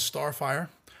was called Starfire.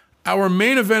 Our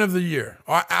main event of the year,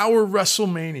 our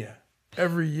WrestleMania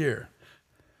every year.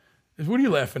 What are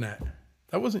you laughing at?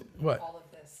 That wasn't, what?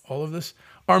 All of this.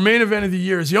 Our main event of the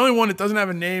year is the only one that doesn't have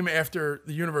a name after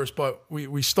the universe, but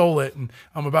we stole it, and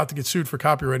I'm about to get sued for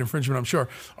copyright infringement, I'm sure.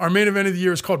 Our main event of the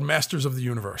year is called Masters of the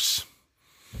Universe.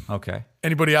 Okay.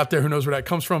 Anybody out there who knows where that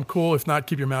comes from, cool. If not,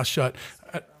 keep your mouth shut.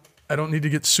 I don't need to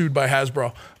get sued by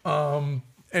Hasbro.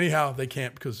 Anyhow, they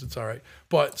can't because it's all right.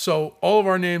 But so all of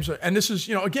our names are, and this is,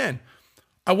 again,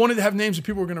 I wanted to have names that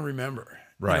people were going to remember.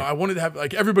 Right. I wanted to have,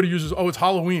 like, everybody uses, it's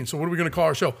Halloween, so what are we going to call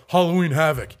our show? Halloween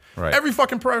Havoc. Right. Every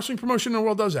fucking pro wrestling promotion in the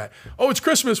world does that. Oh, it's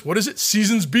Christmas. What is it?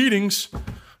 Seasons Beatings.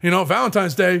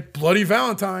 Valentine's Day, Bloody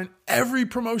Valentine. Every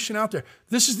promotion out there.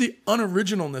 This is the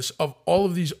unoriginalness of all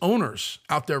of these owners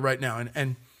out there right now.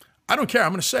 And I don't care.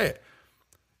 I'm going to say it.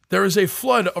 There is a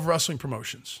flood of wrestling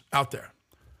promotions out there.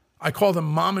 I call them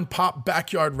mom and pop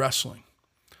backyard wrestling.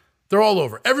 They're all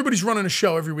over. Everybody's running a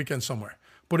show every weekend somewhere.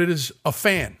 But it is a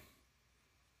fan.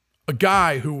 A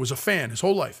guy who was a fan his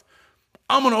whole life.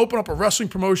 I'm going to open up a wrestling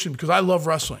promotion because I love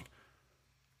wrestling.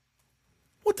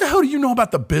 What the hell do you know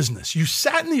about the business? You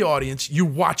sat in the audience, you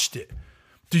watched it.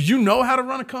 Do you know how to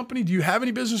run a company? Do you have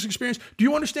any business experience? Do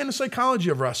you understand the psychology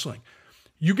of wrestling?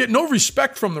 You get no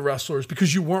respect from the wrestlers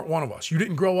because you weren't one of us. You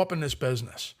didn't grow up in this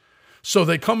business. So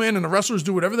they come in and the wrestlers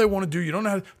do whatever they want to do. You don't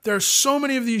know how to, there are so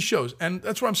many of these shows. And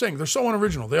that's what I'm saying. They're so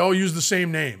unoriginal. They all use the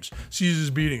same names. Caesar's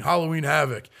Beating, Halloween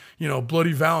Havoc,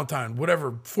 Bloody Valentine,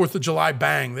 whatever, 4th of July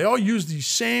Bang. They all use these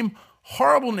same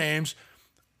horrible names.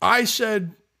 I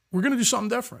said, we're going to do something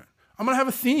different. I'm going to have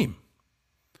a theme.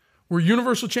 We're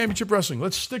Universal Championship Wrestling.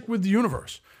 Let's stick with the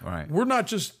universe. Right. We're not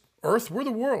just Earth. We're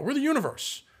the world. We're the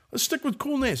universe. Let's stick with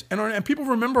cool names. And people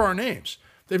remember our names.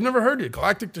 They've never heard it.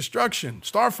 Galactic Destruction,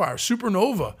 Starfire,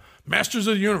 Supernova, Masters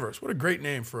of the Universe. What a great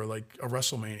name for like a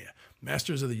WrestleMania.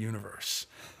 Masters of the Universe.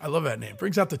 I love that name.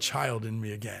 Brings out the child in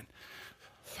me again.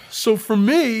 So for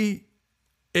me,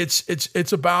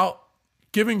 it's about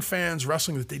giving fans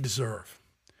wrestling that they deserve.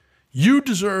 You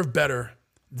deserve better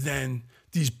than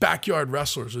these backyard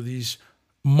wrestlers or these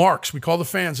marks. We call the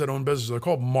fans that own businesses, they're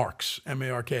called marks,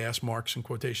 M-A-R-K-S, marks in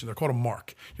quotation. They're called a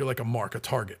mark. You're like a mark, a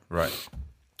target. Right.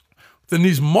 Then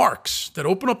these marks that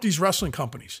open up these wrestling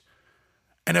companies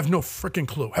and have no freaking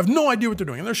clue, have no idea what they're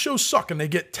doing. And their shows suck and they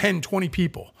get 10, 20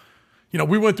 people.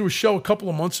 We went through a show a couple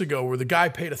of months ago where the guy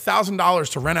paid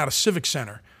 $1,000 to rent out a civic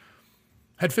center,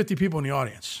 had 50 people in the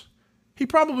audience. He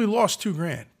probably lost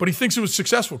 $2,000, but he thinks it was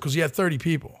successful because he had 30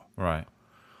 people. Right.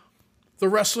 The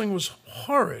wrestling was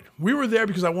horrid. We were there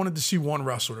because I wanted to see one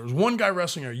wrestler. There was one guy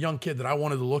wrestling, a young kid that I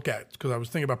wanted to look at because I was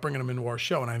thinking about bringing him into our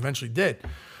show, and I eventually did.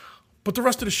 But the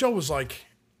rest of the show was like,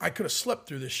 I could have slept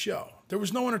through this show. There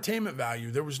was no entertainment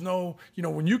value. There was no,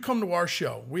 when you come to our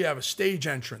show, we have a stage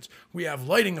entrance. We have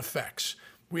lighting effects.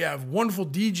 We have wonderful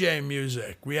DJ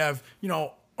music. We have,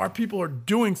 our people are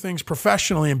doing things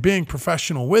professionally and being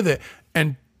professional with it.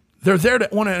 And they're there to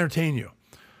want to entertain you.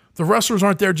 The wrestlers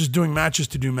aren't there just doing matches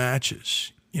to do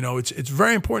matches. It's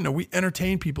very important that we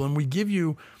entertain people and we give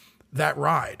you that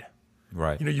ride.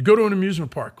 Right. You go to an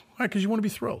amusement park, why? Because you want to be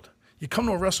thrilled. You come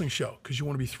to a wrestling show because you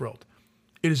want to be thrilled.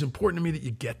 It is important to me that you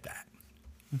get that.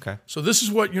 Okay. So this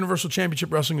is what Universal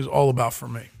Championship Wrestling is all about for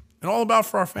me and all about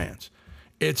for our fans.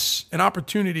 It's an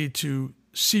opportunity to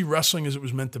see wrestling as it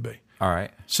was meant to be. All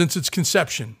right. Since its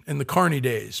conception in the Carney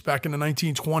days, back in the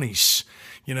 1920s,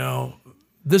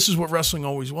 this is what wrestling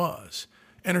always was,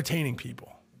 entertaining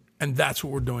people. And that's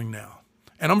what we're doing now.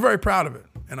 And I'm very proud of it.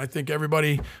 And I think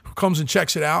everybody who comes and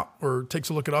checks it out or takes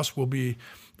a look at us will be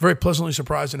very pleasantly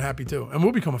surprised and happy too. And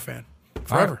we'll become a fan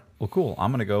forever. Right. Well, cool.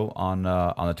 I'm going to go on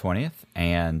the 20th.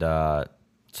 And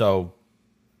so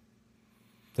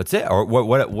that's it. Or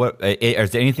what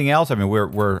is there anything else? I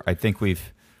mean, I think we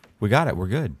got it. We're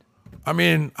good. I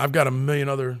mean, I've got a million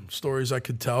other stories I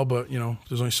could tell, but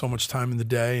there's only so much time in the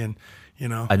day, and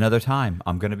another time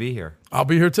I'm going to be here. I'll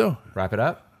be here too. Wrap it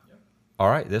up. All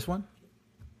right, this one.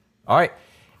 All right.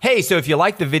 Hey, so if you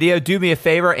like the video, do me a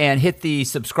favor and hit the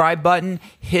subscribe button,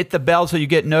 hit the bell so you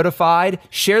get notified,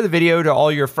 share the video to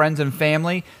all your friends and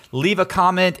family, leave a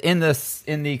comment in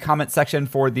the comment section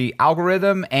for the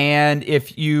algorithm, and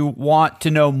if you want to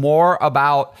know more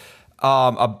about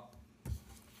a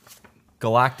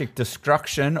Galactic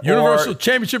Destruction Universal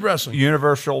Championship Wrestling.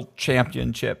 Universal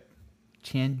Championship.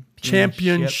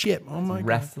 Oh my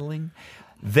Wrestling.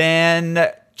 God.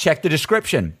 Then check the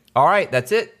description. All right,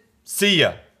 that's it. See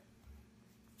ya.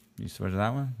 You switch to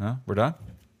that one? No, we're done.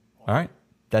 All right,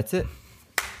 that's it.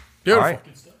 Beautiful. All right.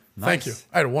 Thank you.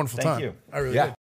 I had a wonderful time. Thank you. I really did.